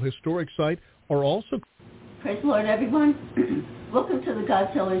National Historic Site are also... Praise the Lord, everyone. Welcome to the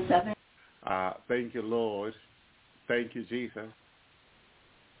Godzilla 7. Thank you, Lord. Thank you, Jesus.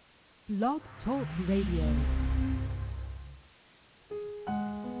 Blog Talk Radio.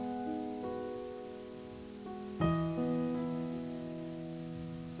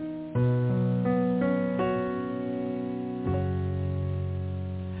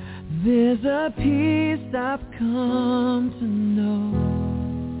 There's a peace I've come to know,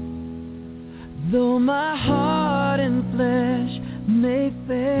 though my heart and flesh may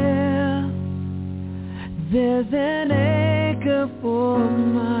fail. There's an anchor for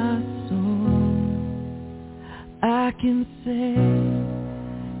my soul. I can say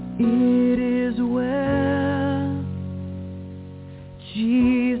it is well.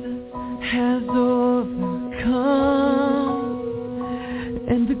 Jesus has overcome,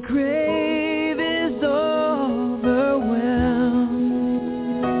 and the grave is overwhelmed.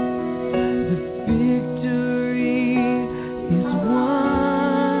 The victory is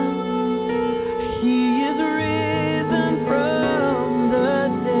won. He is risen from the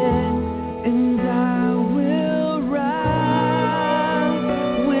dead, and I will rise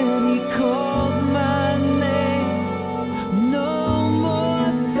when he calls my name. No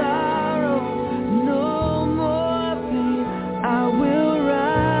more sorrow, no more pain. I will rise.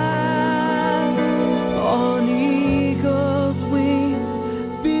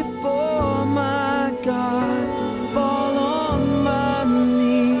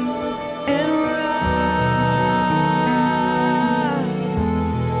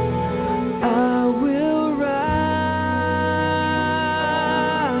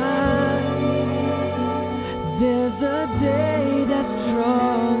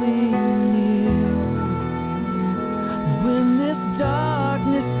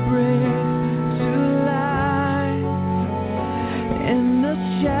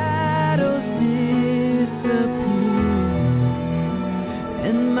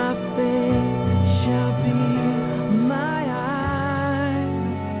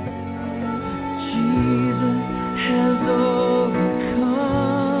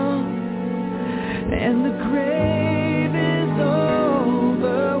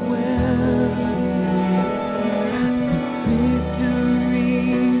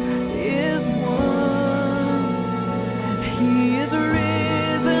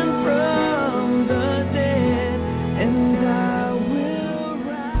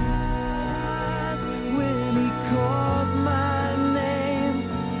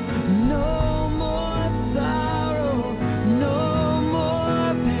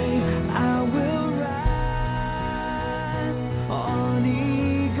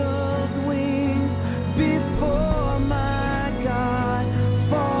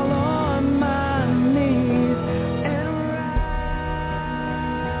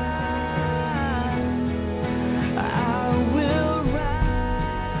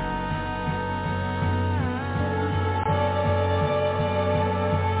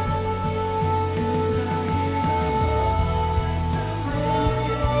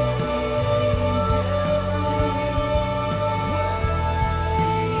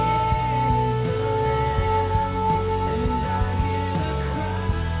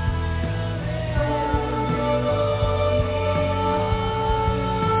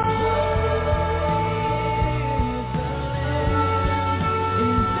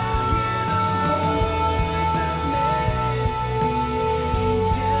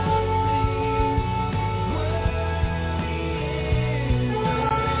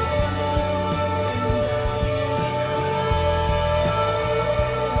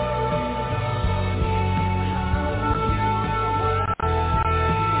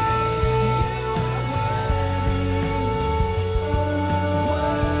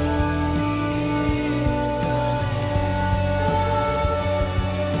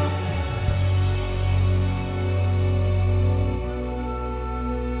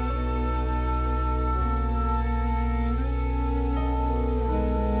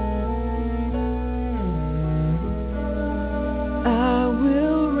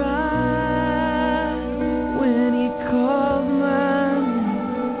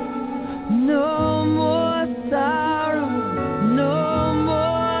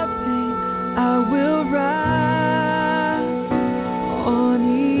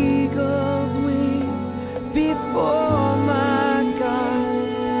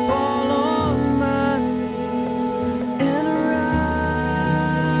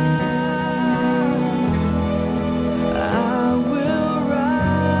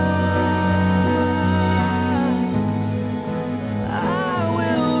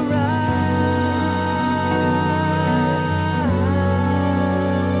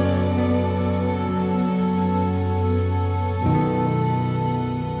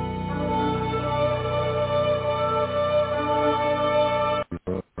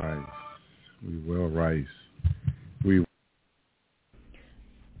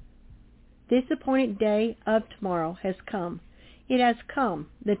 This appointed day of tomorrow has come. It has come.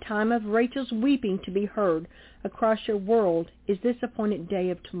 The time of Rachel's weeping to be heard across your world is this appointed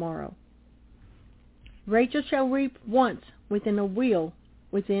day of tomorrow. Rachel shall weep once within a wheel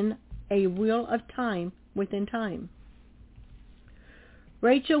of time within time.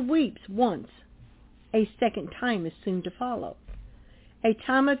 Rachel weeps once. A second time is soon to follow. A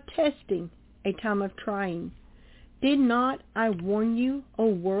time of testing, a time of trying. Did not I warn you, O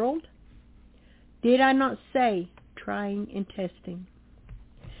world? Did I not say, trying and testing?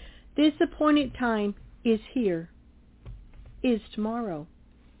 This appointed time is here, is tomorrow,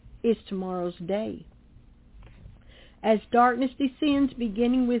 is tomorrow's day. As darkness descends,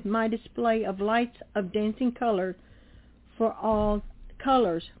 beginning with my display of lights of dancing colors for all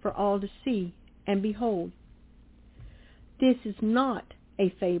to see and behold. This is not a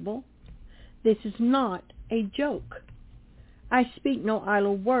fable. This is not a joke. I speak no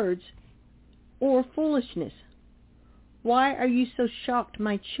idle words or foolishness. Why are you so shocked,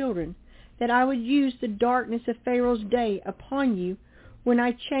 my children, that I would use the darkness of Pharaoh's day upon you when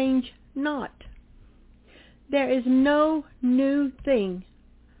I change not? There is no new thing,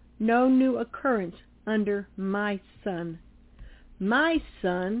 no new occurrence under my sun. My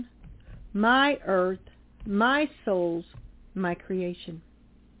sun, my earth, my souls, my creation.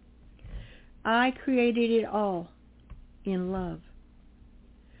 I created it all in love.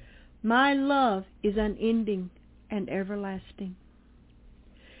 My love is unending and everlasting.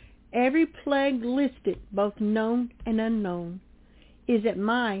 Every plague listed, both known and unknown, is at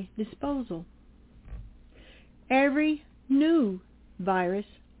my disposal. Every new virus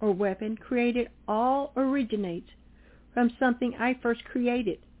or weapon created all originates from something I first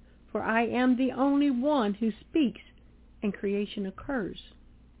created, for I am the only one who speaks and creation occurs.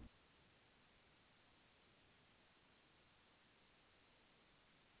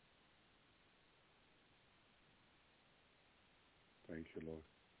 Thank you, Lord.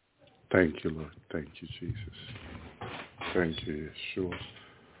 Thank you, Lord. Thank you, Jesus. Thank you, Yeshua.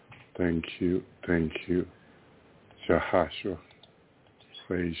 Thank you, Jehoshua.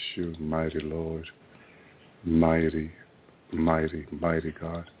 Praise you, mighty Lord. Mighty, mighty, mighty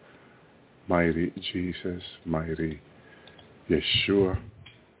God. Mighty Jesus. Mighty Yeshua.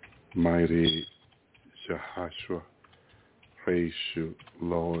 Mighty Jehoshua. Praise you,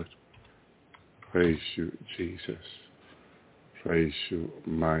 Lord. Praise you, Jesus. Praise you,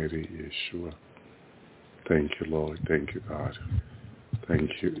 mighty Yeshua. Thank you, Lord. Thank you, God.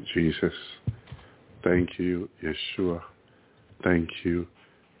 Thank you, Jesus. Thank you, Yeshua. Thank you,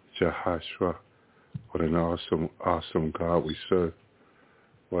 Jehoshua. What an awesome, awesome God we serve.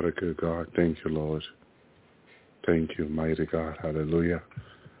 What a good God. Thank you, Lord. Thank you, mighty God. Hallelujah.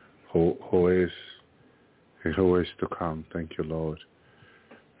 Who is and who is to come. Thank you, Lord.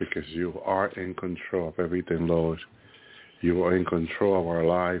 Because you are in control of everything, Lord. You are in control of our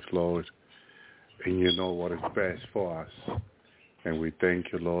lives, Lord. And you know what is best for us. And we thank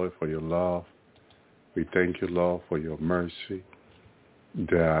you, Lord, for your love. We thank you, Lord, for your mercy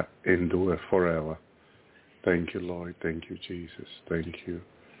that endure forever. Thank you, Lord. Thank you, Jesus. Thank you.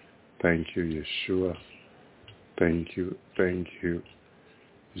 Thank you, Yeshua. Thank you. Thank you,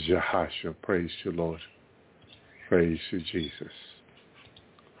 Jehoshua. Praise you, Lord. Praise you, Jesus.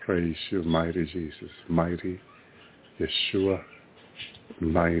 Praise you, mighty Jesus. Mighty Yeshua.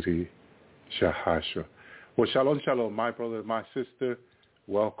 Mighty Jehoshua. Well, shalom, shalom, my brother, my sister.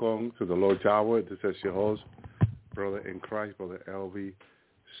 Welcome to the Lord's Hour. This is your host, brother in Christ, Brother L.V.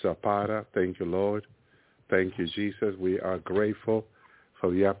 Zapata. Thank you, Lord. Thank you, Jesus. We are grateful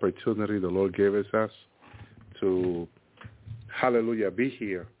for the opportunity the Lord gave us to, hallelujah, be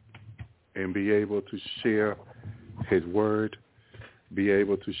here and be able to share his word, be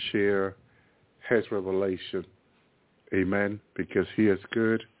able to share his revelation. Amen. Because he is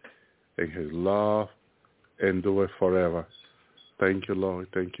good and his love endure forever. Thank you, Lord.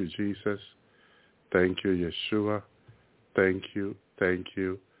 Thank you, Jesus. Thank you, Yeshua. Thank you,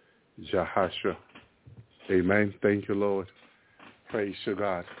 Jehoshua. Amen. Thank you, Lord. Praise you,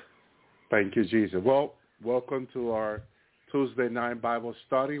 God. Thank you, Jesus. Well, welcome to our Tuesday night Bible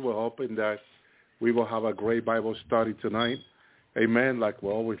study. We're hoping that we will have a great Bible study tonight. Amen. Like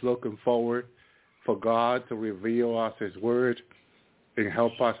we're always looking forward for God to reveal us his word and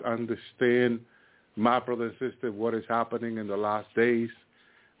help us understand, my brother and sister, what is happening in the last days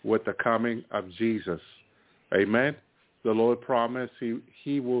with the coming of Jesus. Amen. The Lord promised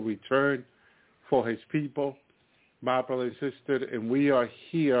he will return for his people, my brother and sister, and we are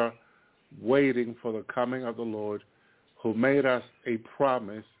here waiting for the coming of the Lord, who made us a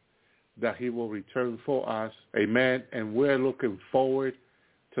promise that he will return for us. Amen. And we're looking forward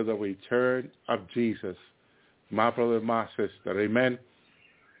to the return of Jesus. My brother and my sister. Amen.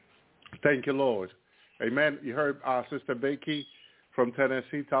 Thank you, Lord. Amen. You heard Sister Becky from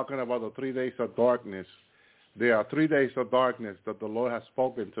Tennessee talking about the 3 days of darkness. There are 3 days of darkness that the Lord has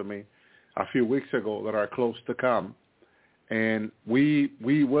spoken to me a few weeks ago that are close to come. And we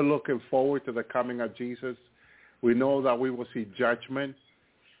were looking forward to the coming of Jesus. We know that we will see judgment,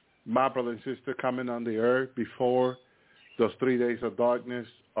 my brother and sister, coming on the earth before those 3 days of darkness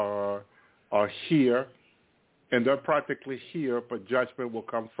are here. And they're practically here, but judgment will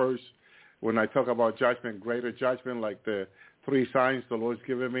come first. When I talk about judgment, greater judgment, like the 3 signs the Lord's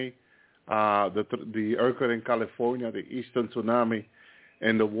given me, the earthquake in California, the Eastern tsunami,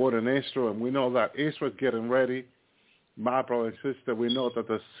 and the war in Israel. And we know that Israel's getting ready. My brother and sister, we know that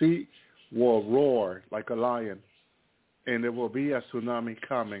the sea will roar like a lion, and there will be a tsunami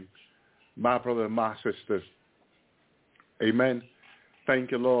coming. My brother and my sister. Amen.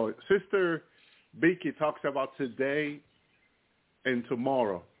 Thank you, Lord. Sister Becky talks about today and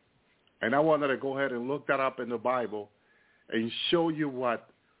tomorrow. And I wanted to go ahead and look that up in the Bible and show you why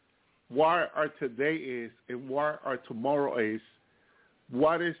our today is and why our tomorrow is.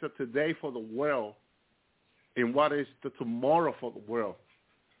 What is the today for the world and what is the tomorrow for the world.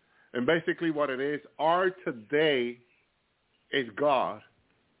 And basically what it is, our today is God.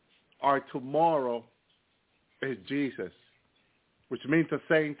 Our tomorrow is Jesus, which means the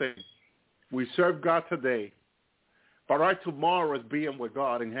same thing. We serve God today, but our tomorrow is being with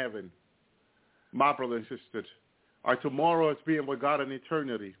God in heaven. My brother and sister, our tomorrow is being with God in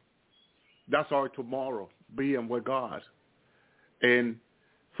eternity. That's our tomorrow, being with God. And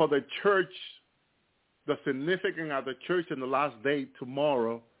for the church, the significance of the church in the last day,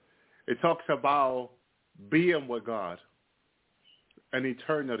 tomorrow, it talks about being with God in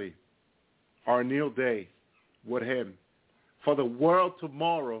eternity, our new day with him. For the world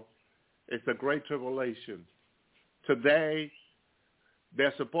tomorrow is the great tribulation. Today,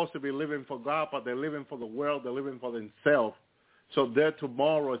 they're supposed to be living for God, but they're living for the world, they're living for themselves. So their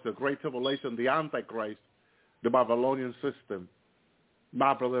tomorrow is the great tribulation, the Antichrist, the Babylonian system.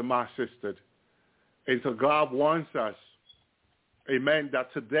 My brother and my sister. And so God wants us, amen,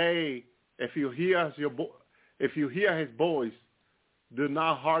 that today, if you hear his voice, do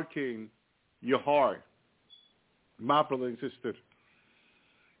not hearken your heart. My brother and sister.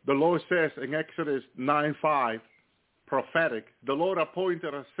 The Lord says in Exodus 9:5, prophetic, the Lord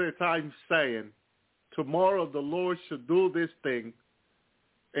appointed a set time saying, tomorrow the Lord should do this thing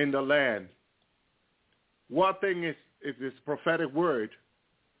in the land. What thing is this prophetic word?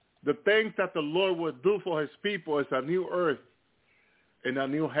 The things that the Lord will do for his people is a new earth and a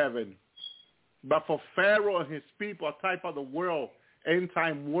new heaven. But for Pharaoh and his people, a type of the world,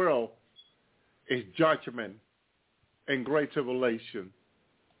 end-time world, is judgment and great tribulation.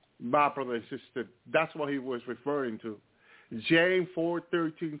 My brother and sister, that's what he was referring to. James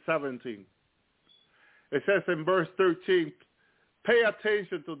 4:13-17. It says in verse 13, pay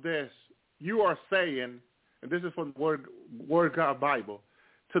attention to this. You are saying, and this is from the Word God Bible,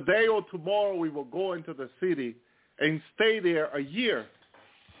 today or tomorrow we will go into the city and stay there a year,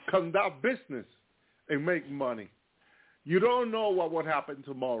 conduct business, and make money. You don't know what will happen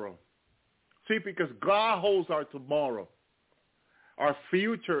tomorrow. See, because God holds our tomorrow. Our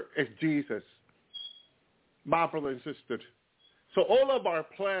future is Jesus. My brother and sister. So all of our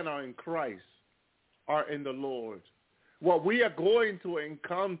plans are in Christ, are in the Lord. What we are going to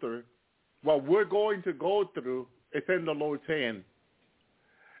encounter, what we're going to go through, is in the Lord's hand.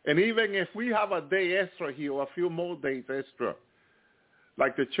 And even if we have a day extra here, or a few more days extra,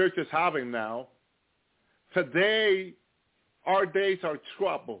 like the church is having now, today our days are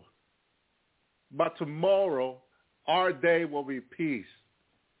trouble. But tomorrow, our day will be peace,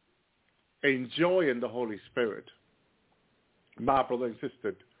 enjoying the Holy Spirit. My brother and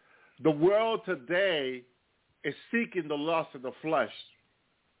sister, the world today is seeking the lust of the flesh.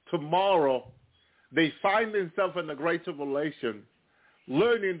 Tomorrow, they find themselves in the great tribulation,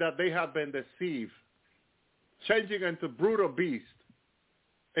 learning that they have been deceived, changing into brutal beasts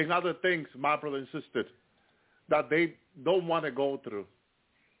and other things, my brother and sister, that they don't want to go through.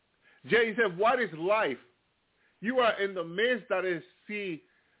 James said, what is life? You are in the midst that is see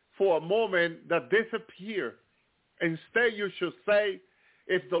for a moment that disappear. Instead, you should say,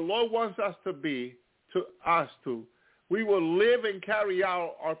 if the Lord wants us to be, we will live and carry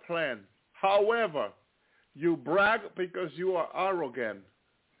out our plan. However, you brag because you are arrogant.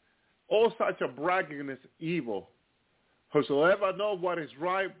 All such a bragging is evil. Whosoever knows what is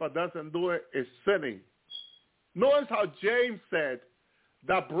right but doesn't do it is sinning. Notice how James said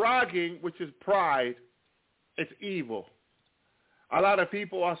that bragging, which is pride, is evil. A lot of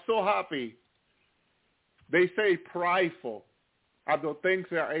people are so happy. They say prideful of the things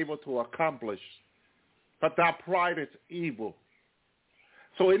they are able to accomplish. But that pride is evil.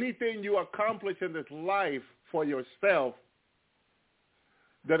 So anything you accomplish in this life for yourself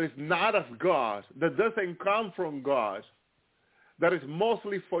that is not of God, that doesn't come from God, that is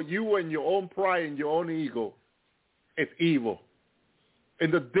mostly for you and your own pride and your own ego, it's evil.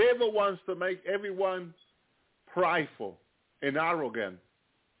 And the devil wants to make everyone prideful and arrogant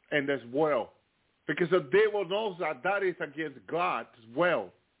in this world. Because the devil knows that that is against God's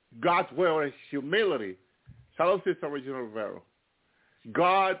will. God's will is humility. Shalom, Sister Original Rivero.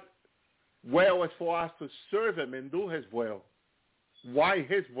 God's will is for us to serve him and do his will. Why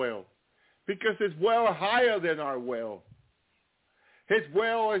his will? Because his will is higher than our will. His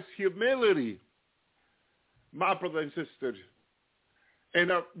will is humility, my brother and sister. And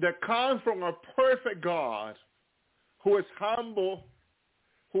that comes from a perfect God who is humble,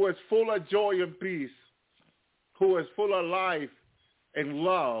 who is full of joy and peace, who is full of life and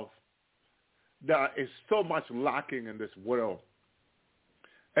love that is so much lacking in this world.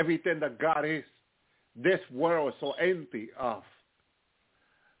 Everything that God is, this world is so empty of.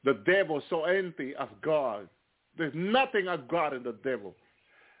 The devil is so empty of God. There's nothing of God in the devil.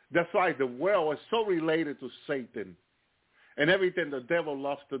 That's why the world is so related to Satan and everything the devil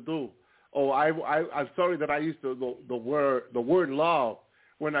loves to do. Oh, I'm sorry that I used the word love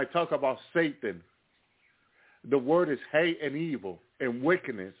when I talk about Satan. The word is hate and evil and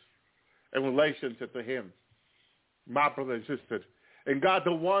wickedness in relationship to him, my brother and sister. And God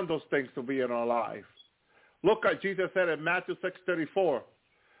don't want those things to be in our life. Look at Jesus said in Matthew 6:34.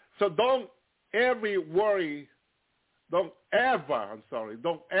 So don't ever worry about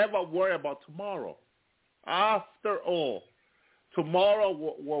tomorrow. After all, tomorrow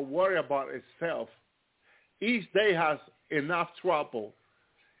will worry about itself. Each day has enough trouble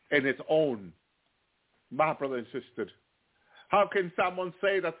in its own, my brother and sister. How can someone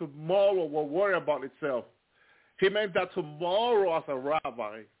say that tomorrow will worry about itself? He meant that tomorrow, as a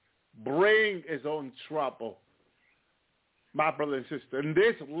rabbi, bring his own trouble, my brother and sister. In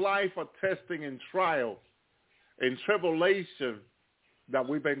this life of testing and trial and tribulation that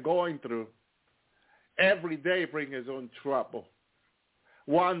we've been going through, every day bring his own trouble.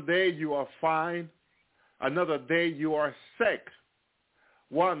 One day you are fine. Another day you are sick.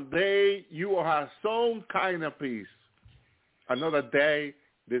 One day you have some kind of peace. Another day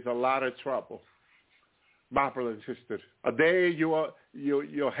there's a lot of trouble, my brother and sister. A day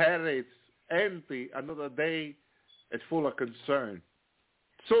your head is empty. Another day it's full of concern.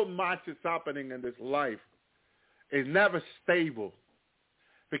 So much is happening in this life. It's never stable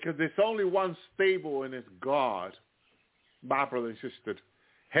because there's only one stable, and it's God, my brother and sister.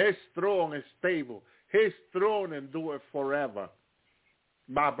 His throne is stable. His throne endures forever,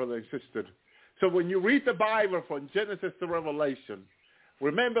 my brother and sister. So when you read the Bible from Genesis to Revelation,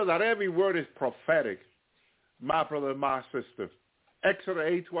 remember that every word is prophetic, my brother and my sister.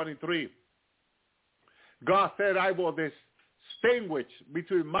 Exodus 8:23. God said, I will distinguish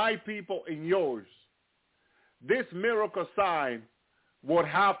between my people and yours. This miracle sign, what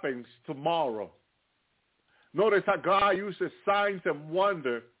happens tomorrow. Notice how God uses signs and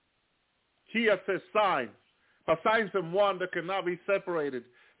wonder. Here it says signs. But signs and wonder cannot be separated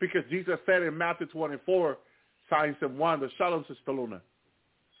because Jesus said in Matthew 24, signs and wonder. Shalom, Sister Luna,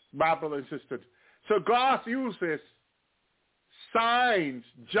 my brother and sister. So God uses signs,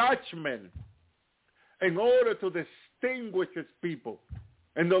 judgment, in order to distinguish his people.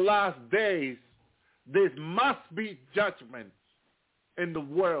 In the last days, there must be judgment in the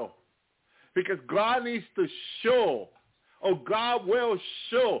world. Because God needs to show, or God will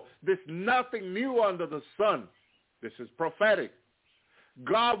show, there's nothing new under the sun. This is prophetic.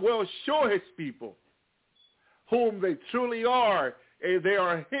 God will show his people whom they truly are, and they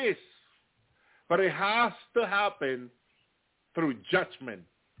are his. But it has to happen through judgment,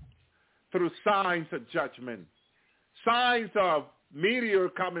 through signs of judgment, signs of meteor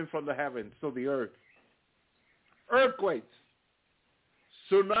coming from the heavens to the earth, earthquakes,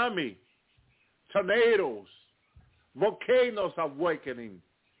 tsunami, tornadoes, volcanoes awakening,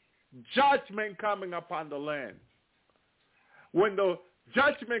 judgment coming upon the land. When the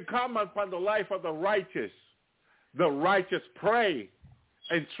judgment comes upon the life of the righteous pray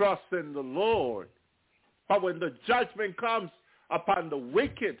and trust in the Lord. But when the judgment comes upon the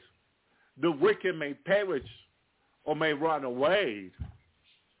wicked may perish or may run away.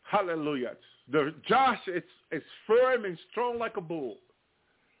 Hallelujah. The judge is firm and strong like a bull,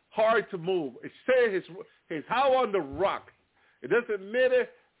 hard to move. It says he's how on the rock. It doesn't matter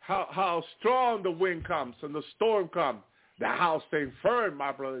how strong the wind comes and the storm comes. The house staying firm,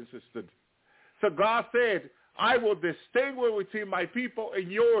 my brothers and sisters. So God said, I will distinguish between my people and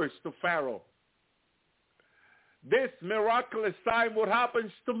yours to Pharaoh. This miraculous sign will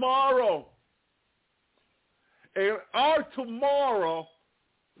happen tomorrow. And our tomorrow,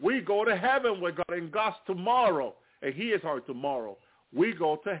 we go to heaven with God. And God's tomorrow, and he is our tomorrow, we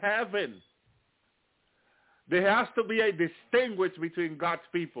go to heaven. There has to be a distinguish between God's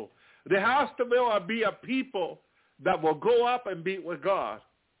people. There has to be a people that will go up and be with God.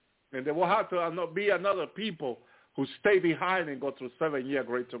 And there will have to be another people who stay behind and go through 7-year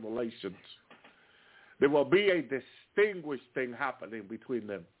great tribulations. There will be a distinguished thing happening between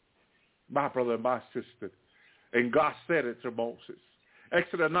them, my brother and my sister. And God said it to Moses.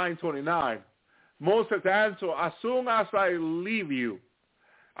 Exodus 9:29. Moses answered, as soon as I leave you,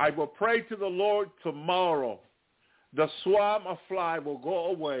 I will pray to the Lord tomorrow. The swarm of flies will go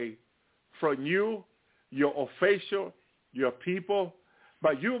away from you, your official, your people.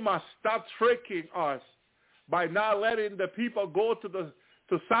 But you must stop tricking us by not letting the people go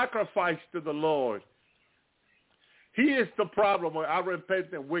to sacrifice to the Lord. He is the problem with our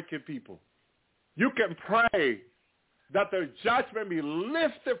repentant, wicked people. You can pray that their judgment be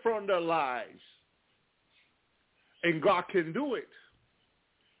lifted from their lives. And God can do it.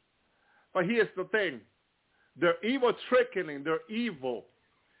 But here's the thing. They're evil trickening. They're evil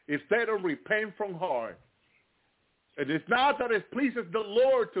if they don't repent from heart. And it's not that it pleases the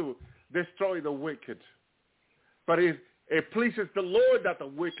Lord to destroy the wicked. But it pleases the Lord that the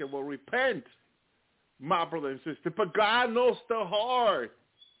wicked will repent, my brother and sister. But God knows the heart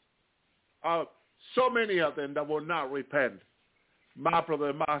of so many of them that will not repent, my brother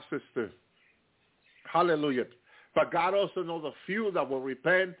and my sister. Hallelujah. But God also knows the few that will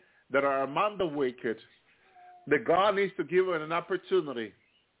repent, that are among the wicked, that God needs to give them an opportunity,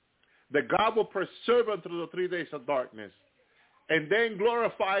 that God will preserve them through the 3 days of darkness, and then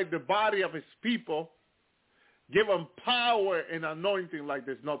glorify the body of his people, give them power and anointing like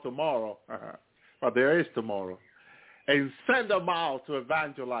there's no tomorrow, but there is tomorrow, and send them out to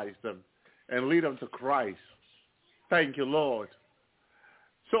evangelize them and lead them to Christ. Thank you, Lord.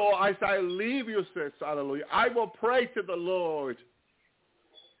 So as I leave you, says, hallelujah, I will pray to the Lord.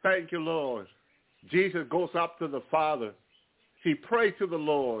 Thank you, Lord. Jesus goes up to the Father. He prays to the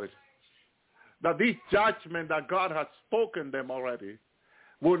Lord that these judgments that God has spoken them already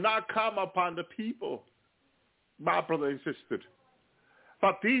will not come upon the people, my brother and sister.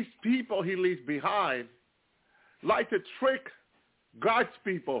 But these people he leaves behind like to trick God's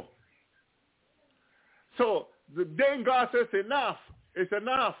people. So then God says, enough. It's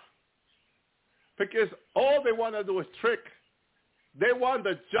enough. Because all they want to do is trick. They want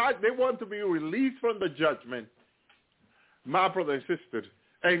the judge. They want to be released from the judgment, my brother and sister,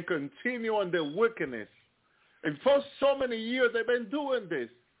 and continue on their wickedness. And for so many years they've been doing this,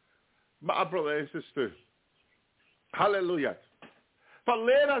 my brother and sister. Hallelujah. But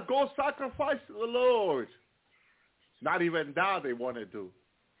let us go sacrifice to the Lord. Not even that they want to do.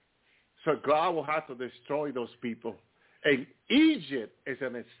 So God will have to destroy those people. And Egypt is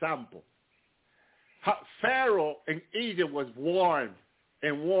an example. Pharaoh in Egypt was warned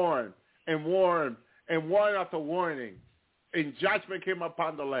and warned and warned and warned after warning. And judgment came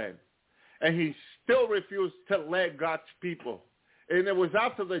upon the land. And he still refused to let God's people. And it was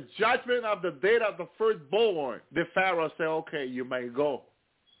after the judgment of the death of the firstborn, the Pharaoh said, okay, you may go.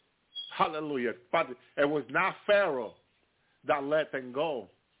 Hallelujah. But it was not Pharaoh that let them go.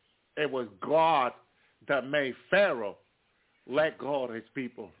 It was God that made Pharaoh let go of his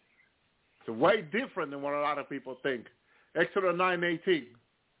people. It's way different than what a lot of people think. Exodus 9:18.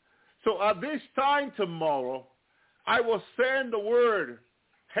 So at this time tomorrow, I will send the word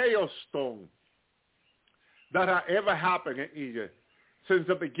hailstone that had ever happened in Egypt since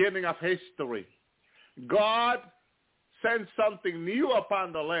the beginning of history. God sent something new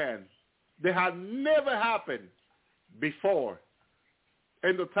upon the land that had never happened before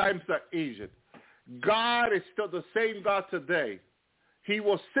in the times of Egypt. God is still the same God today. He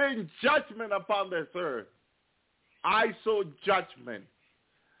will send judgment upon this earth. I saw judgment,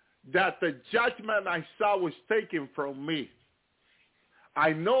 that the judgment I saw was taken from me. I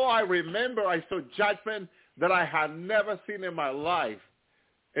remember I saw judgment that I had never seen in my life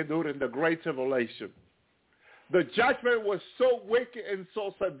during the Great Tribulation. The judgment was so wicked and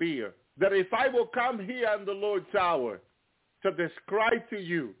so severe that if I will come here in the Lord's hour to describe to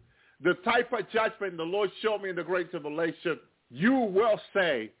you the type of judgment the Lord showed me in the Great Tribulation, you will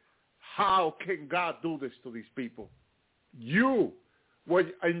say, how can God do this to these people? You,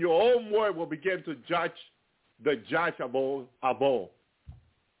 in your own word, will begin to judge the judge of all,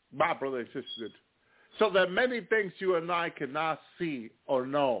 my brother and sister. So there are many things you and I cannot see or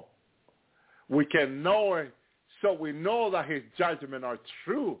know. We can know it, so we know that his judgments are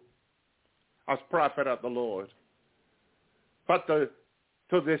true as prophet of the Lord. But to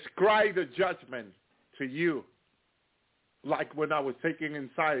describe the judgment to you, like when I was taking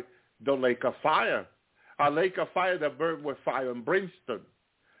inside the lake of fire, a lake of fire that burned with fire and brimstone.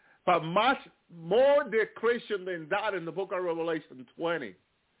 But much more description than that in the book of Revelation 20.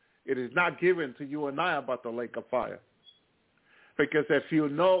 It is not given to you and I about the lake of fire. Because if you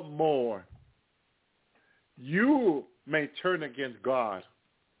know more, you may turn against God.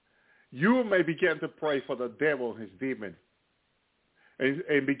 You may begin to pray for the devil and his demons.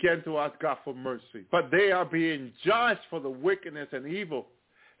 And begin to ask God for mercy. But they are being judged for the wickedness and evil.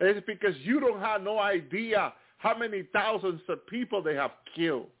 It's because you don't have no idea how many thousands of people they have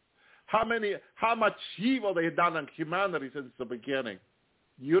killed. How much evil they have done on humanity since the beginning.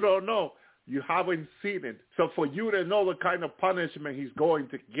 You don't know. You haven't seen it. So for you to know the kind of punishment he's going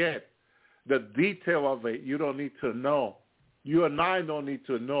to get, the detail of it, you don't need to know. You and I don't need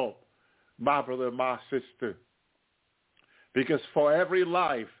to know, my brother, my sister. Because for every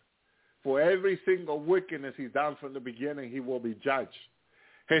life, for every single wickedness he's done from the beginning, he will be judged.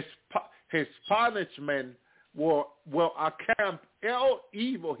 His punishment will account all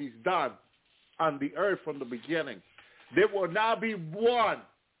evil he's done on the earth from the beginning. There will not be one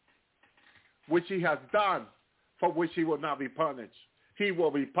which he has done for which he will not be punished. He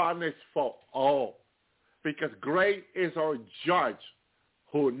will be punished for all. Because great is our judge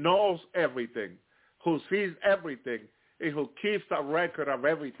who knows everything, who sees everything, and who keeps a record of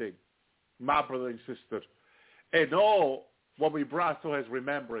everything, my brother and sister. And all what we brought to his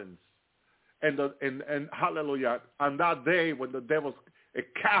remembrance. And hallelujah, on that day when the devil is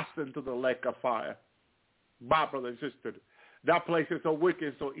cast into the lake of fire, my brother and sister, that place is so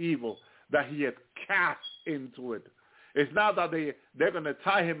wicked, so evil, that he is cast into it. It's not that they're going to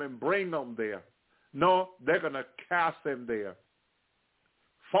tie him and bring him there. No, they're going to cast him there,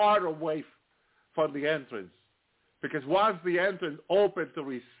 far away from the entrance. Because once the entrance opens to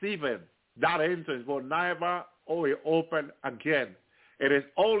receive him, that entrance will never open again. It is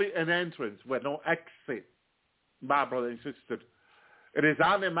only an entrance with no exit, my brother and sister. It is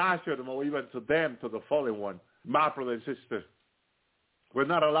unimaginable even to them, to the fallen one, my brother and sister. We're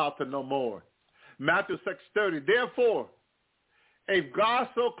not allowed to know more. Matthew 6:30, therefore, if God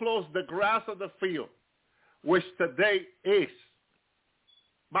so clothes the grass of the field, which today is,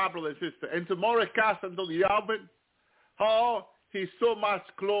 my brother and sister, and tomorrow cast into the oven, how he so much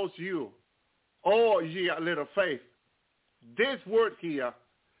clothes you, oh ye of little faith. This word here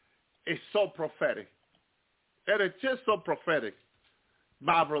is so prophetic. It is just so prophetic,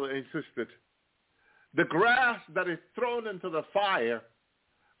 my brother and sister. The grass that is thrown into the fire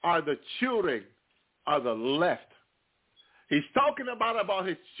are the children of the left. He's talking about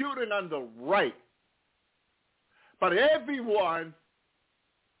his children on the right. But everyone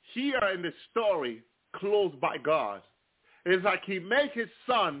here in the story closed by God. It's like he makes his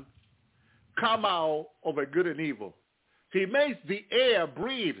son come out over good and evil. He makes the air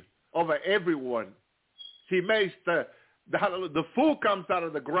breathe over everyone. He makes the food comes out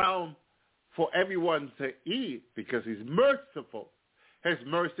of the ground for everyone to eat because he's merciful. His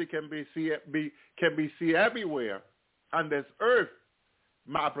mercy can be seen everywhere on this earth,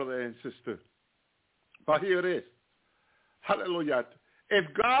 my brother and sister. But here it is. Hallelujah. If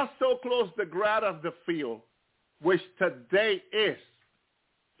God so clothes the grass of the field, which today is,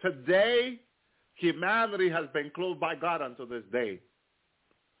 today humanity has been clothed by God until this day.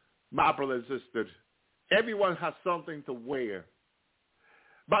 My brothers and sisters, everyone has something to wear.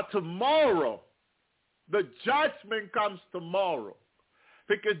 But tomorrow, the judgment comes tomorrow.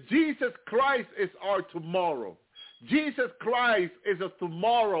 Because Jesus Christ is our tomorrow. Jesus Christ is a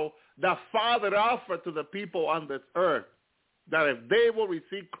tomorrow that Father offered to the people on this earth. That if they will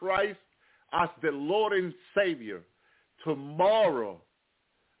receive Christ as the Lord and Savior, tomorrow,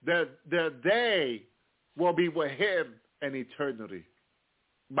 their day will be with him in eternity.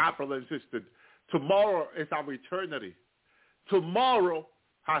 My brother and sister, tomorrow is our eternity. Tomorrow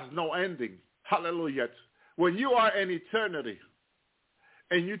has no ending. Hallelujah. When you are in eternity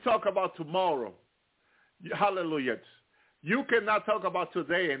and you talk about tomorrow, hallelujah, you cannot talk about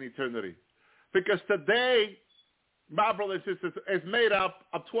today in eternity. Because today, my brothers and sisters, is made up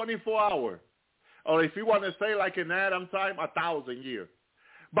of 24 hours. Or if you want to say like in Adam time, 1,000 years.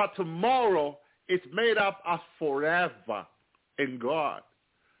 But tomorrow, it's made up of forever in God,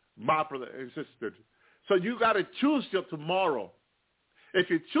 my brother and sister. So you got to choose your tomorrow. If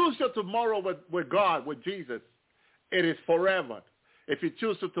you choose your tomorrow with God, with Jesus, it is forever. If you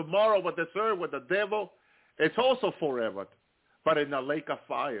choose to tomorrow with the third, with the devil, it's also forever, but in a lake of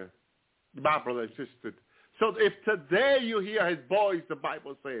fire, my brother and sister. So if today you hear his voice, the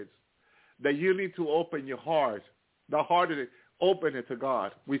Bible says, that you need to open your heart. The heart is open it to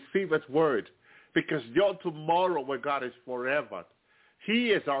God. Receive his word. Because your tomorrow with God is forever. He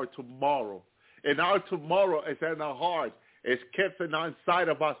is our tomorrow. And our tomorrow is in our heart. It's kept inside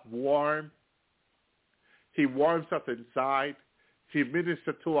of us warm. He warms us inside. He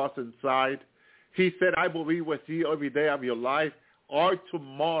ministers to us inside. He said, I will be with you every day of your life. Our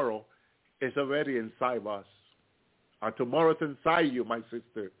tomorrow is already inside of us. Our tomorrow is inside you, my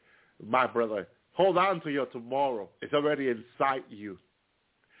sister, my brother. Hold on to your tomorrow. It's already inside you.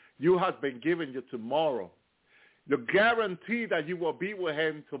 You have been given your tomorrow. The guarantee that you will be with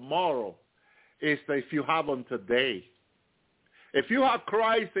him tomorrow is that if you have him today. If you have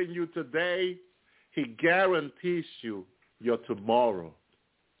Christ in you today, he guarantees you your tomorrow.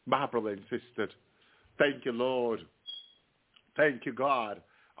 My brother and sister, thank you, Lord. Thank you, God.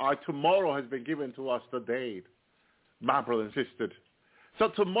 Our tomorrow has been given to us today, my brother and sister. So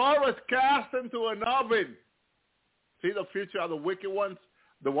tomorrow is cast into an oven. See the future of the wicked ones,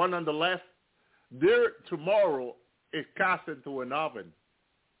 the one on the left? Their tomorrow is cast into an oven.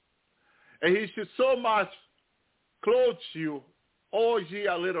 And he should so much clothe you, all ye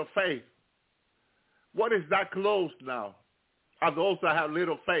a little faith. What is that clothes now? Of those that have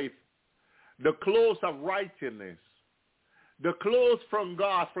little faith. The clothes of righteousness. The clothes from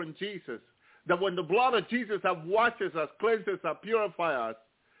God, from Jesus. That when the blood of Jesus washes us, cleanses us, purifies us,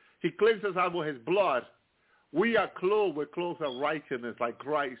 he cleanses us with his blood. We are clothed with clothes of righteousness like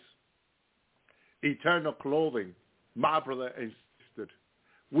Christ. Eternal clothing, my brother and sister.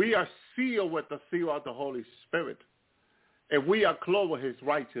 We are sealed with the seal of the Holy Spirit. And we are clothed with his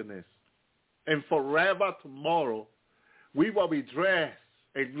righteousness. And forever tomorrow, we will be dressed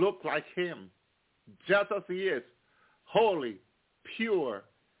and look like him, just as he is, holy, pure,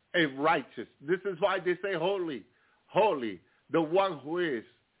 and righteous. This is why they say holy, holy, the one who is,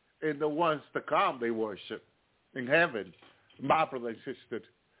 and the ones to come they worship in heaven. My brother and sister,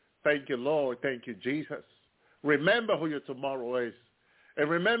 thank you, Lord. Thank you, Jesus. Remember who your tomorrow is. And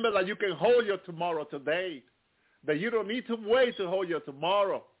remember that you can hold your tomorrow today, that you don't need to wait to hold your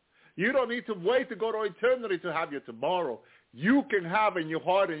tomorrow. You don't need to wait to go to eternity to have your tomorrow. You can have in your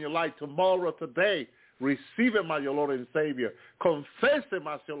heart and your life tomorrow today. Receive him as your Lord and Savior. Confess him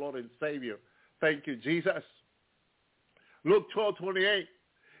as your Lord and Savior. Thank you, Jesus. Luke 12:28.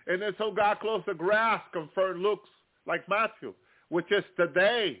 And then so God clothes the grass, confirmed Luke, like Matthew, which is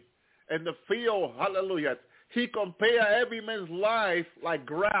today in the field. Hallelujah. He compared every man's life like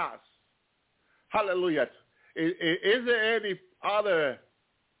grass. Hallelujah. Is there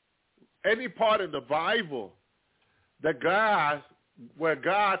any part in the Bible that where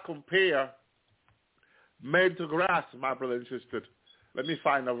God compare men to grass, my brother and sister? Let me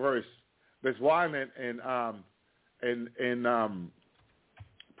find a verse. There's one in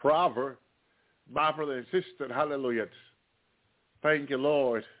Proverbs, my brother and sister. Hallelujah. Thank you,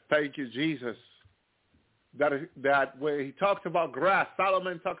 Lord. Thank you, Jesus. That where he talks about grass,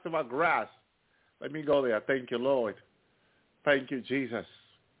 Solomon talks about grass. Let me go there. Thank you, Lord. Thank you, Jesus.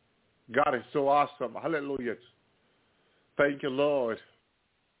 God is so awesome. Hallelujah. Thank you, Lord.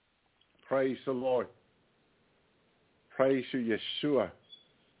 Praise the Lord. Praise you, Yeshua.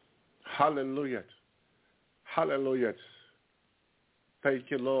 Hallelujah. Hallelujah. Thank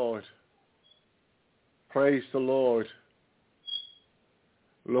you, Lord. Praise the Lord.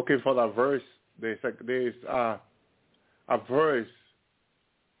 Looking for that verse. There's a verse.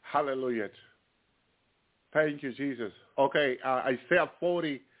 Hallelujah. Thank you, Jesus. Okay, Isaiah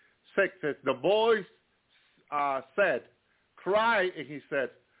 46 says, the boys said, cry, and he said,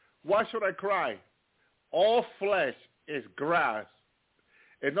 why should I cry? All flesh is grass,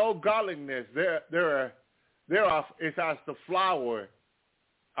 and all godliness thereof is as the flower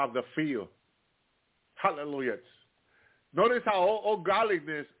of the field. Hallelujah. Notice how all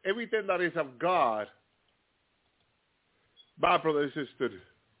godliness, everything that is of God, my brother and sister,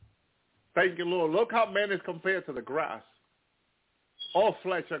 thank you, Lord. Look how man is compared to the grass. All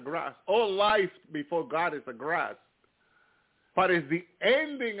flesh are grass. All life before God is a grass. But it's the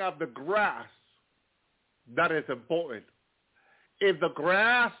ending of the grass that is important. If the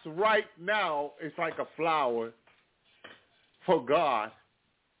grass right now is like a flower for God,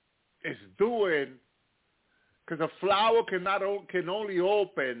 it's doing, because a flower can only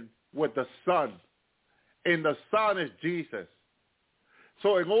open with the sun. And the sun is Jesus.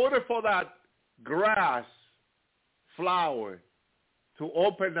 So in order for that grass flower to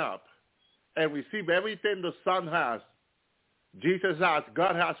open up and receive everything the sun has, Jesus has,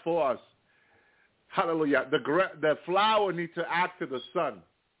 God has for us. Hallelujah. The flower needs to act to the sun.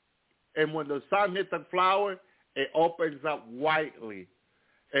 And when the sun hits the flower, it opens up widely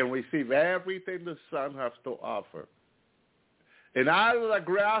and receive everything the sun has to offer. And out of the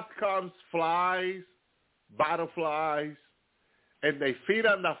grass comes flies, butterflies, and they feed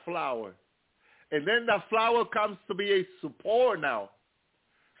on the flower. And then the flower comes to be a support now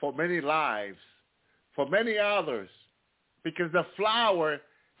for many lives, for many others, because the flower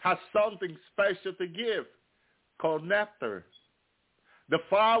has something special to give called nectar. The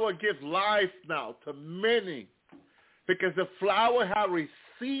flower gives life now to many because the flower has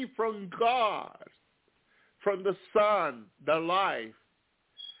received from God, from the sun, the life.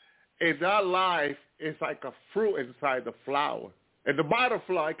 And that life is like a fruit inside the flower. And the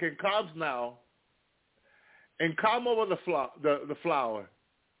butterfly can come now and come over the flower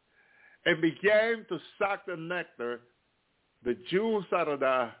and begin to suck the nectar, the juice out of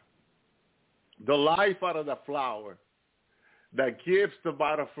the life out of the flower that gives the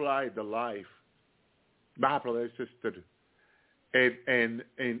butterfly the life. My brother and sister. And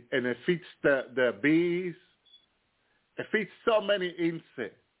it feeds the bees. It feeds so many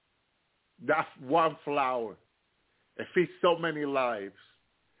insects. That's one flower. It feeds so many lives.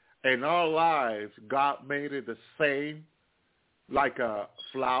 And our lives, God made it the same, like a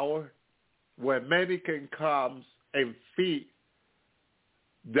flower, where many can come and feed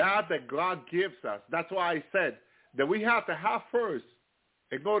that God gives us. That's why I said that we have to have first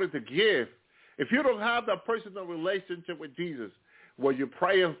in order to give. If you don't have that personal relationship with Jesus, where you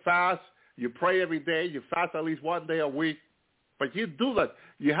pray and fast, you pray every day, you fast at least one day a week, but you do that,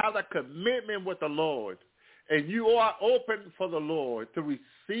 you have that commitment with the Lord, and you are open for the Lord to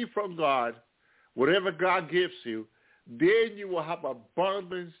receive from God whatever God gives you, then you will have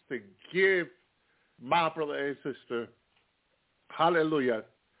abundance to give, my brother and sister, hallelujah,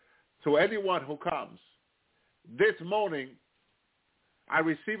 to anyone who comes. This morning, I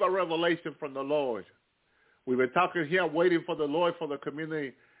received a revelation from the Lord. We've been talking here, waiting for the Lord, for the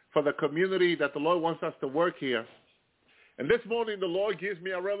community that the Lord wants us to work here. And this morning, the Lord gives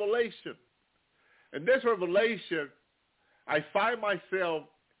me a revelation. In this revelation, I find myself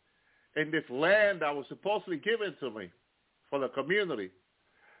in this land that was supposedly given to me for the community.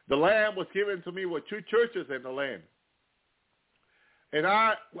 The land was given to me with 2 churches in the land. And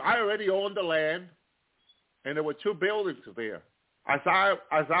I already owned the land, and there were 2 buildings there. As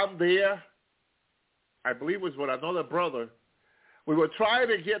I'm there, I believe it was with another brother, we were trying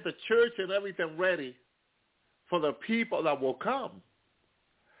to get the church and everything ready for the people that will come.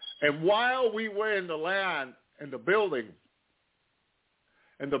 And while we were in the land, in the building,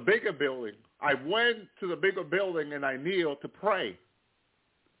 in the bigger building, I went to the bigger building and I kneeled to pray.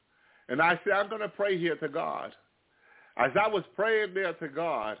 And I said, I'm going to pray here to God. As I was praying there to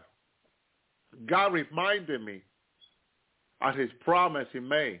God, God reminded me of his promise he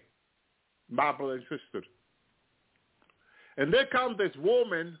made, my brother and sister. And there comes this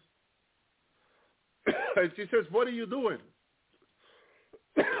woman, and she says, what are you doing?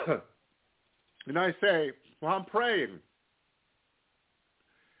 And I say, well, I'm praying.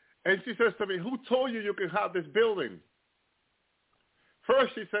 And she says to me, who told you can have this building?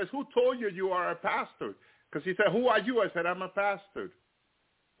 First she says, who told you are a pastor? Because she said, who are you? I said, I'm a pastor.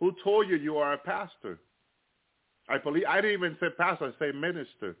 Who told you are a pastor? I didn't even say pastor, I say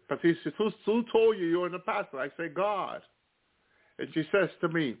minister. Because he said, who told you're a pastor? I say, God. And she says to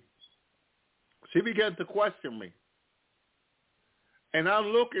me, she began to question me. And I'm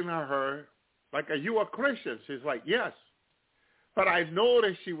looking at her like, are you a Christian? She's like, yes. But I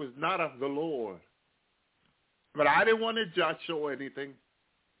noticed she was not of the Lord. But I didn't want to judge her or anything.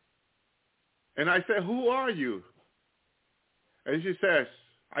 And I said, who are you? And she says,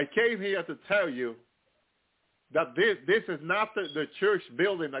 I came here to tell you that this is not the church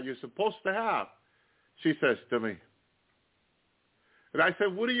building that you're supposed to have, she says to me. And I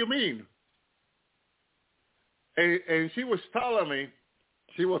said, what do you mean? And she was telling me,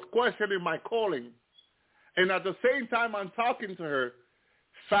 she was questioning my calling. And at the same time I'm talking to her,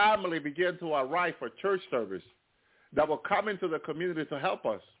 family began to arrive for church service that were coming to the community to help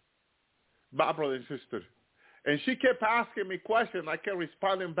us, my brother and sister. And she kept asking me questions. I kept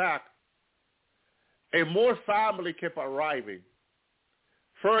responding back. And more family kept arriving.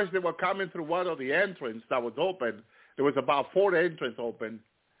 First, they were coming through one of the entrances that was open. There was about 4 entrances open.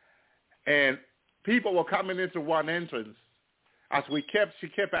 And people were coming into one entrance. As she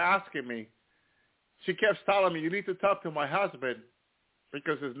kept asking me. She kept telling me, you need to talk to my husband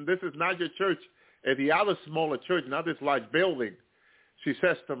because this is not your church. And the other smaller church, not this large building, she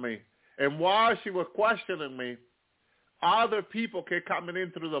says to me. And while she was questioning me, other people can come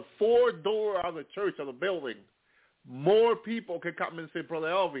in through the 4 door of the church or the building, more people can come and say, Brother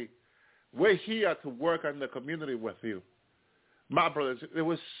Elvi, we're here to work in the community with you. My brothers, there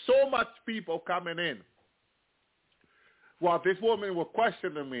was so much people coming in. While this woman was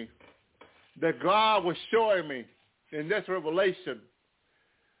questioning me, that God was showing me in this revelation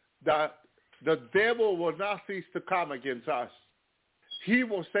that the devil will not cease to come against us. He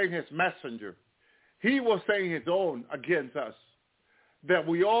will send his messenger. He will send his own against us. That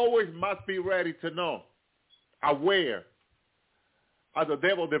we always must be ready to know, aware of the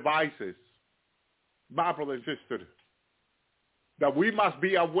devil's devices. My brother and sister, that we must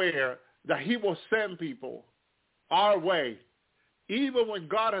be aware that he will send people our way, even when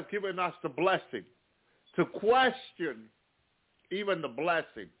God has given us the blessing, to question even the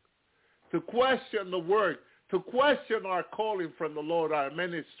blessing, to question the word, to question our calling from the Lord, our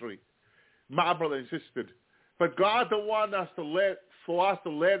ministry, my brother and sister. But God don't want us to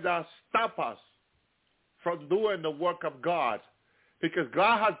let us stop us from doing the work of God, because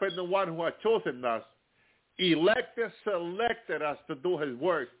God has been the one who has chosen us, elected, selected us to do his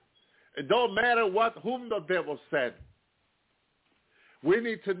work. It don't matter whom the devil said. We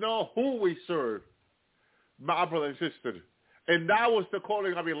need to know who we serve, my brother and sister. And that was the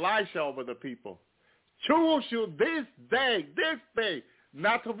calling of Elisha over the people. Choose you this day,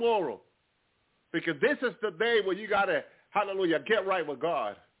 not tomorrow. Because this is the day where you got to, hallelujah, get right with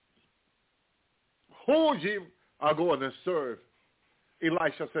God. Who you are going to serve?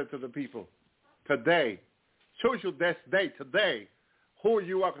 Elisha said to the people, today. Choose you this day, today, who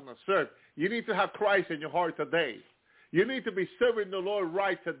you are going to serve. You need to have Christ in your heart today. You need to be serving the Lord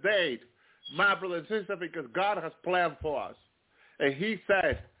right today, my brother and sister, because God has planned for us. And he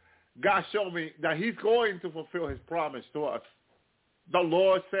said, God showed me that he's going to fulfill his promise to us. The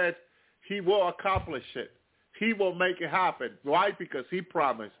Lord said he will accomplish it. He will make it happen. Why? Because he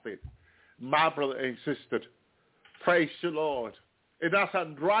promised it. My brother and sister, praise the Lord. And as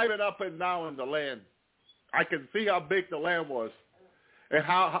I'm driving up and down in the land, I can see how big the land was and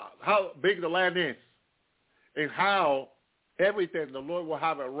how big the land is and how everything the Lord will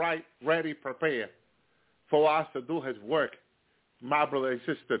have it right, ready, prepared for us to do his work, my brother and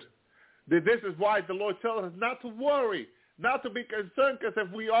sister. This is why the Lord tells us not to worry, not to be concerned, because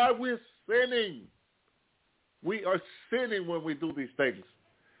if we're sinning. We are sinning when we do these things,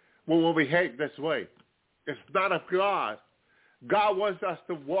 when we behave this way. It's not of God. God wants us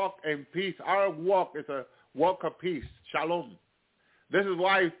to walk in peace. Our walk is a walk of peace. Shalom. This is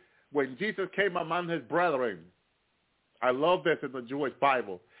why when Jesus came among his brethren, I love this in the Jewish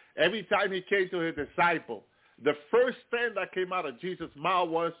Bible. Every time he came to his disciple, the first thing that came out of Jesus' mouth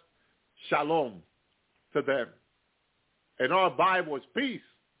was shalom to them. In our Bible, it's peace.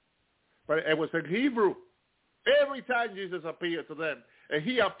 But it was in Hebrew. Every time Jesus appeared to them, and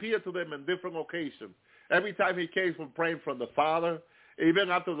he appeared to them in different occasions. Every time he came from praying from the Father, even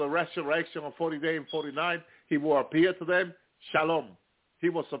after the resurrection on 40 days and 40 nights, he will appear to them, shalom. He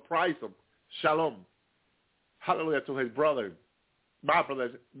will surprise them, shalom. Hallelujah to his brother. My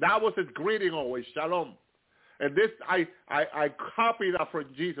brothers, that was his greeting always, shalom. And this, I copied that from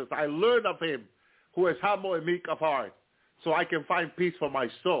Jesus. I learned of him, who is humble and meek of heart, so I can find peace for my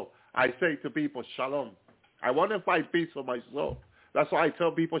soul. I say to people, shalom. I want to find peace for my soul. That's why I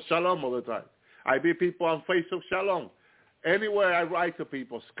tell people shalom all the time. I meet people on Facebook, shalom. Anywhere I write to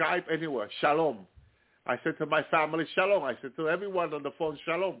people, Skype, anywhere, shalom. I said to my family, shalom. I said to everyone on the phone,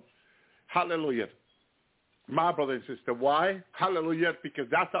 shalom. Hallelujah. My brother and sister, why? Hallelujah, because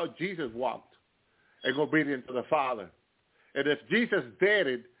that's how Jesus walked in obedience to the Father. And if Jesus did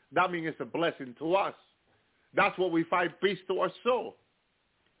it, that means it's a blessing to us. That's where we find peace to our soul.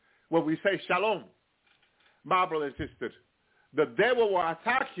 When we say shalom, my brother and sister, the devil will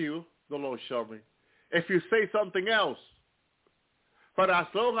attack you, the Lord showed me, if you say something else. But as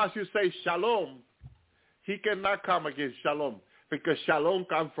long as you say shalom, he cannot come against shalom, because shalom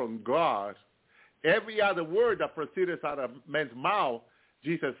comes from God. Every other word that proceeds out of man's mouth,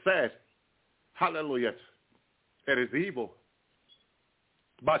 Jesus said, hallelujah, it is evil.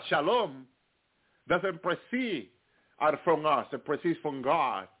 But shalom doesn't proceed out from us. It proceeds from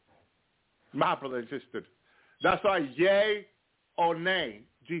God. My brother and sister. That's why yea or nay,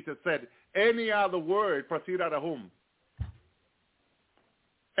 Jesus said, any other word proceed out of whom?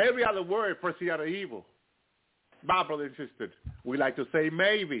 Every other word proceed out of evil. My brother and sister, we like to say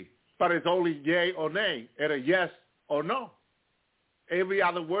maybe, but it's only yea or nay, and a yes or no. Every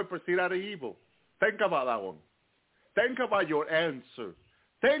other word proceed out of evil. Think about that one. Think about your answer.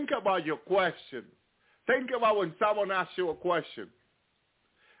 Think about your question. Think about when someone asks you a question.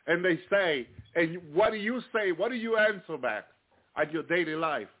 And they say, and what do you say? What do you answer back at your daily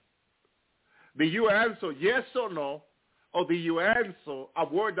life? Do you answer yes or no, or do you answer a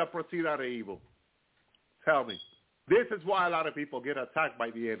word that proceeds out of evil? Tell me. This is why a lot of people get attacked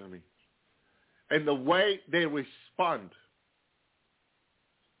by the enemy. And the way they respond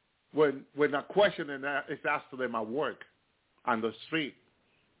when a question is asked to them at work, on the street,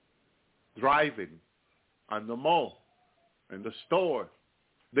 driving, on the mall, in the store.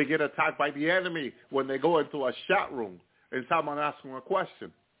 They get attacked by the enemy when they go into a chat room and someone asks them a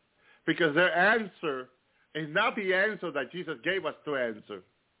question. Because their answer is not the answer that Jesus gave us to answer.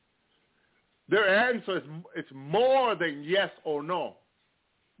 Their answer is more than yes or no.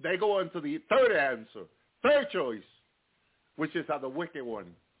 They go into the third answer, third choice, which is of the wicked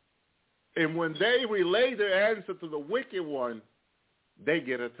one. And when they relay their answer to the wicked one, they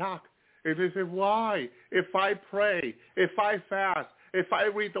get attacked. And they say, why? If I pray, if I fast, if I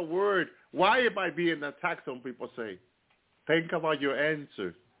read the word, why am I being attacked? Some people say. Think about your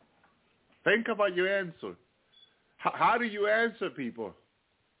answer. Think about your answer. How do you answer people?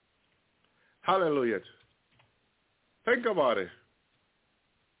 Hallelujah. Think about it.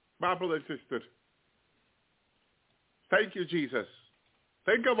 My brother and sister. Thank you, Jesus.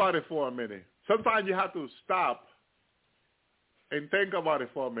 Think about it for a minute. Sometimes you have to stop and think about it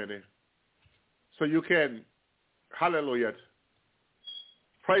for a minute so you can, hallelujah,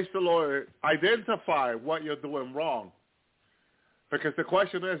 praise the Lord, identify what you're doing wrong. Because the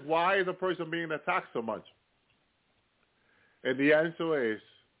question is, why is the person being attacked so much? And the answer is,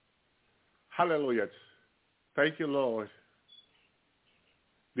 hallelujah, thank you, Lord.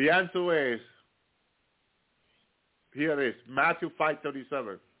 The answer is, here it is, Matthew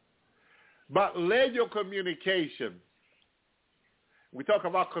 5:37. But let your communication, we talk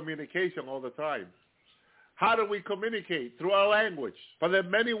about communication all the time. How do we communicate? Through our language. But there are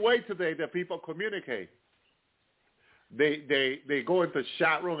many ways today that people communicate. They go into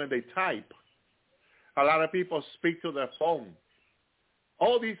chat room and they type. A lot of people speak to their phone.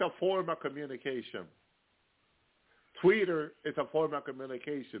 All these are form of communication. Twitter is a form of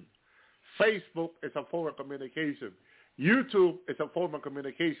communication. Facebook is a form of communication. YouTube is a form of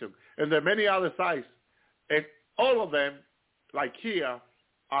communication. And there are many other sites. And all of them, like here,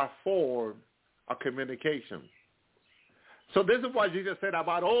 are form of communication. So this is what Jesus said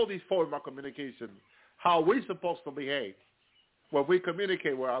about all these forms of communication, how we're supposed to behave when we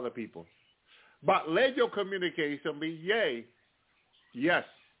communicate with other people. But let your communication be yea, yes,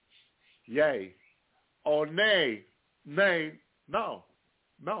 yea, or nay, nay, no,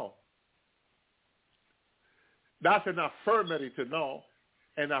 no. That's an affirmative to no,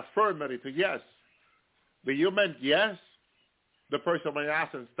 an affirmative to yes. Do you mean yes? The person may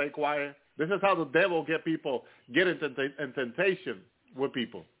ask and stay quiet. This is how the devil get people get into temptation with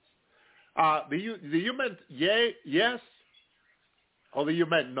people. Do you mean yea, yes, or do you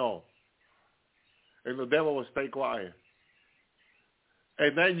mean no? And the devil will stay quiet.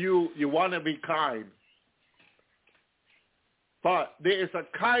 And then you want to be kind. But there is a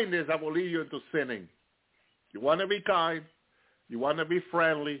kindness that will lead you into sinning. You want to be kind. You want to be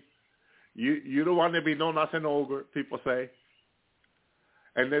friendly. You don't want to be known as an ogre, people say.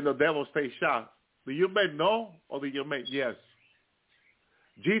 And then the devil stays shocked. Do you mean no or do you mean yes?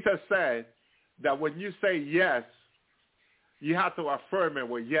 Jesus said that when you say yes, you have to affirm it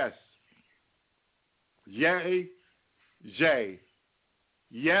with yes. Yea, yea.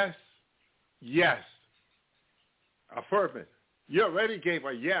 Yes, yes. Affirm it. You already gave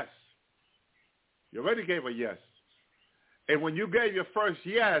a yes. You already gave a yes. And when you gave your first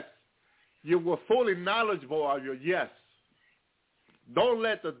yes, you were fully knowledgeable of your yes. Don't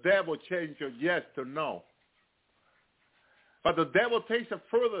let the devil change your yes to no. But the devil takes it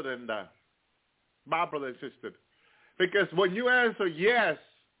further than that, my brother and sister. Because when you answer yes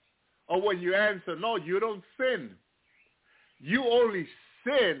or when you answer no, you don't sin. You only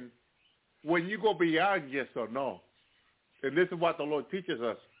sin when you go beyond yes or no. And this is what the Lord teaches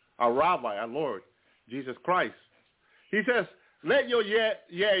us, our Rabbi, our Lord, Jesus Christ. He says, let your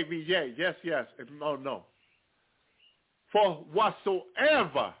yea be yea, yes, yes, and no, no. For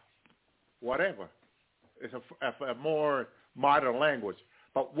whatsoever, whatever, is a more modern language,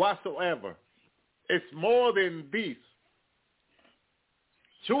 but whatsoever, it's more than these.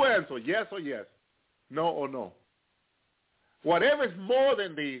 Two answers, yes or yes, no or no. Whatever is more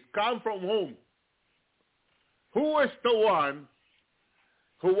than these, come from whom? Who is the one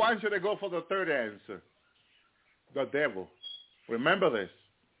who wants you to go for the third answer? The devil. Remember this.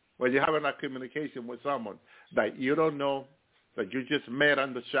 When you're having a communication with someone that you don't know, that you just met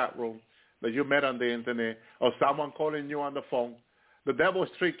on the chat room, that you met on the internet, or someone calling you on the phone, The devil is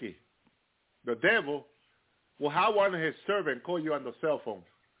tricky. The devil will have one of his servants call you on the cell phone,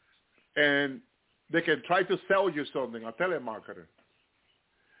 and they can try to sell you something, a telemarketer,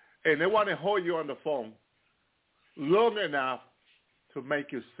 and they want to hold you on the phone long enough to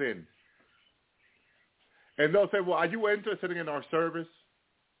make you sin. And they'll say, well, are you interested in our service?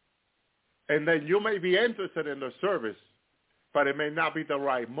 And then you may be interested in the service, but it may not be the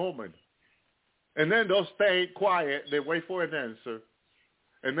right moment. And then they'll stay quiet. They wait for an answer.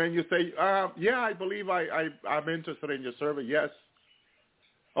 And then you say, yeah, I believe I'm interested in your service. Yes.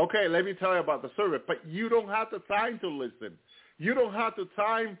 Okay, let me tell you about the service. But you don't have the time to listen. You don't have the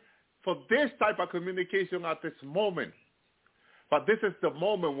time for this type of communication at this moment. But this is the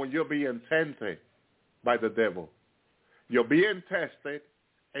moment when you're being tempted by the devil. You're being tested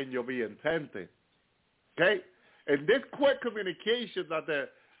and you're being tempted. Okay? And this quick communication that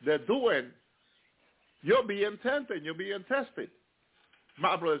they're doing, you're being tempted, you're being tested.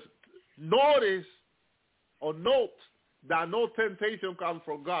 My brothers, notice or note that no temptation comes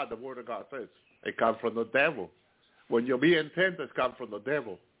from God, the Word of God says. It comes from the devil. When you're being tempted, it comes from the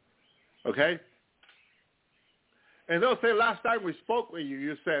devil. Okay? And they'll say, last time we spoke with you,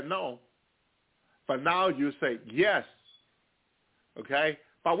 you said no. But now you say yes. Okay?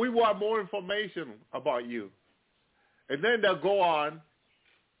 But we want more information about you. And then they'll go on.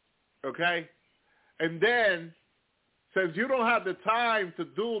 Okay? And then, since you don't have the time to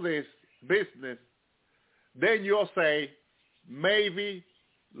do this business, then you'll say, maybe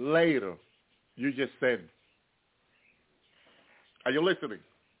later. You just sin. Are you listening?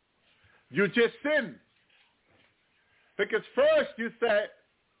 You just sin. Because first you said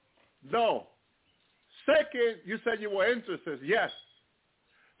no. Second, you said you were interested. Yes.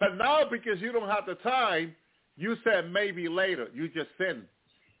 But now because you don't have the time, you said maybe later. You just sinned.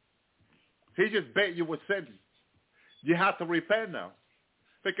 He just bet you were sinning. You have to repent now.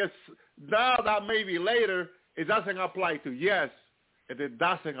 Because now that maybe later, it doesn't apply to yes, and it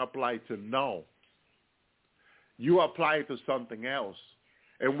doesn't apply to no. You apply it to something else.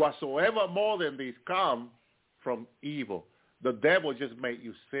 And whatsoever more than these come from evil. The devil just made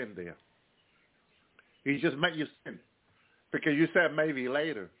you sin there. He just made you sin. Because you said maybe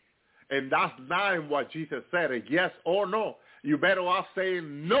later. And that's not what Jesus said, a yes or no. You better off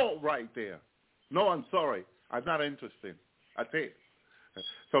saying no right there. No, I'm sorry. I'm not interested. That's it.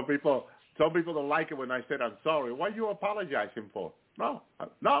 Some people don't like it when I said I'm sorry. What are you apologizing for? No,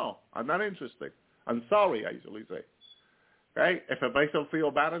 I'm not interested. I'm sorry, I usually say. Okay? If it makes them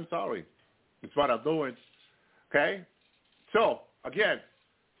feel bad, I'm sorry. It's what I'm doing. Okay? So, again,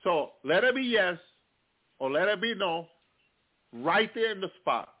 let it be yes or let it be no right there in the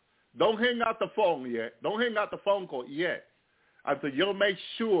spot. Don't hang out the phone yet. Don't hang out the phone call yet until you'll make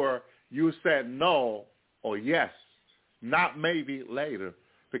sure you said no or yes, not maybe later,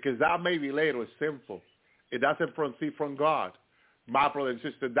 because that maybe later is sinful. It doesn't proceed from God. My brother and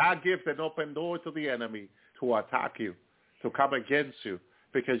sister, that gives an open door to the enemy to attack you, to come against you,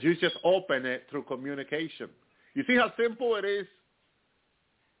 because you just open it through communication. You see how simple it is?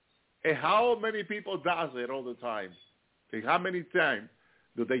 And how many people does it all the time? And how many times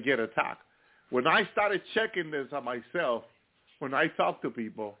do they get attacked? When I started checking this on myself, when I talk to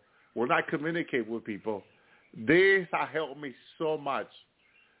people, when I communicate with people, this has helped me so much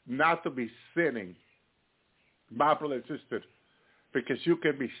not to be sinning, my brother and sister, because you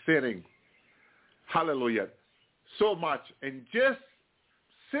can be sinning, hallelujah, so much. And just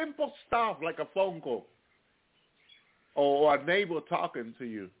simple stuff like a phone call or a neighbor talking to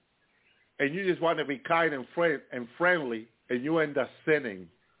you, and you just want to be kind and friendly, and you end up sinning,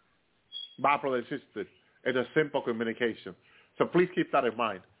 my brother and sister, in a simple communication. So please keep that in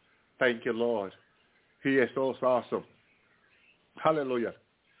mind. Thank you, Lord. He is so awesome. Hallelujah.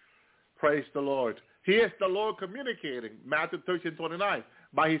 Praise the Lord. He is the Lord communicating, Matthew 13:29.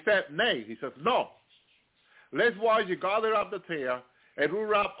 But he said, nay. He says, no. Let's watch you gather up the tare and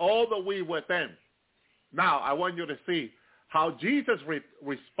root up all the wheat within. Now, I want you to see how Jesus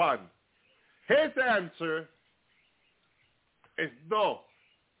responds. His answer is no.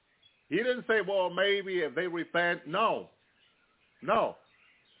 He didn't say, well, maybe if they repent. No. No.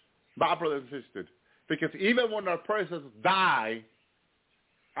 My brothers and sisters. Because even when a person dies,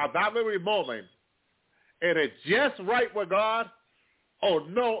 at that very moment, it is just right with God, or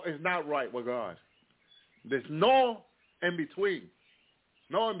no, it's not right with God. There's no in between.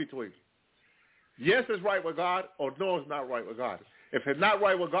 No in between. Yes, it's right with God, or no, it's not right with God. If it's not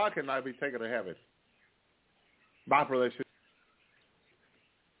right with God, it cannot be taken to heaven. My brothers and sisters.